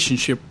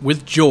relationship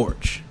with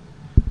George,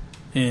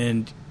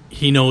 and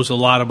he knows a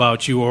lot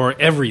about you or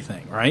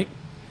everything, right?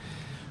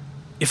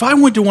 If I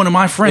went to one of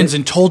my friends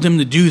and told him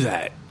to do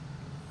that,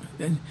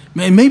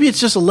 man, maybe it's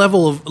just a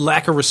level of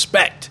lack of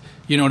respect.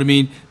 You know what I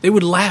mean? They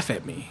would laugh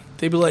at me.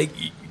 They'd be like,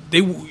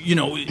 they would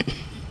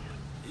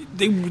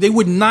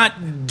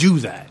not do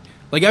that.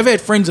 Like, I've had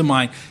friends of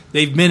mine,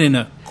 they've been in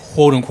a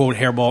quote unquote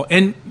hairball,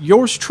 and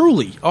yours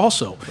truly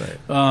also.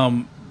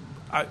 Right.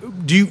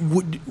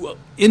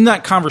 In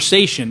that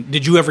conversation,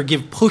 did you ever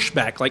give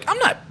pushback? Like, I'm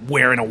not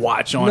wearing a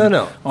watch on.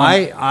 No.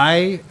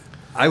 I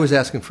was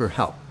asking for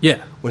help.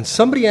 Yeah. When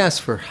somebody asks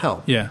for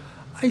help. Yeah.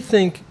 I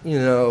think,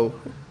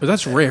 But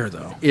that's rare,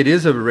 though. It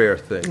is a rare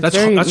thing. That's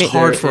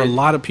hard for a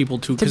lot of people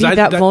to be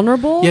that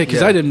vulnerable. Yeah,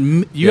 because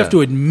you have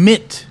to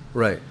admit,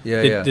 right?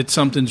 Yeah, that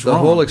something's wrong.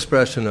 The whole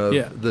expression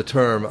of the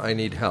term "I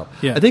need help."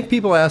 Yeah. I think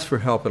people ask for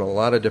help in a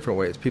lot of different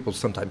ways. People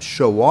sometimes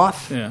show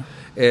off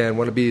and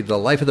want to be the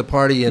life of the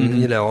party,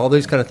 and all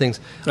these kind of things.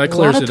 That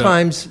clears a lot it of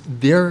times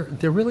they're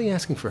really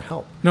asking for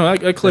help. No,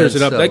 that clears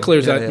it up. That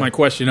clears my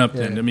question up.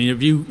 Then I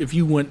mean, if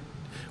you went,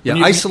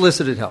 I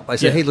solicited help. I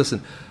said, "Hey,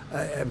 listen,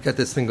 I've got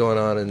this thing going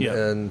on,"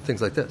 and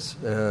things like this.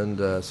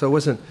 And so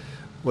it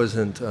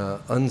wasn't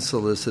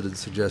unsolicited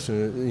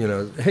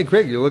suggestion. Hey,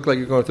 Greg, you look like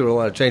you're going through a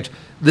lot of change.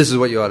 This is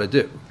what you ought to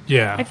do.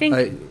 Yeah, I think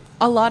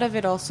a lot of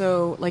it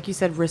also, like you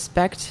said,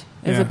 respect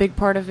is a big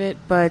part of it.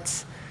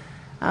 But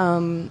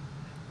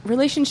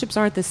relationships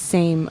aren't the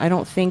same. I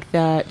don't think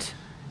that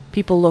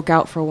people look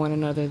out for one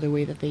another the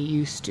way that they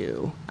used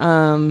to.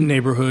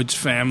 Neighborhoods,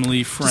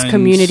 family, friends. Just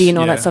community and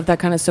all that stuff, that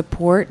kind of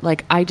support.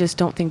 Like, I just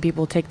don't think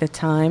people take the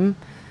time,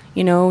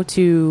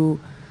 to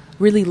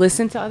really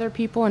listen to other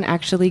people and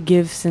actually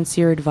give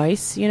sincere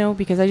advice,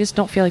 because I just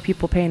don't feel like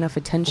people pay enough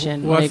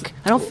attention. Well,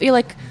 I don't feel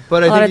like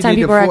but a lot of time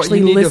people are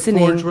actually listening.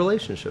 You need to forge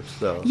relationships,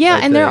 though.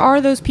 Yeah, and there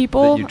are those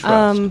people. That you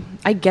trust.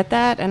 I get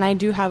that, and I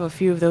do have a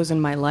few of those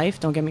in my life.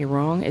 Don't get me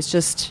wrong. It's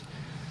just,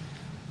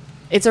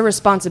 it's a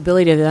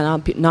responsibility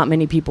that not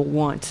many people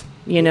want.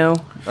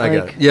 I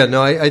get it. Yeah,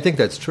 no, I think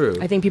that's true.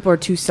 I think people are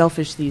too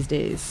selfish these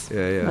days.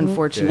 Yeah.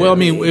 Unfortunately. Well, I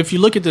mean, if you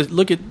look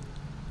at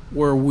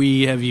where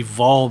we have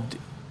evolved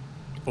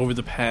over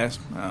the past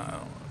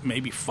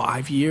maybe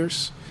 5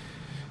 years,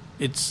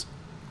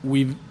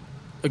 we've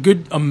a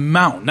good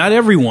amount, not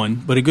everyone,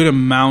 but a good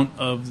amount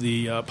of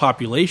the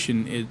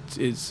population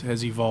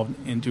has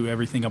evolved into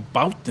everything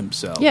about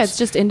themselves. Yeah, it's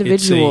just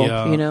individual.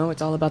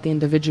 It's all about the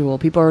individual.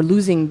 People are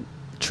losing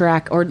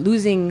track or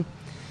losing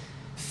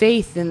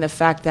faith in the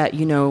fact that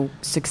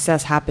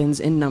success happens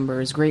in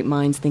numbers. Great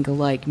minds think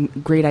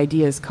alike. Great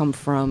ideas come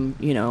from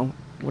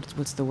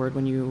what's the word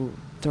when you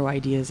throw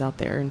ideas out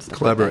there and stuff.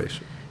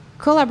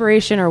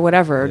 Collaboration or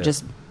whatever. Yeah.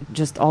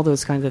 Just all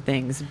those kinds of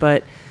things.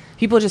 But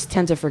people just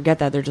tend to forget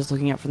that they're just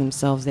looking out for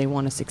themselves. They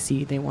want to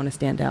succeed. They want to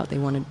stand out. They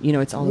want to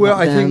it's all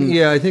about them.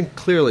 I think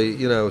clearly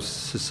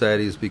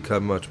society has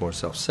become much more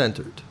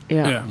self-centered.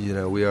 Yeah.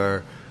 We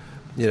are.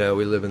 We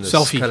live in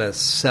this kind of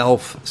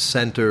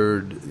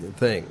self-centered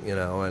thing,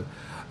 and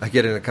I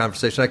get in a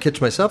conversation, I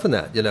catch myself in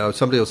that,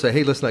 somebody will say,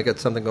 hey, listen, I got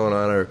something going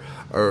on,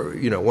 or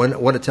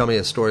want to tell me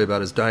a story about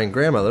his dying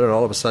grandmother, and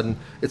all of a sudden,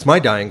 it's my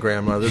dying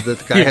grandmother that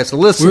the guy has to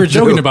listen to. We were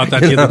joking about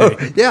that the other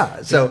day.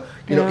 Yeah, so,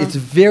 it's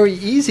very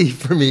easy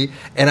for me,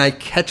 and I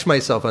catch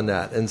myself on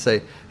that and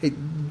say, hey,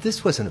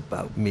 this wasn't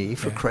about me,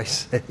 for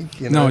Christ's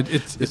sake. No,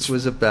 it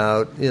was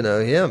about,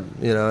 him,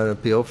 an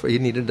appeal for, he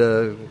needed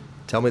to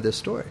tell me this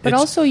story. But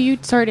also,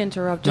 sorry to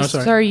interrupt,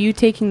 you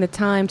taking the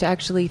time to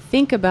actually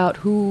think about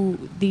who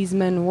these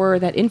men were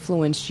that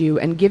influenced you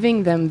and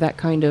giving them that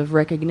kind of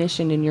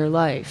recognition in your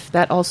life.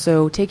 That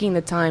also, taking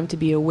the time to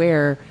be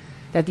aware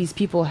that these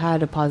people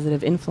had a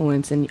positive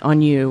influence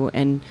on you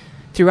and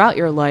throughout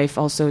your life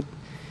also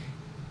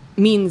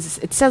means,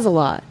 it says a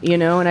lot,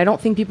 and I don't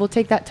think people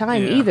take that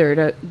time either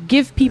to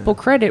give people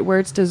credit where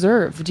it's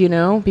deserved,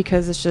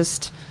 because it's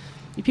just...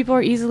 People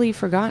are easily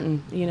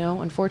forgotten,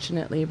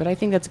 unfortunately. But I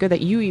think that's good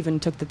that you even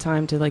took the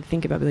time to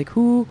think about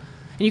who,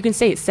 and you can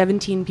say it's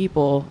 17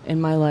 people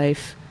in my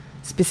life.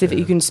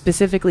 You can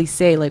specifically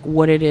say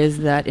what it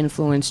is that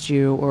influenced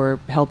you or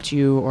helped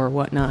you or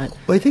whatnot.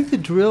 Well, I think the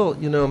drill,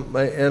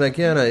 and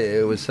again,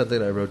 it was something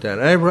I wrote down.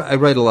 I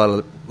write a lot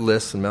of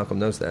lists, and Malcolm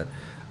knows that.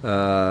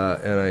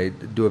 And I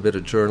do a bit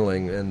of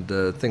journaling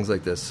and things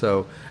like this.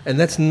 So, and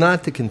that's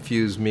not to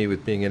confuse me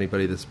with being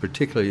anybody that's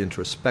particularly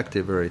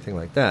introspective or anything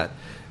like that.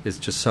 It's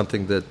just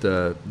something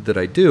that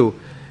I do,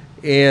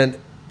 and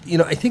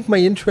I think my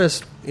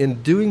interest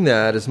in doing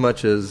that, as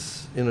much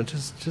as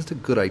just a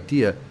good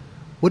idea.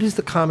 What is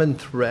the common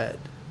thread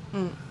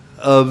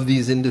of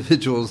these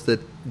individuals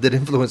that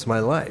influence my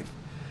life?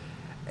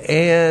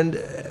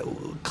 And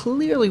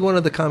clearly, one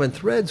of the common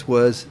threads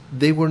was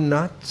they were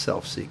not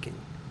self-seeking.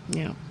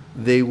 Yeah,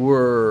 they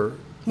were.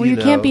 Well, you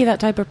can't be that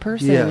type of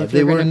person. Yeah, if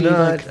they you're were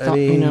not.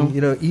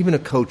 Even a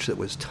coach that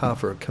was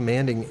tough or a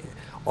commanding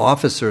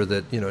officer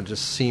that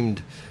just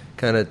seemed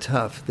kind of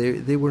tough.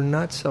 They were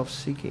not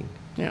self-seeking.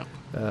 Yeah.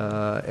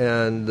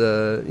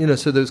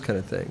 So those kind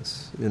of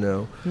things.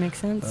 Makes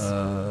sense.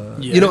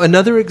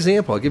 Another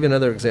example. I'll give you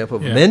another example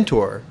of a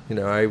mentor.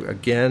 I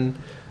again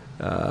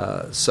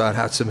sought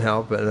out some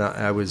help, and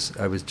I was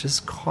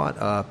just caught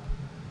up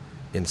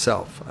in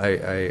self.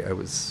 I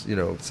was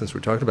since we're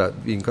talking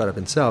about being caught up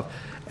in self,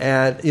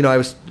 and I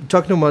was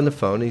talking to him on the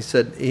phone. He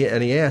said,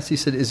 he asked, he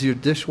said, "Is your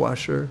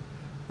dishwasher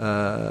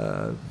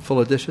full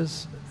of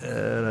dishes?"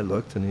 And I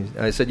looked, and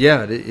I said,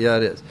 yeah, it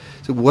is.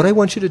 So what I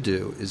want you to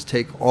do is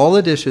take all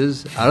the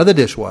dishes out of the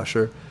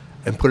dishwasher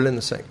and put it in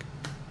the sink.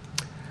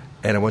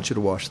 And I want you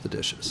to wash the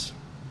dishes.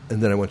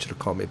 And then I want you to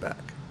call me back.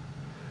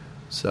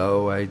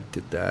 So I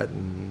did that,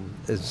 and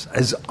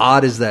as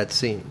odd as that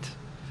seemed.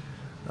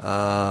 It's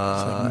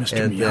like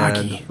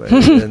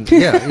Mr.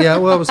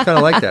 Miyagi. Well, it was kind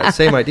of like that.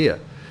 Same idea.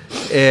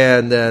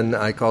 And then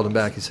I called him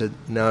back. He said,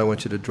 now I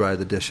want you to dry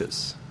the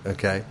dishes,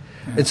 okay?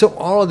 Yeah. And so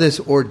all of this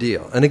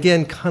ordeal, and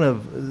again, kind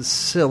of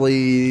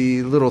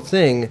silly little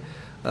thing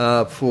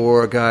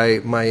for a guy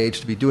my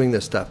age to be doing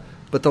this stuff.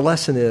 But the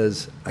lesson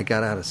is, I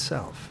got out of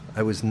self.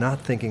 I was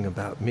not thinking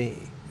about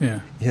me. Yeah.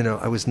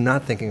 I was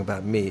not thinking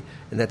about me,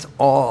 and that's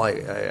all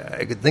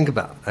I could think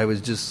about. I was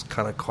just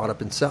kind of caught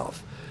up in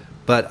self.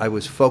 But I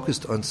was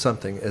focused on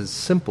something as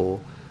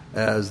simple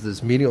as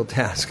this menial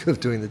task of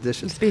doing the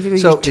dishes. It's basically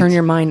to turn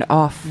your mind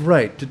off.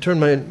 Right, to turn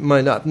my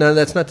mind off. Now,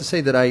 that's not to say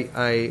that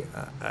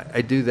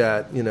I do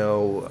that,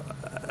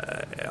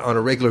 on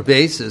a regular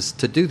basis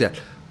to do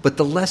that. But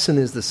the lesson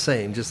is the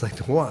same, just like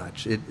the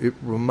watch. It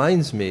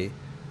reminds me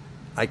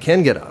I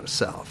can get out of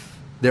self.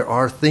 There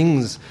are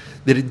things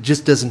that it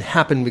just doesn't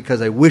happen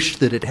because I wish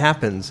that it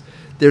happens.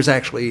 There's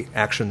actually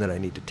action that I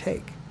need to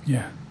take.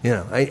 Yeah.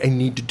 I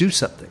need to do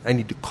something. I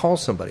need to call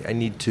somebody. I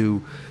need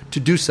to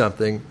do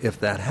something if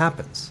that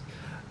happens.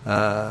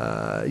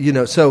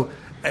 So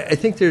I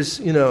think there's,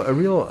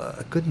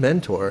 a good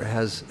mentor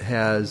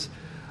has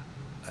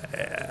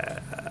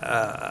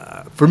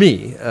for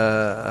me,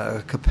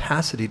 a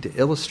capacity to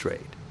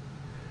illustrate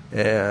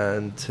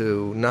and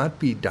to not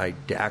be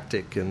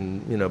didactic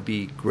and,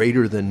 be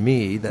greater than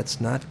me.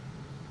 That's not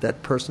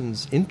that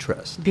person's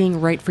interest. Being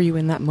right for you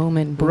in that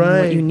moment,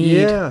 right? What you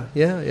need.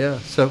 Yeah.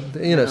 So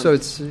so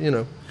it's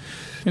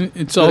and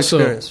it's also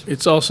experience.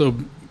 It's also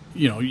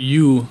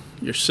you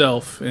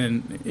yourself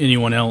and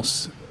anyone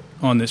else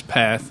on this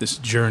path, this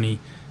journey,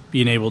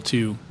 being able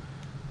to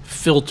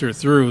filter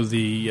through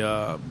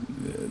the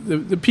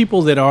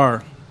people that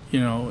are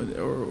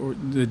or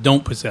that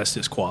don't possess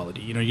this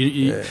quality.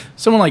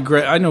 Someone like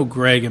Greg. I know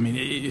Greg. I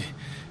mean,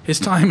 his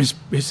time is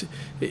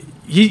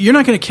you're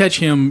not going to catch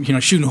him,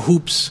 shooting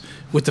hoops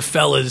with the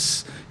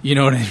fellas, you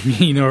know what I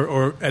mean,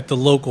 or at the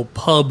local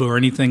pub or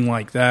anything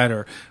like that,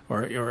 or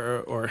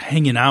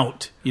hanging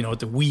out, at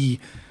the wee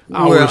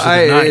hours of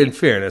the night. In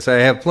fairness, I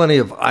have plenty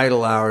of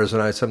idle hours,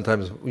 and I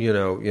sometimes,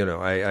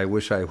 I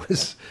wish I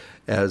was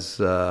as,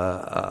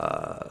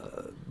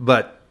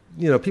 but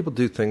people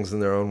do things in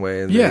their own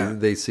way,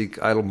 and they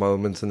seek idle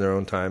moments in their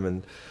own time,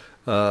 and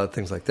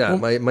things like that.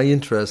 Well, my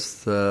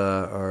interests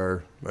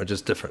are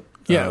just different.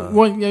 Yeah,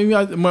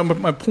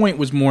 my point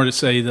was more to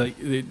say that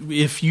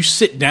if you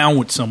sit down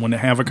with someone to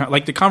have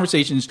like the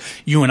conversations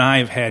you and I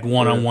have had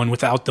one-on-one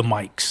without the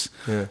mics,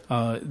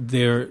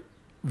 they're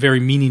very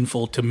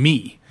meaningful to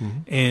me. Mm-hmm.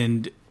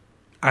 And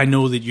I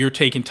know that you're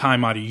taking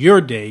time out of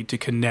your day to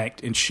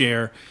connect and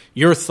share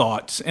your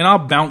thoughts, and I'll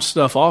bounce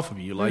stuff off of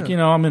you, like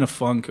I'm in a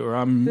funk, or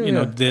I'm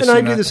this. And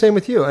I do the same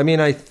with you. I mean,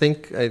 I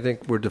think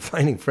we're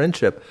defining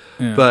friendship,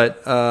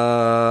 but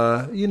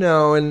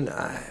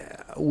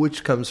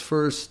which comes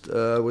first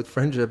with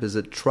friendship? Is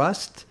it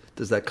trust?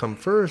 Does that come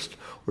first,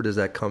 or does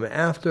that come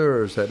after,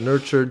 or is that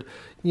nurtured?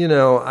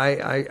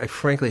 I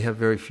frankly have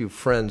very few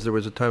friends. There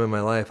was a time in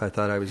my life I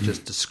thought I was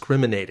just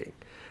discriminating,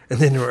 and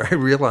then I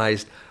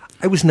realized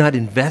I was not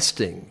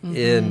investing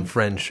in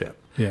friendship.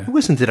 Yeah. It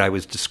wasn't that I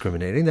was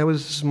discriminating. That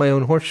was my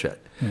own horseshit.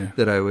 Yeah.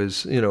 That I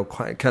was,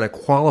 kind of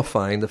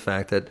qualifying the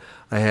fact that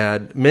I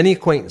had many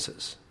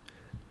acquaintances.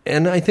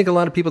 And I think a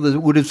lot of people that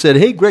would have said,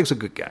 hey, Greg's a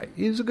good guy.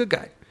 He's a good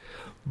guy.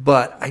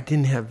 But I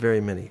didn't have very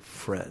many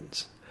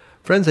friends.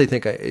 Friends, I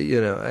think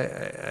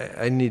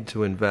I need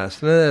to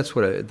invest, and that's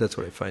what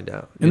I find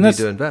out. You need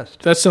to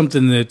invest. That's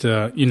something that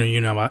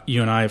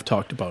you and I have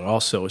talked about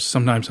also. Is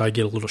sometimes I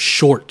get a little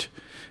short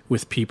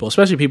with people,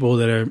 especially people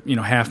that are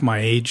half my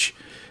age.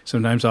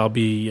 Sometimes I'll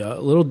be a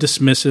little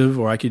dismissive,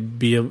 or I could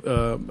be a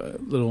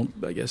little,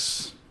 I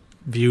guess,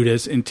 viewed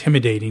as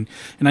intimidating,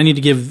 and I need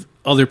to give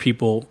other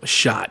people a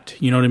shot.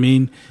 You know what I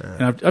mean?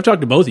 And I've talked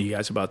to both of you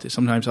guys about this.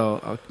 Sometimes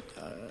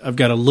I've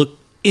got to look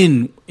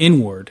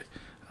inward.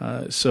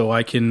 So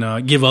I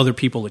can give other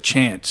people a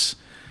chance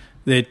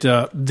that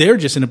they're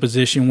just in a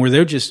position where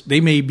they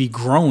may be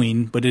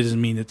growing, but it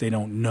doesn't mean that they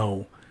don't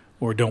know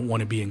or don't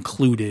want to be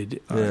included,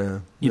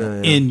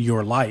 in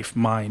your life,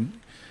 mine,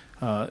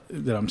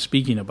 that I'm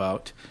speaking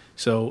about.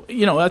 So,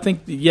 I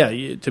think,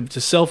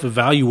 to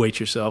self-evaluate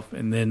yourself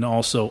and then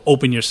also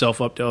open yourself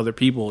up to other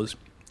people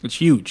it's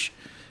huge.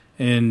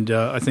 And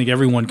I think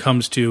everyone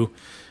comes to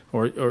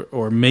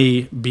or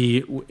may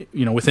be,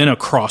 within a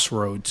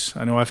crossroads.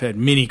 I know I've had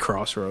too many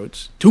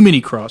crossroads,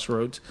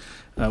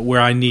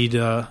 where I need,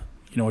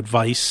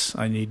 advice,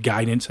 I need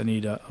guidance, I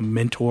need a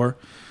mentor,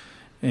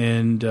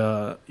 and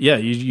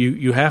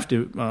you have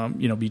to,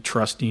 be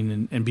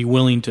trusting and be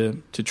willing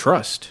to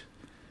trust,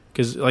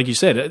 because, like you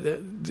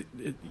said,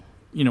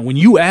 when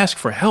you ask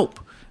for help,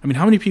 I mean,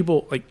 how many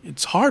people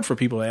it's hard for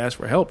people to ask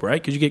for help, right?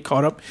 Because you get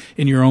caught up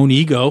in your own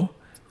ego,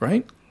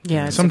 right?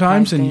 Yeah,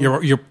 sometimes, and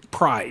your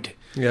pride.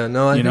 Yeah,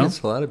 no, I think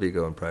it's a lot of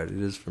ego and pride.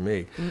 It is for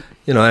me.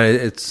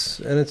 It's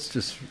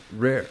just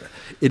rare.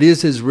 It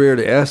is as rare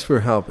to ask for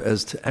help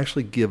as to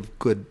actually give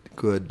good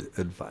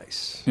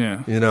advice.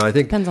 Yeah. I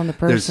think depends on the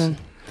person.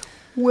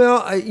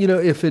 Well,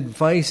 if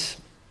advice,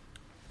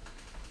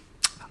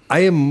 I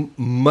am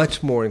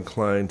much more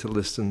inclined to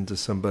listen to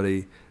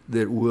somebody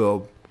that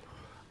will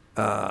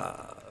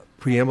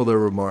preamble their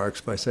remarks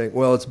by saying,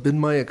 "Well, it's been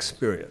my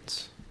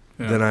experience,"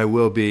 than I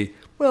will be,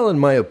 "Well, in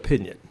my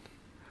opinion."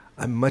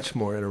 I'm much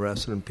more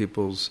interested in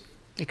people's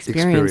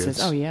experiences.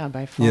 Oh yeah,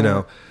 by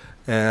far.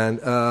 And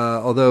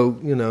although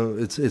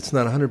it's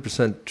not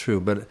 100% true,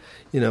 but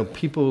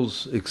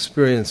people's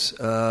experience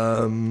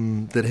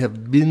that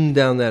have been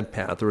down that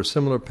path or a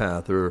similar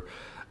path or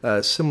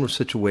a similar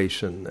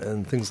situation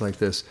and things like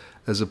this,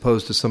 as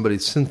opposed to somebody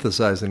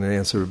synthesizing an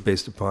answer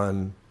based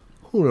upon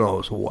who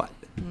knows what.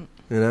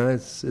 It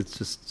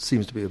just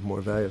seems to be of more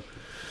value.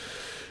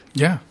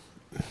 Yeah.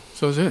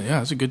 So is it.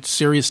 Yeah, it's a good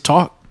serious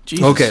talk.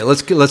 Jesus okay,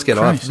 let's get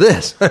off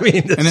this. I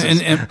mean,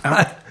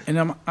 and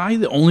am I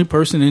the only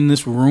person in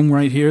this room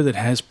right here that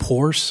has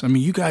pores? I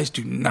mean, you guys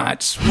do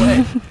not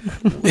sweat.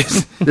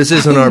 This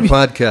isn't our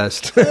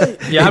podcast.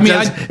 Yeah,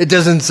 it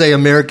doesn't say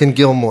American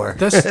Gilmore.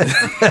 That's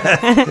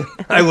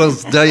I will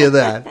tell you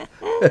that.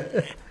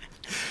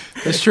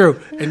 That's true.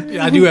 And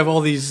I do have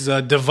all these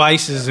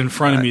devices in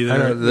front of me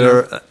that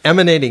they're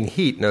emanating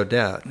heat, no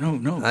doubt.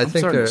 No. I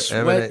think they're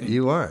emanating.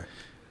 You are.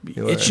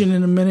 Itching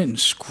in a minute and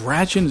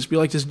scratching. It's be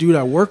like this dude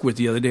I worked with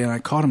the other day, and I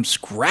caught him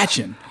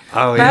scratching.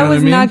 Oh, yeah. That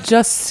was not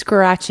just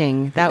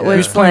scratching. That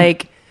was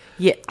like,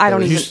 I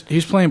don't even.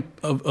 He's playing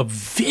a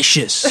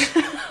vicious,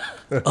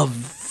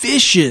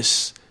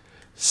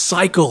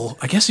 cycle.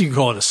 I guess you could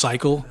call it a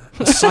cycle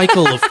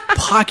of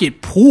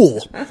pocket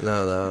pool.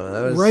 No,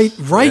 that was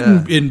right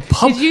in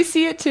public. Did you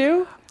see it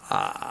too?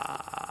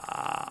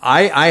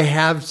 I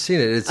have seen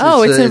it. It's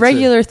a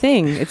regular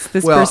thing. It's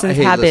this person's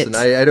habit. Listen,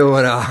 I don't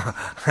want to.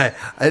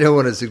 I don't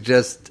want to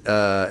suggest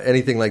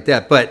anything like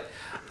that. But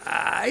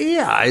that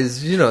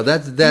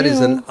is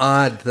an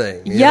odd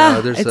thing.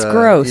 It's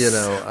gross.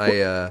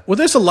 Well,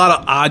 there's a lot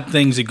of odd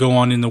things that go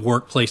on in the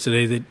workplace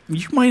today that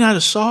you might not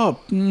have saw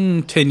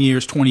 10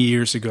 years, 20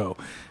 years ago.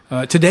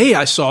 Today,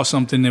 I saw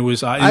something that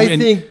was. I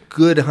think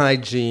good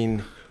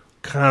hygiene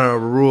kind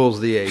of rules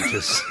the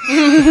ages.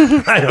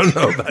 I don't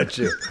know about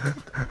you.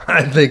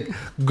 I think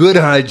good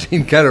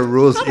hygiene kind of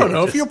rules the ages. I don't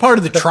know. If you're part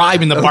of the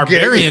tribe in the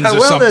barbarians or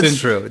something. That's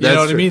true. You know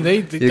what I mean?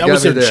 That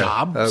was their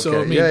job. Okay.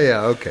 So, I mean,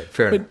 okay.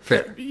 Fair.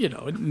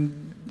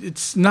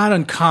 It's not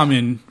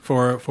uncommon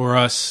for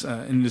us,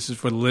 and this is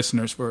for the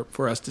listeners,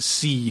 for us to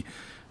see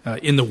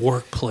in the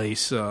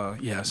workplace,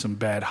 some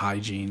bad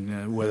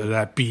hygiene, whether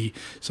that be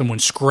someone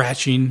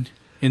scratching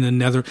in the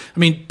nether. I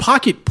mean,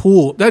 pocket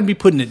pool, that'd be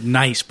putting it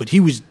nice, but he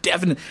was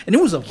definitely, and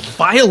it was a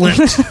violent,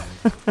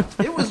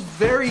 it was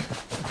very,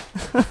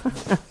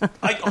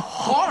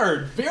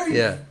 hard, very.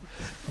 Yeah.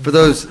 For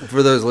those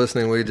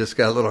listening, we just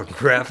got a little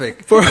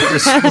graphic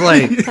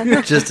display,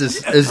 just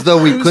as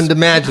though we couldn't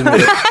imagine what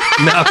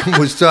Malcolm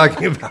was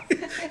talking about.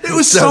 It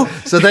was so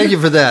thank you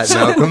for that,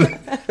 Malcolm.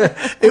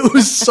 It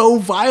was so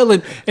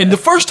violent. And the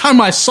first time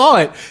I saw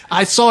it,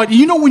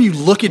 you know when you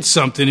look at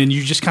something and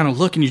you just kind of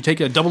look and you take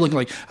a double look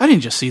like, I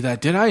didn't just see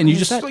that, did I? And you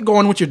just go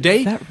on with your day.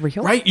 Is that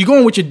real? Right? You go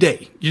on with your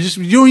day. You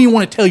don't even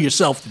want to tell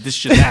yourself that this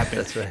just happened.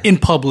 That's right. In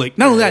public.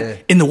 Not only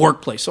that, in the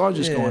workplace. So I was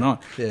just going on.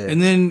 Yeah. And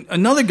then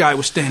another guy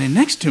was standing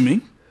next to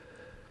me,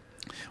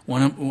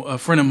 a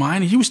friend of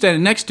mine, and he was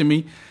standing next to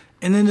me.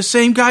 And then the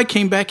same guy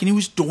came back and he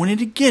was doing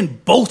it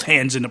again, both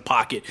hands in the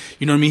pocket.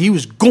 You know what I mean? He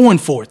was going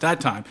for it that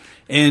time.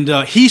 And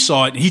he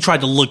saw it and he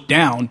tried to look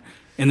down.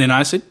 And then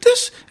I said,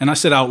 and I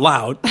said out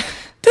loud,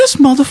 this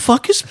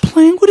motherfucker's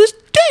playing with his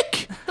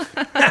dick.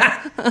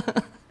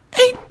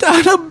 Ain't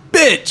that a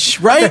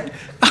bitch, right?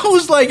 I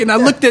was like, and I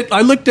looked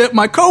at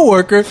my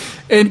coworker,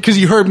 and because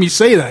he heard me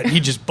say that, he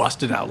just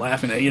busted out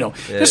laughing.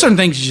 There's certain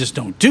things you just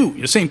don't do.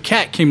 The same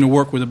cat came to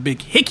work with a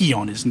big hickey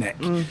on his neck.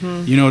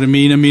 Mm-hmm. You know what I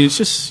mean? I mean, it's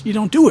just you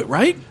don't do it,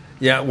 right?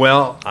 Yeah.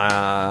 Well,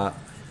 are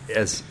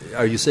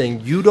you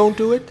saying you don't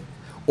do it,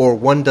 or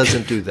one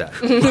doesn't do that?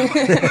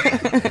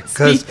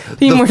 Because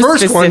the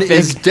first one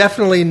is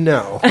definitely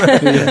no.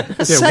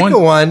 The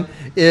second one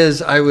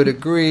is I would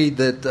agree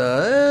that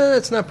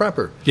it's not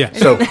proper. Yeah.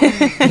 So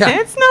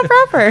it's not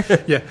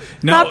proper. Yeah.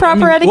 No, not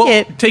proper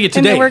etiquette. Well, take it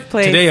today. In the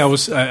workplace. Today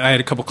I had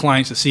a couple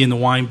clients to see in the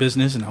wine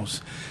business, and I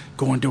was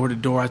going door to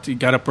door. I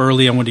got up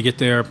early. I wanted to get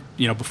there,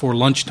 before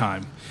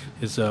lunchtime.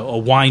 It's a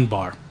wine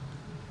bar.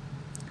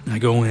 And I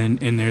go in,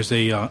 and there's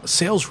a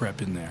sales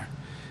rep in there,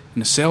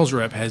 and the sales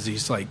rep has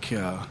these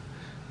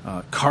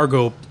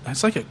cargo.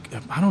 It's like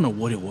I don't know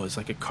what it was,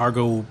 like a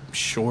cargo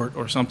short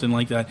or something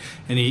like that.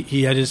 And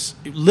he had his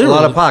literally a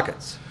lot of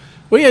pockets.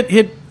 Well, but he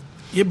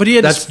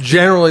had. That's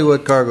generally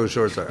what cargo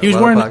shorts are. He was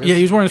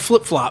wearing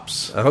flip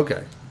flops.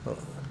 Okay.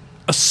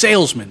 A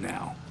salesman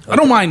now. Okay. I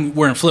don't mind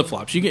wearing flip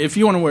flops. If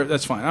you want to wear,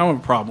 that's fine. I don't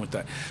have a problem with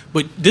that.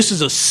 But this is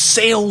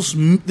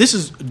This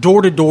is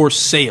door to door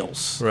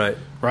sales. Right.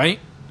 Right.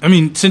 I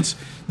mean, since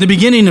the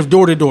beginning of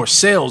door to door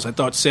sales, I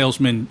thought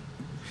salesmen.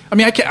 I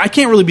mean, I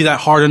can't really be that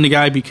hard on the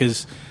guy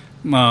because,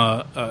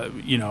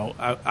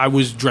 I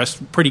was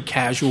dressed pretty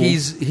casual.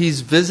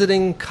 He's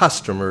visiting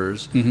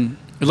customers.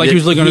 Mm-hmm. Like he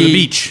was looking on the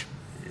beach.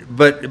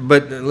 But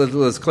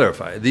let's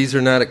clarify. These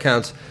are not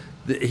accounts.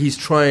 He's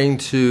trying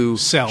to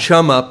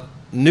chum up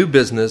new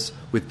business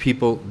with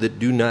people that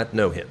do not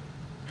know him.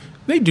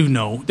 They do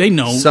know. They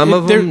know. Some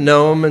of them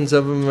know him and some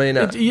of them may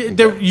not.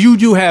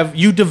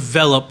 You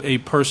develop a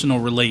personal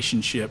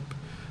relationship.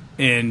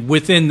 And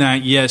within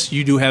that, yes,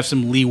 you do have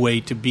some leeway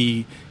to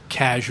be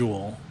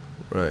casual.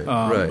 Right,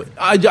 right.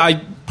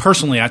 I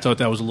personally, I thought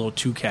that was a little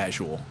too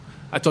casual.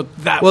 I thought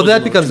that. Well,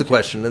 that becomes the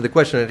question, and the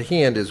question at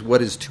hand is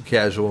what is too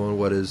casual and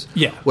what is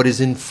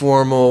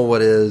informal,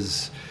 what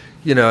is,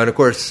 and of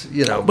course,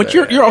 But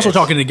you're also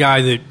talking to a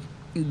guy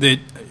that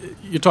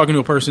you're talking to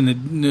a person that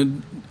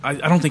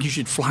I don't think you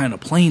should fly on a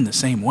plane the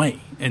same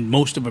way. And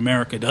most of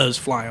America does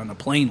fly on a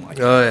plane like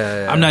that. Oh,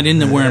 yeah. I'm not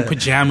into wearing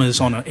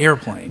pajamas on an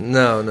airplane.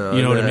 No.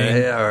 You know what I mean?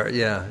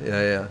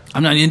 Yeah.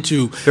 I'm not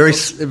into... Very,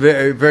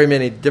 very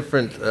many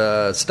different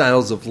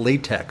styles of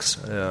latex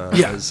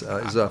is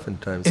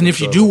oftentimes... And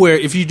if you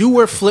do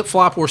wear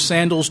flip-flop or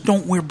sandals,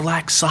 don't wear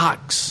black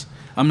socks.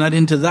 I'm not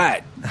into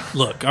that.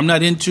 Look, I'm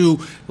not into...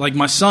 Like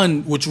my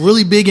son, what's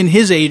really big in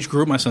his age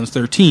group, my son's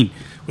 13,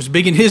 was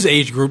big in his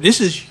age group. This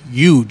is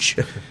huge.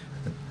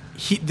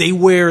 They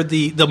wear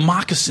the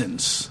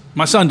moccasins.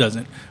 My son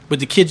doesn't, but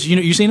the kids,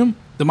 you seen them?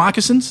 The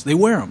moccasins? They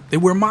wear them. They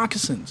wear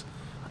moccasins.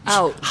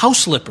 Out. House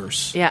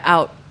slippers. Yeah,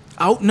 out.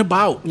 Out and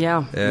about.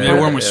 Yeah. They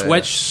wear them with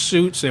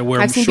sweatsuits. They wear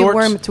them I've seen shorts. people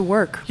wear them to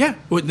work. Yeah.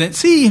 Well,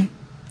 see,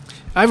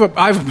 I told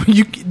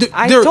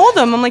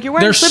them, I'm like, you're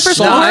wearing slippers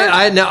to work?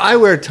 I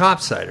wear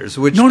topsiders,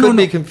 which could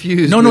be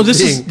confused. No,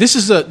 this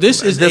is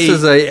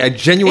a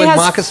genuine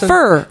moccasin. It has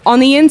fur on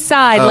the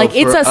inside,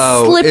 it's a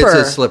slipper. It's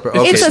a slipper.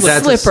 Okay. It's a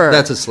slipper.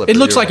 That's a slipper. It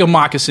looks like a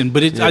moccasin,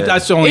 but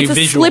that's the only it's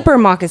visual. It's a slipper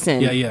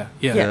moccasin. Yeah.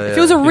 If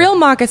it was a real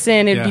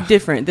moccasin, it'd be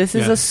different. This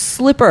is a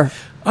slipper.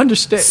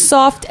 Understand.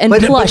 Soft and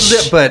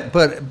plush.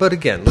 But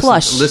again,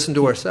 listen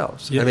to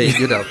ourselves.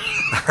 Yeah.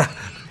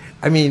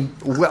 I mean,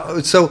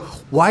 so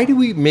why do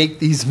we make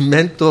these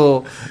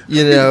mental,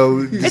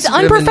 It's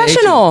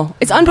unprofessional.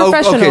 It's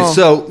unprofessional.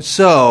 Okay,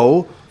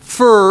 so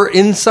fur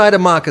inside a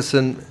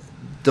moccasin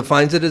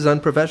defines it as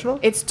unprofessional?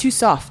 It's too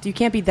soft. You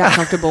can't be that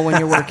comfortable when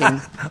you're working.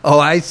 Oh,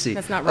 I see.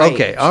 That's not right.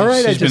 Okay, all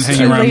right. She's been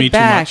hanging around me too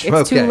much.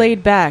 It's too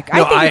laid back.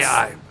 No,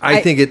 I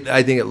think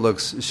it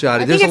looks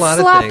shoddy. There's a lot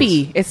sloppy. of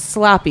things. It's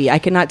sloppy. I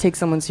cannot take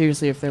someone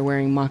seriously if they're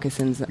wearing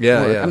moccasins.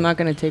 Yeah. I'm not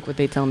going to take what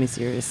they tell me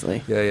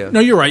seriously. Yeah. No,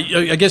 you're right.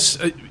 I guess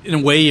in a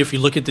way, if you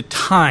look at the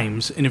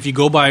times and if you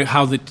go by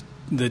how the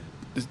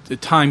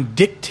time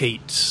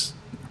dictates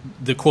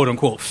the quote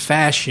unquote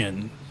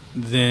fashion,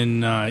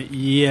 then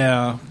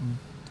yeah.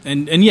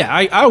 And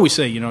I always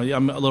say,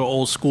 I'm a little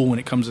old school when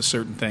it comes to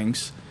certain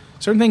things.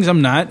 Certain things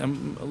I'm not.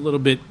 I'm a little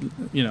bit,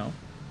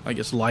 I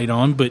guess light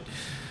on, but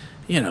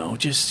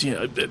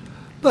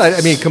But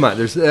I mean, come on.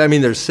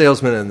 There's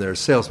salesmen and there's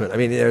salesmen. I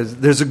mean,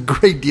 there's a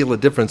great deal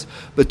of difference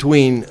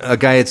between a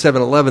guy at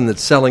 7-Eleven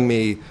that's selling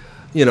me,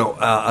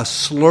 a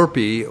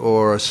Slurpee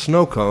or a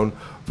snow cone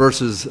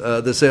versus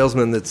the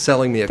salesman that's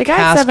selling me a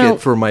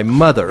casket for my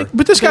mother.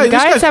 But the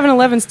guy at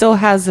 7-Eleven still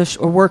has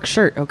a work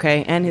shirt,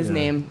 okay, and his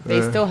name.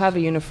 They still have a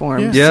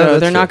uniform, so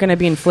they're not going to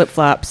be in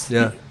flip-flops.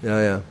 Yeah.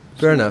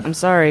 Fair enough. I'm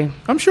sorry.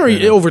 I'm sure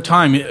over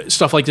time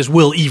stuff like this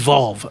will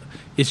evolve.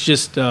 It's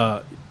just,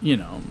 I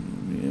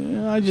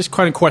just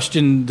kind of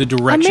question the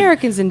direction.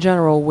 Americans in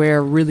general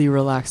wear really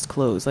relaxed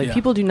clothes.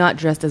 People do not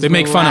dress as they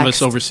make relaxed. fun of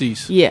us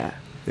overseas. Yeah.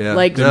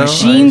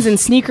 Jeans and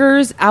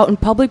sneakers out in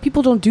public.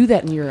 People don't do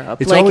that in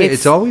Europe.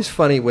 It's always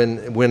funny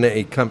when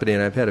a company,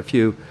 and I've had a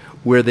few,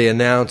 where they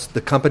announce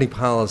the company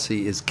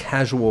policy is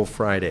Casual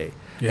Friday.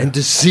 Yeah. And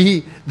to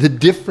see the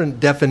different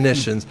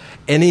definitions,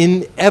 and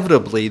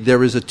inevitably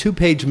there is a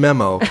 2-page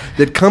memo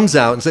that comes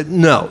out and says,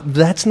 no,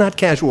 that's not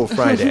Casual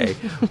Friday.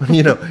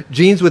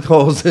 Jeans with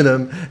holes in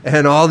them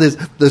and all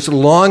this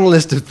long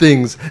list of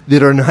things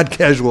that are not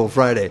Casual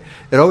Friday.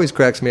 It always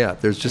cracks me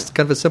up. There's just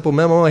kind of a simple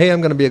memo, hey,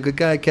 I'm going to be a good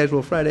guy,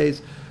 Casual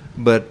Fridays.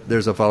 But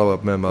there's a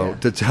follow-up memo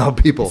to tell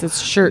people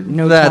it's shirt,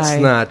 no that's tie.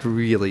 not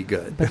really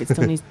good. But it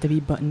still needs to be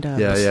buttoned up.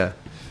 Yeah.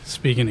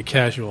 Speaking of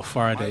Casual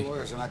Friday. My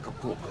lawyer's in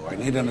Acapulco. I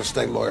need an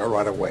estate lawyer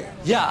right away.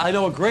 Yeah, I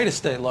know a great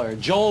estate lawyer,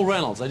 Joel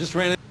Reynolds. I just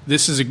ran it.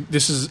 This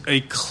is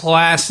a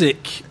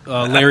classic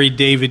Larry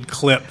David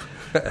clip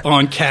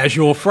on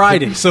Casual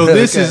Friday. So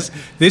this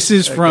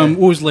is from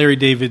what was Larry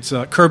David's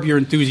Curb Your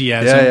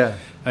Enthusiasm. Yeah.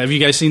 Have you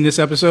guys seen this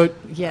episode?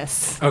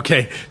 Yes.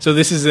 Okay, so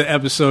this is an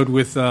episode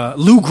with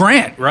Lou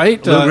Grant, right?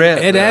 Lou Grant,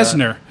 Ed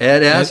Asner.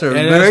 Ed Asner,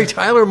 Mary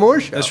Tyler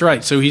Moore show. That's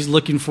right. So he's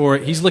looking for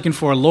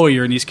a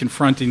lawyer, and he's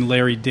confronting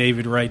Larry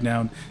David right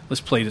now. Let's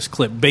play this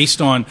clip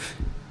based on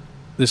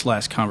this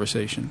last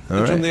conversation. All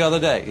right. From the other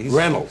day.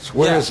 Reynolds,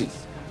 where is he?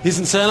 He's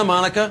in Santa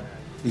Monica.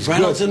 He's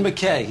Reynolds good. and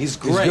McKay. He's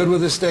great. He's good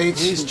with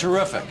estates. He's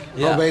terrific.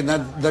 Yeah. Oh,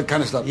 that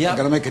kind of stuff. Yeah. I'm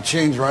going to make a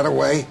change right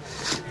away,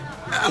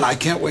 and I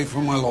can't wait for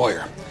my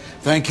lawyer.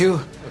 Thank you.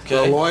 Okay.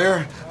 You're a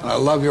lawyer, and I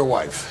love your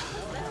wife.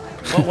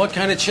 Well, what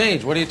kind of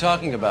change? What are you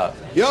talking about?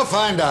 You'll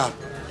find out.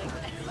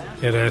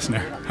 Ed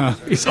Asner. Huh?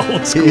 He's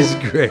old school. He's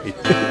great.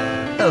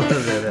 I love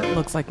that.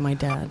 Looks like my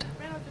dad.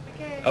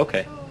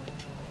 Okay.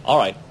 All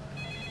right.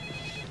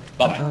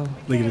 Bye-bye.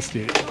 Look at this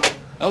dude.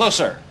 Hello,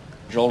 sir.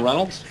 Joel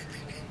Reynolds?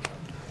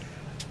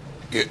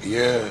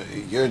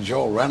 You're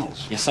Joel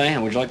Reynolds. Yes, I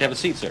am. Would you like to have a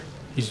seat, sir?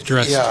 He's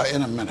dressed. Yeah,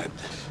 in a minute.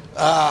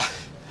 I'm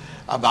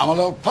a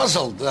little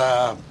puzzled.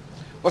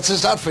 What's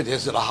this outfit?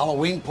 Is it a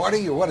Halloween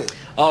party or what is it?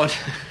 Oh,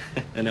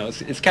 no,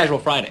 it's Casual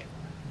Friday.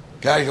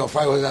 Casual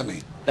Friday, what does that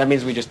mean? That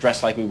means we just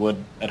dress like we would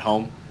at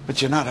home.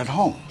 But you're not at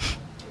home.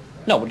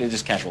 No, but it's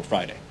just Casual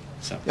Friday.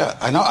 So. Yeah,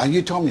 I know.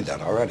 You told me that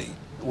already.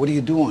 What do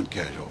you do on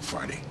Casual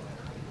Friday?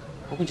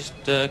 Well, we just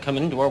come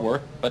in and do our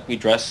work, but we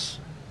dress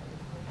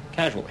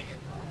casually.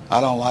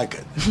 I don't like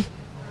it.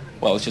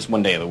 Well, it's just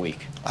one day of the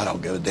week. I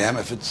don't give a damn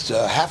if it's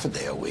half a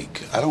day a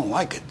week. I don't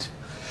like it.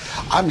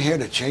 I'm here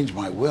to change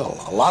my will.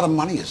 A lot of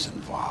money is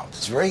involved.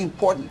 It's very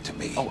important to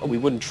me. Oh, we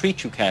wouldn't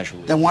treat you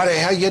casually. Then why the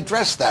hell you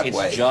dress that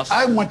way?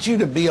 I want you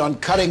to be on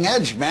cutting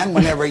edge, man,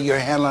 whenever you're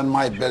handling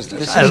my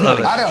business.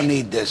 I don't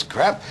need this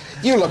crap.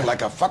 You look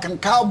like a fucking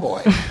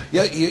cowboy.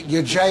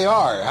 You're JR,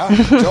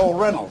 huh? Joel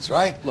Reynolds,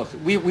 right? Look,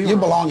 you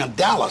belong in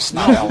Dallas,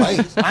 not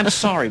L.A. I'm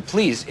sorry,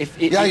 please.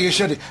 You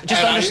should.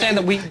 Just understand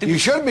that You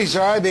should be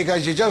sorry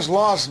because you just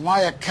lost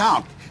my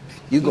account.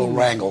 You go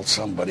wrangle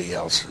somebody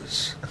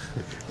else's.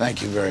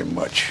 Thank you very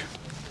much.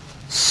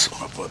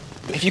 Son of a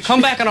bitch. If you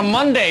come back on a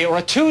Monday or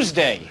a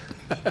Tuesday.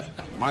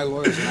 My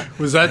lawyer's not.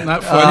 Was that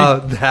not funny?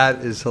 Oh, that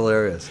is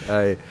hilarious.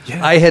 I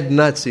had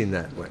not seen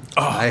that one.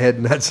 Oh. I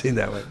had not seen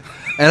that one.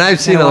 And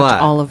I've seen a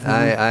lot. All of them.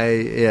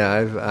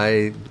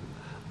 I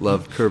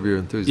love Curb Your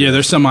Enthusiasm. Yeah,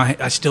 there's some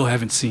I still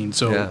haven't seen.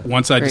 So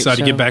once I decide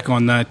to get back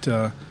on that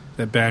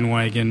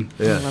bandwagon,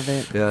 I love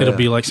it. It'll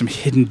be like some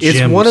hidden gems.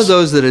 It's one of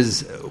those that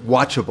is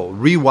watchable,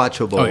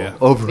 rewatchable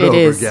over and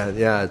over again.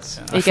 Yeah,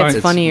 it gets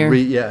funnier.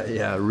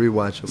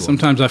 Rewatchable.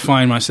 Sometimes I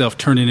find myself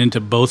turning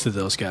into both of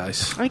those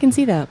guys. I can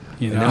see that.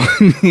 You know,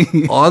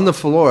 on the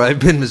floor, I've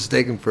been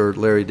mistaken for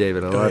Larry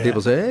David. A lot of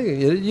people say,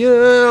 "Hey,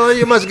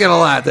 you must get a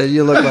lot that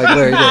you look like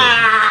Larry David."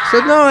 I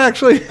said, "No,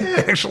 actually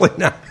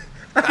not.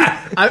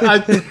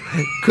 I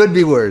could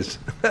be worse."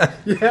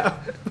 Yeah.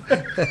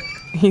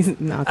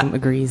 Malcolm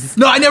agrees.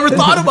 No, I never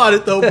thought about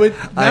it though, but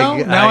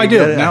now I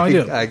do. Now I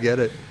do. I get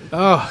it.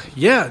 Oh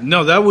yeah,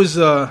 no, that was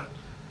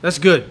that's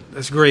good.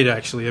 That's great,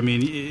 actually. I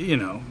mean, you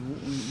know,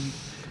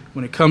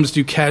 when it comes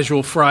to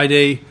Casual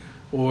Friday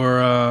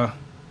or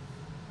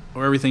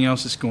everything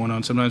else that's going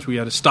on, sometimes we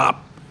got to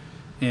stop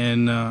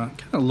and kind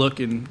of look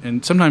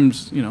and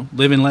sometimes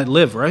live and let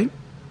live, right?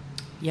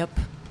 Yep.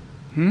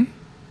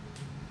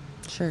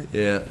 Sure.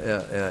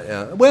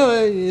 Yeah. Well,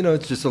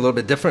 it's just a little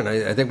bit different.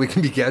 I think we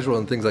can be casual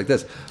and things like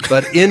this,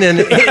 but in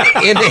an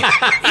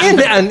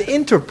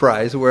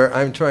enterprise where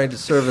I'm trying to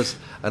service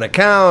an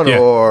account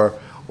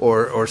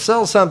or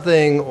sell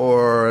something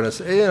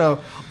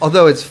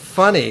although it's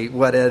funny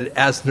what Ed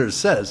Asner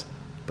says,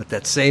 but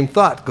that same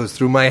thought goes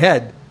through my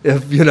head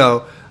if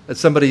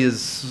somebody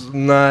is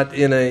not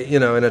in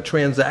a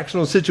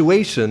transactional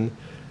situation,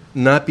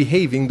 not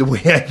behaving the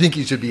way I think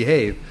he should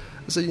behave.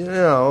 So,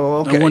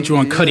 okay. I want you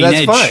on cutting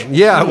edge. That's fine.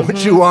 Yeah, I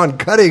want you on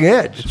cutting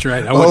edge. That's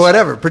right. Or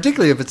whatever,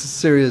 particularly if it's a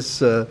serious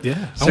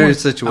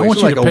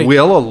situation, like a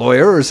will, a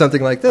lawyer, or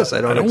something like this.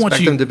 I don't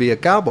expect them to be a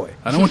cowboy.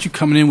 I don't want you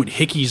coming in with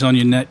hickeys on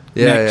your neck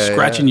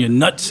scratching your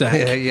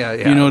nutsack. Yeah.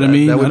 You know what I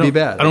mean? That would be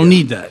bad. I don't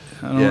need that.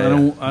 I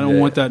don't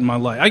want that in my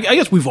life. I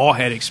guess we've all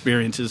had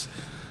experiences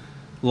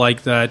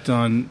like that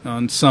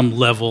on some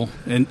level,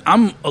 and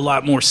I'm a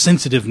lot more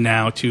sensitive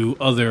now to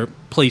other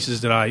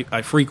places that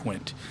I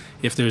frequent.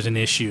 If there's an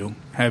issue,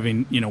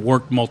 having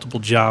worked multiple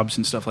jobs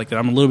and stuff like that,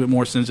 I'm a little bit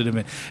more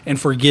sensitive and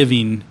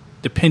forgiving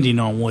depending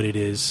on what it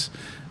is.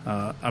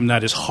 I'm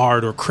not as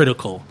hard or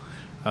critical,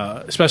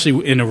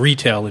 especially in a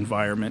retail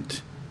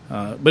environment.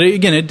 But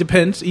again, it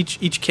depends.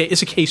 Each case,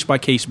 it's a case by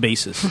case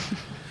basis.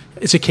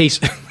 It's a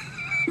case.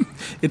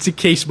 It's a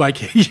case by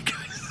case.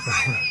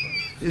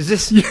 Is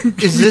this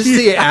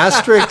the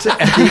asterisk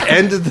at the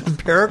end of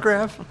the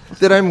paragraph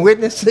that I'm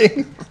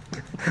witnessing?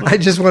 I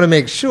just want to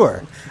make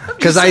sure.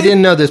 Because I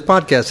didn't know this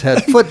podcast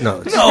had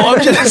footnotes. No,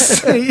 I'm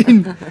just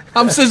saying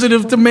I'm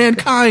sensitive to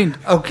mankind.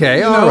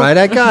 Okay, all right,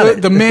 I got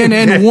it. The man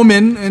and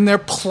woman and their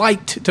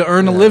plight to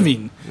earn a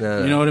living. You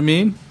know what I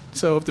mean?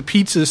 So if the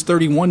pizza is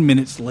 31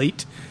 minutes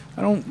late,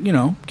 I don't,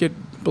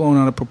 get blown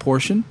out of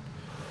proportion.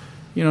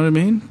 You know what I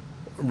mean?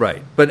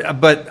 Right. But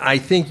I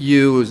think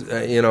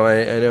I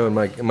know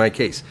in my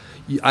case,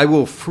 I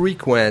will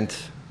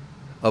frequent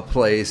a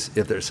place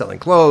if they're selling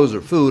clothes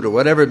or food or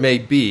whatever it may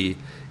be,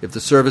 if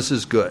the service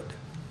is good.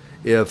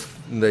 If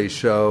they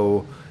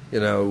show,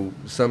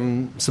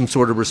 some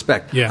sort of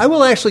respect. Yeah. I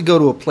will actually go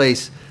to a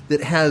place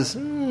that has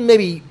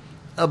maybe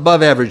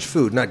above average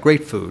food, not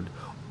great food.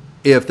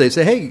 If they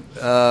say, "Hey,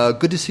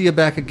 good to see you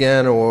back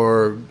again,"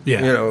 or they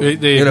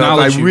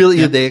acknowledge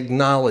you. They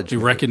acknowledge you,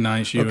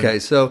 recognize you. Okay,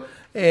 so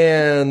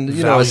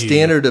a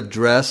standard of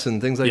dress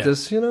and things like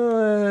this.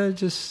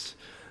 Just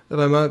if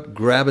I'm out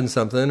grabbing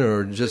something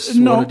or just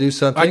want to do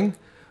something,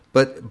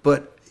 but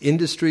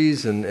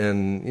industries and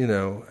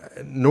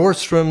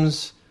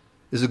Nordstrom's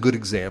is a good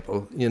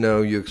example.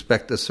 You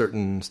expect a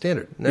certain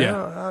standard.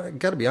 Now, I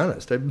got to be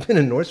honest. I've been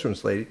in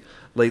Nordstrom's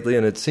lately,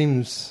 and it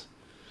seems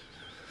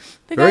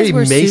very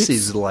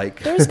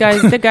Macy's-like. There's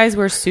guys. The guys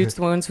wear suits.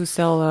 The ones who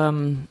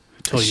sell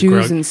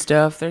shoes and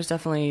stuff. There's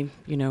definitely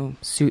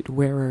suit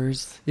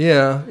wearers.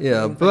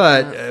 Yeah.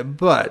 But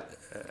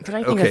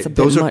I think that's a bit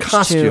those are much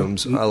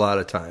costumes too. A lot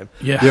of time.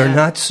 Yeah. They're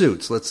not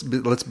suits. Let's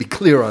be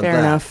clear on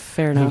that.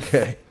 Fair enough.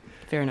 Okay.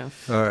 Fair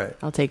enough. All right.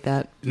 I'll take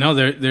that. No,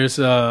 there's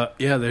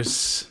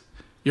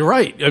you're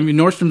right. I mean,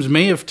 Nordstrom's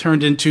may have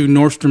turned into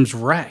Nordstrom's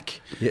Rack.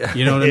 Yeah.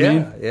 You know what I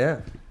mean?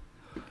 Yeah.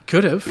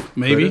 Could have.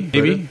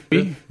 Maybe.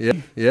 Yeah.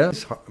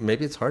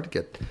 Maybe it's hard to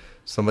get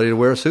somebody to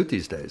wear a suit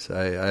these days.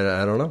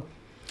 I don't know.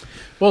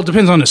 Well, it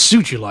depends on the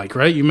suit you like,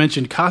 right? You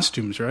mentioned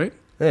costumes, right?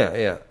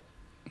 Yeah.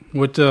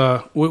 What's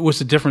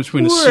the difference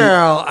between a suit?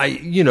 Well,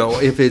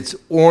 if it's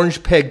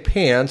orange peg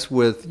pants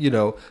with,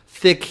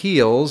 thick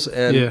heels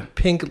and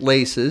pink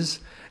laces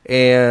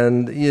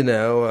and,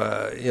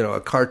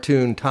 a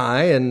cartoon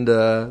tie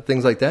and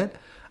things like that,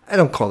 I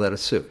don't call that a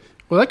suit.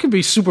 Well, that could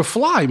be super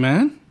fly,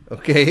 man.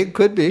 Okay, it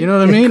could be. You know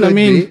what I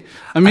mean?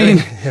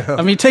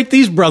 I mean, take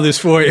these brothers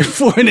for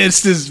an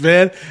instance,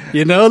 man.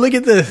 Look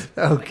at this.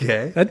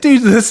 Okay. That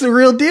dude, that's the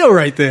real deal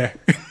right there.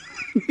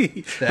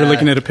 We're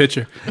looking at a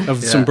picture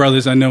of some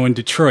brothers I know in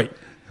Detroit.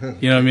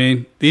 You know what I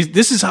mean?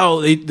 This is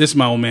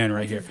my old man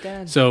right here.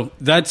 So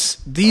these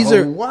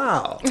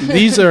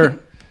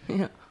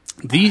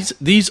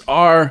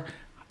are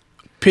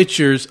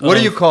pictures of, what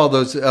do you call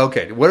those?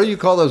 Okay. What do you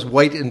call those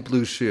white and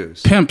blue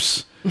shoes?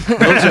 Pimps.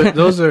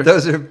 Those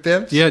are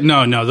pimps? Yeah,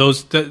 no,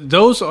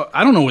 those are,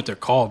 I don't know what they're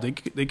called. They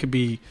could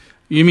be,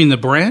 you mean the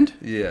brand?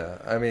 Yeah,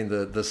 I mean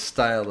the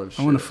style of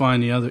shoe. I want to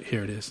find the other,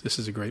 here it is. This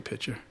is a great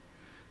picture.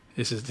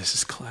 This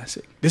is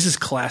classic. This is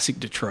classic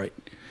Detroit.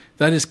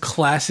 That is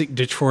classic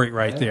Detroit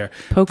right there.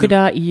 Polka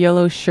dot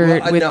yellow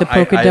shirt with the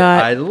polka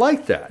dot. I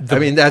like that.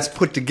 That's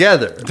put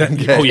together.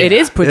 It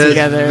is put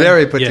together.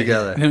 Very put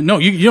together. No,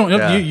 you don't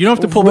have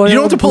to pull. You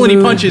don't have to pull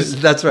any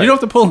punches. That's right. You don't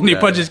have to pull any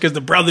punches because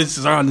the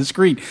brothers are on the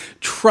screen.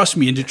 Trust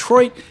me, in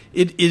Detroit,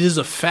 it is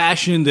a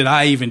fashion that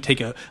I even take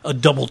a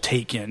double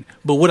take in.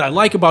 But what I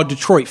like about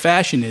Detroit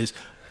fashion is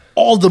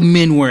all the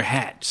men wear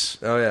hats.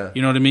 Oh, yeah.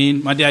 You know what I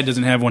mean? My dad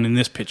doesn't have one in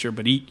this picture,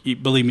 but he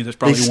believe me, there's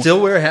probably They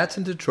still wear hats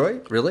in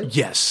Detroit? Really?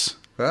 Yes.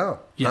 Oh.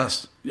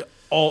 Yes.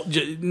 Huh.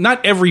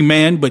 Not every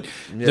man, but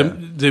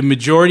the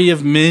majority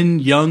of men,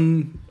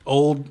 young,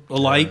 old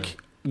alike,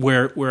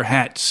 wear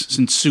hats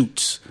and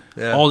suits.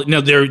 Yeah. Now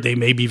they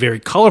may be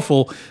very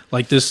colorful,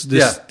 like this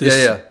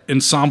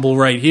ensemble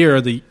right here.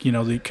 The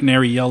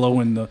canary yellow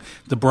and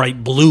the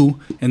bright blue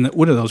and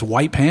what are those,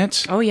 white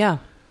pants? Oh yeah.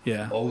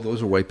 Yeah. Oh,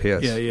 those are white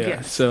pants. Yeah.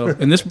 Yes. So,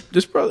 and this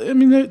brother, I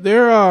mean,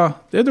 they're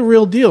the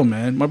real deal,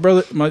 man. My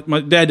brother,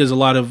 my dad does a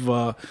lot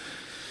of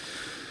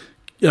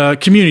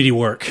community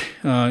work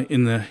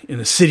in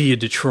the city of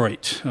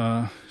Detroit.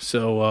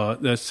 So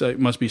that's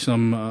must be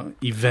some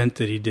event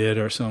that he did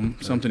or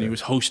something he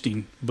was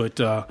hosting. But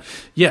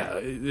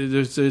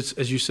there's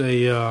as you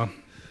say,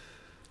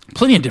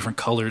 plenty of different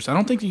colors. I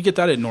don't think you get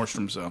that at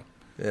Nordstrom's though.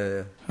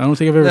 Yeah. I don't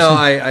think I've ever seen. No,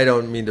 I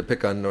don't mean to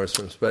pick on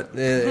Nordstrom's, but in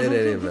any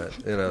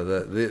event,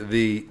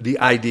 the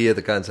idea,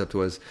 the concept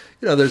was,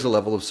 there's a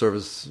level of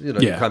service, you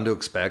come to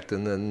expect,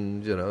 and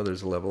then,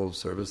 there's a level of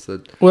service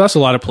that. Well, that's a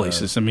lot of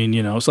places. I mean,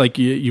 it's like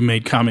you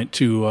made comment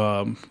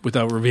to,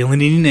 without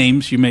revealing any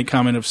names, you made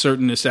comment of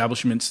certain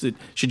establishments that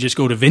should just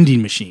go to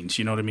vending machines.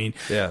 You know what I mean?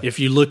 Yeah. If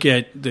you look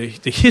at the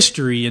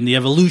history and the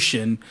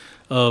evolution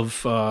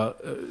of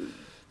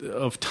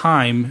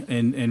time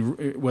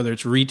and whether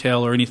it's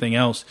retail or anything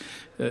else,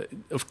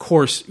 of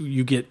course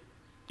you get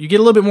a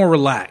little bit more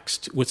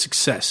relaxed with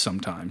success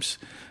sometimes.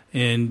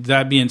 And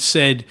that being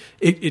said,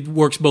 it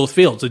works both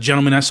fields. The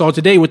gentleman I saw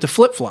today with the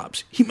flip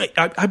flops,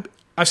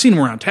 I've seen him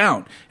around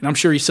town, and I'm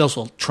sure he sells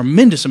a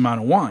tremendous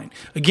amount of wine.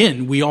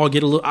 Again, we all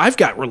get a little. I've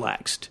got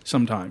relaxed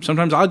sometimes.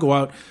 Sometimes I'll go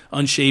out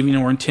unshaven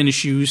or in tennis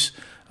shoes,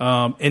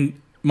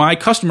 and my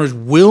customers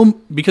will,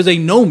 because they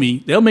know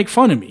me, they'll make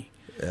fun of me.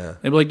 Yeah.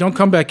 They'll be like, "Don't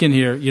come back in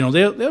here."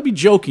 They'll be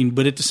joking,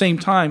 but at the same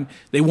time,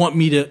 they want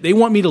me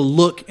to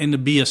look and to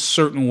be a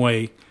certain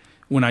way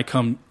when I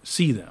come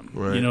see them.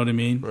 Right. You know what I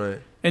mean? Right.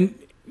 And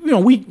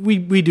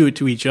we do it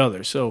to each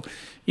other. So,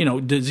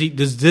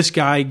 does this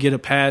guy get a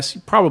pass?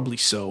 Probably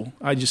so.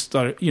 I just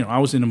thought, I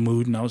was in a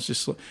mood and I was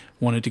just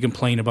wanted to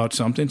complain about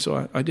something,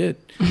 so I did.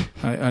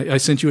 I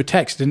sent you a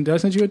text. Did I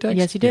send you a text?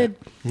 Yes, you did.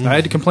 Yeah. I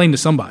had to complain to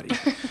somebody.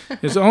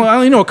 I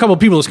only know a couple of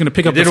people that's going to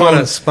pick up the phone. You didn't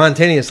want to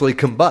spontaneously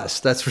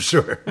combust, that's for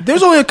sure.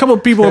 There's only a couple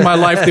of people in my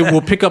life that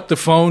will pick up the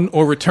phone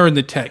or return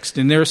the text,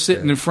 and they're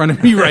sitting in front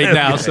of me right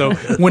now. So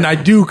when I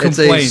do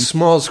complain, it's a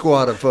small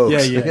squad of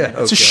folks.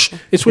 Yeah.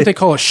 It's what they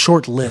call a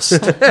short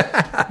list.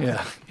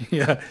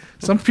 Yeah.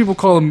 Some people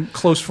call them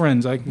close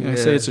friends. I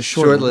say it's a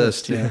short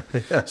list. Yeah.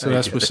 So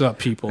that's what's up,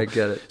 people. I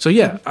get it. So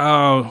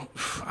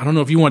I don't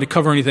know if you want to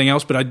cover anything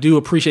else, but I do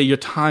appreciate your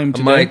time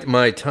today.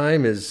 My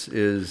time is.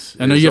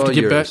 I know you have to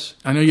get yours.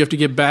 back. I know you have to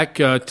get back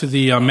to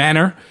the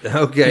manor.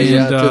 Okay,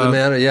 to the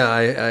manor. Yeah,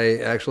 I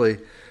actually.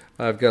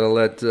 I've got to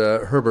let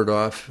Herbert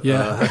off.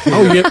 Yeah.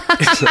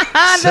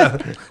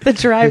 The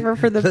driver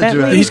for the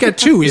Bentley. He's got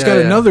two. He's got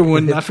another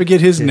one. I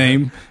forget his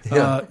name.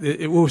 What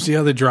was the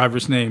other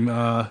driver's name?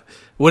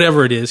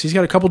 Whatever it is. He's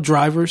got a couple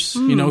drivers.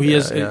 He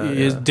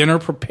has dinner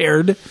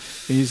prepared.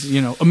 He's,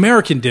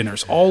 American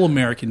dinners, all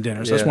American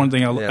dinners. That's one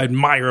thing I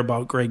admire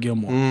about Greg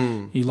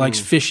Gilmore. He likes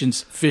fish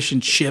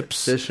and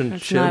chips. That's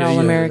not all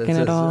American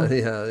at all.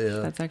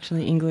 Yeah. That's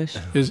actually English.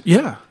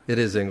 It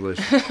is English.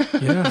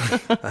 Yeah.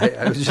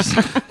 I was just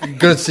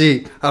going to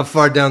see how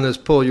far down this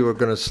pole you were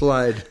going to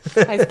slide.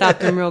 I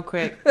stopped him real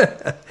quick.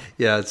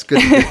 Yeah, it's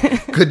good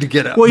to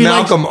get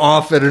Malcolm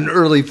off at an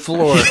early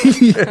floor.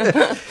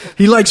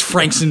 He likes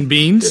Franks and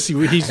beans. beans.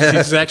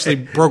 He's actually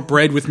broke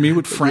bread with me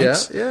with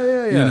Franks.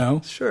 Yeah. You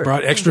know, sure.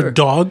 Brought extra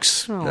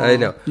dogs. I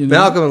know.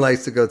 Malcolm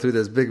likes to go through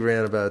this big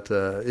rant about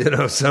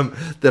some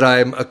that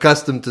I'm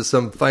accustomed to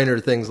some finer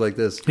things like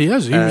this. He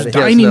was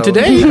dining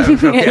today.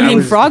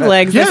 Eating frog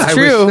legs. That's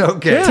true.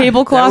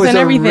 Tablecloth and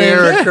everything.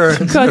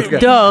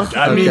 Duh.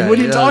 I mean, what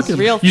are you talking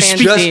about? Real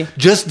fancy.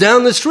 Just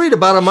down the street,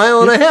 about a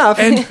mile and a half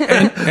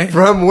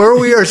from where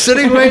we are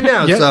sitting right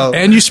now. Yeah. So,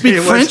 and you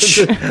speak French.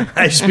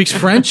 He speaks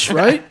French,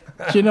 right?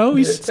 You know,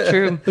 it's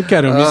true. Look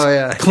at him.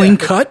 He's clean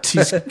cut.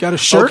 He's got a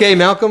shirt. Okay,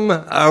 Malcolm,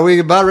 are we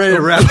about ready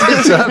to wrap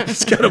this up?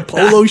 He's got a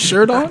polo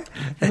shirt on.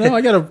 I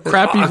got a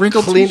crappy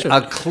wrinkled t-shirt.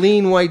 A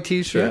clean white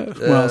t-shirt.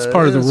 Yeah. Well, it's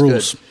part of the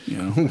rules. You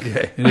know,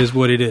 okay. It is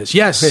what it is.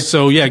 Yes.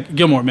 So,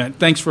 Gilmore, man,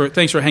 thanks for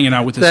hanging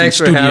out with us. Thanks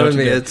in for studio having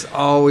today. me. It's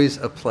always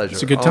a pleasure.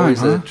 It's a good time,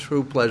 always a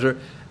true pleasure.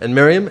 And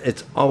Meriem,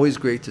 it's always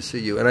great to see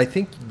you. And I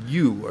think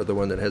you are the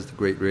one that has the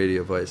great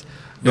radio voice.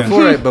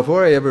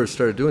 Before I ever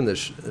started doing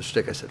this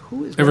shtick, I said,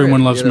 "Who is?"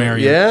 Everyone loves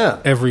Meriem. Yeah,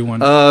 everyone.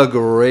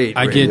 Great.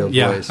 Radio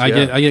voice. I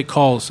get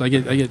calls. I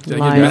get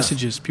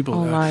messages.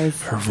 People. Her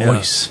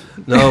voice.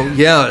 Yeah. No,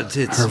 yeah,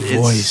 it's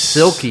voice.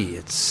 silky.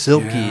 It's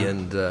silky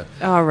and.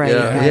 All right.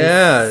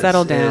 Yeah.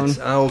 Settle down.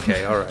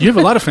 Okay. All right. You have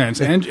a lot of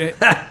fans. And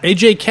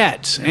AJ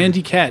Katz,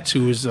 Andy Katz,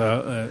 who is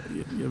a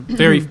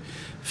very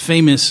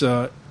famous.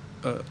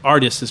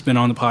 Artist that's been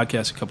on the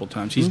podcast a couple of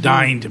times. He's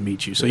dying to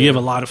meet you. So you have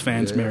a lot of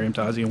fans, Meriem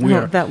Tazi, and we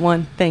are that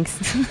one.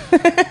 Thanks.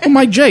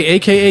 Mike J,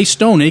 a.k.a.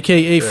 Stone,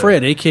 a.k.a.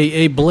 Fred,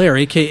 a.k.a. Blair,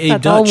 a.k.a.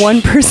 That's Dutch. all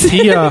one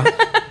person.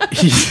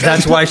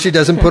 That's why she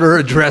doesn't put her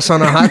address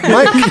on a hot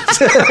mic.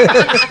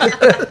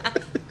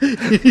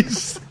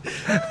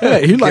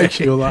 He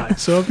likes you a lot.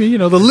 So, I mean,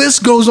 the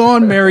list goes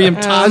on,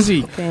 Meriem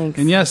Tazi. Thanks.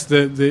 And yes,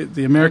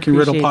 the American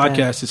Riddle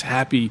podcast is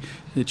happy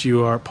that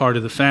you are part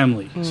of the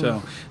family.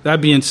 So,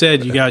 that being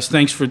said, you guys,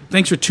 thanks for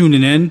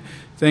tuning in.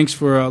 Thanks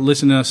for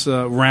listening to us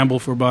ramble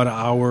for about an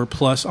hour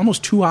plus,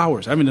 almost 2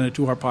 hours. I haven't done a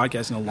 2-hour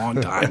podcast in a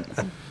long time.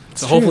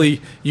 So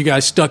hopefully you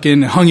guys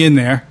hung in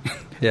there.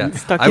 Yeah,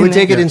 I would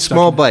take it in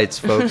small bites,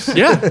 folks.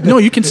 Yeah, no,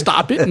 you can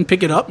stop it and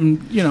pick it up,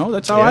 and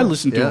that's how I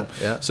listen to them.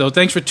 Yeah. So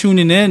thanks for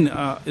tuning in.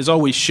 As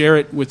always, share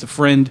it with a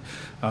friend.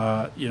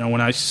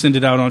 When I send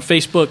it out on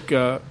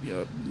Facebook,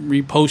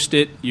 repost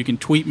it. You can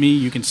tweet me.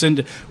 You can send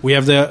it. We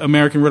have the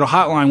American Riddle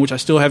hotline, which I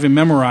still haven't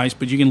memorized,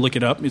 but you can look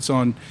it up. It's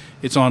online.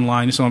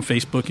 It's on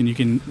Facebook, and you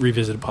can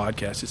revisit a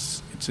podcast.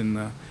 It's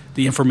in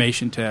the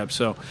information tab.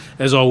 So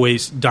as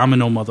always,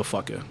 Domino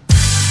motherfucker.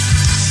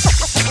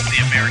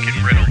 The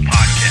American Riddle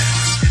podcast.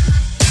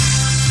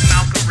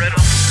 Malcolm Riddle,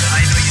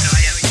 I know you know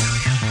him.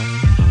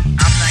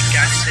 I'm that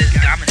guy that says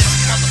Domino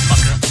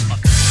motherfucker.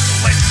 The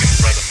light-skinned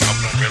brother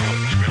Malcolm Riddle.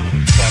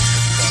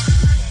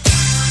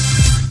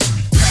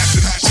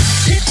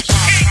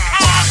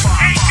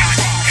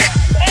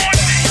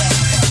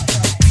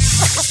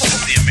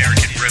 The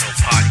American Riddle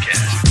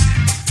podcast.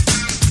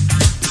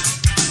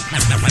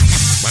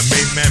 My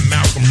main man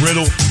Malcolm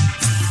Riddle.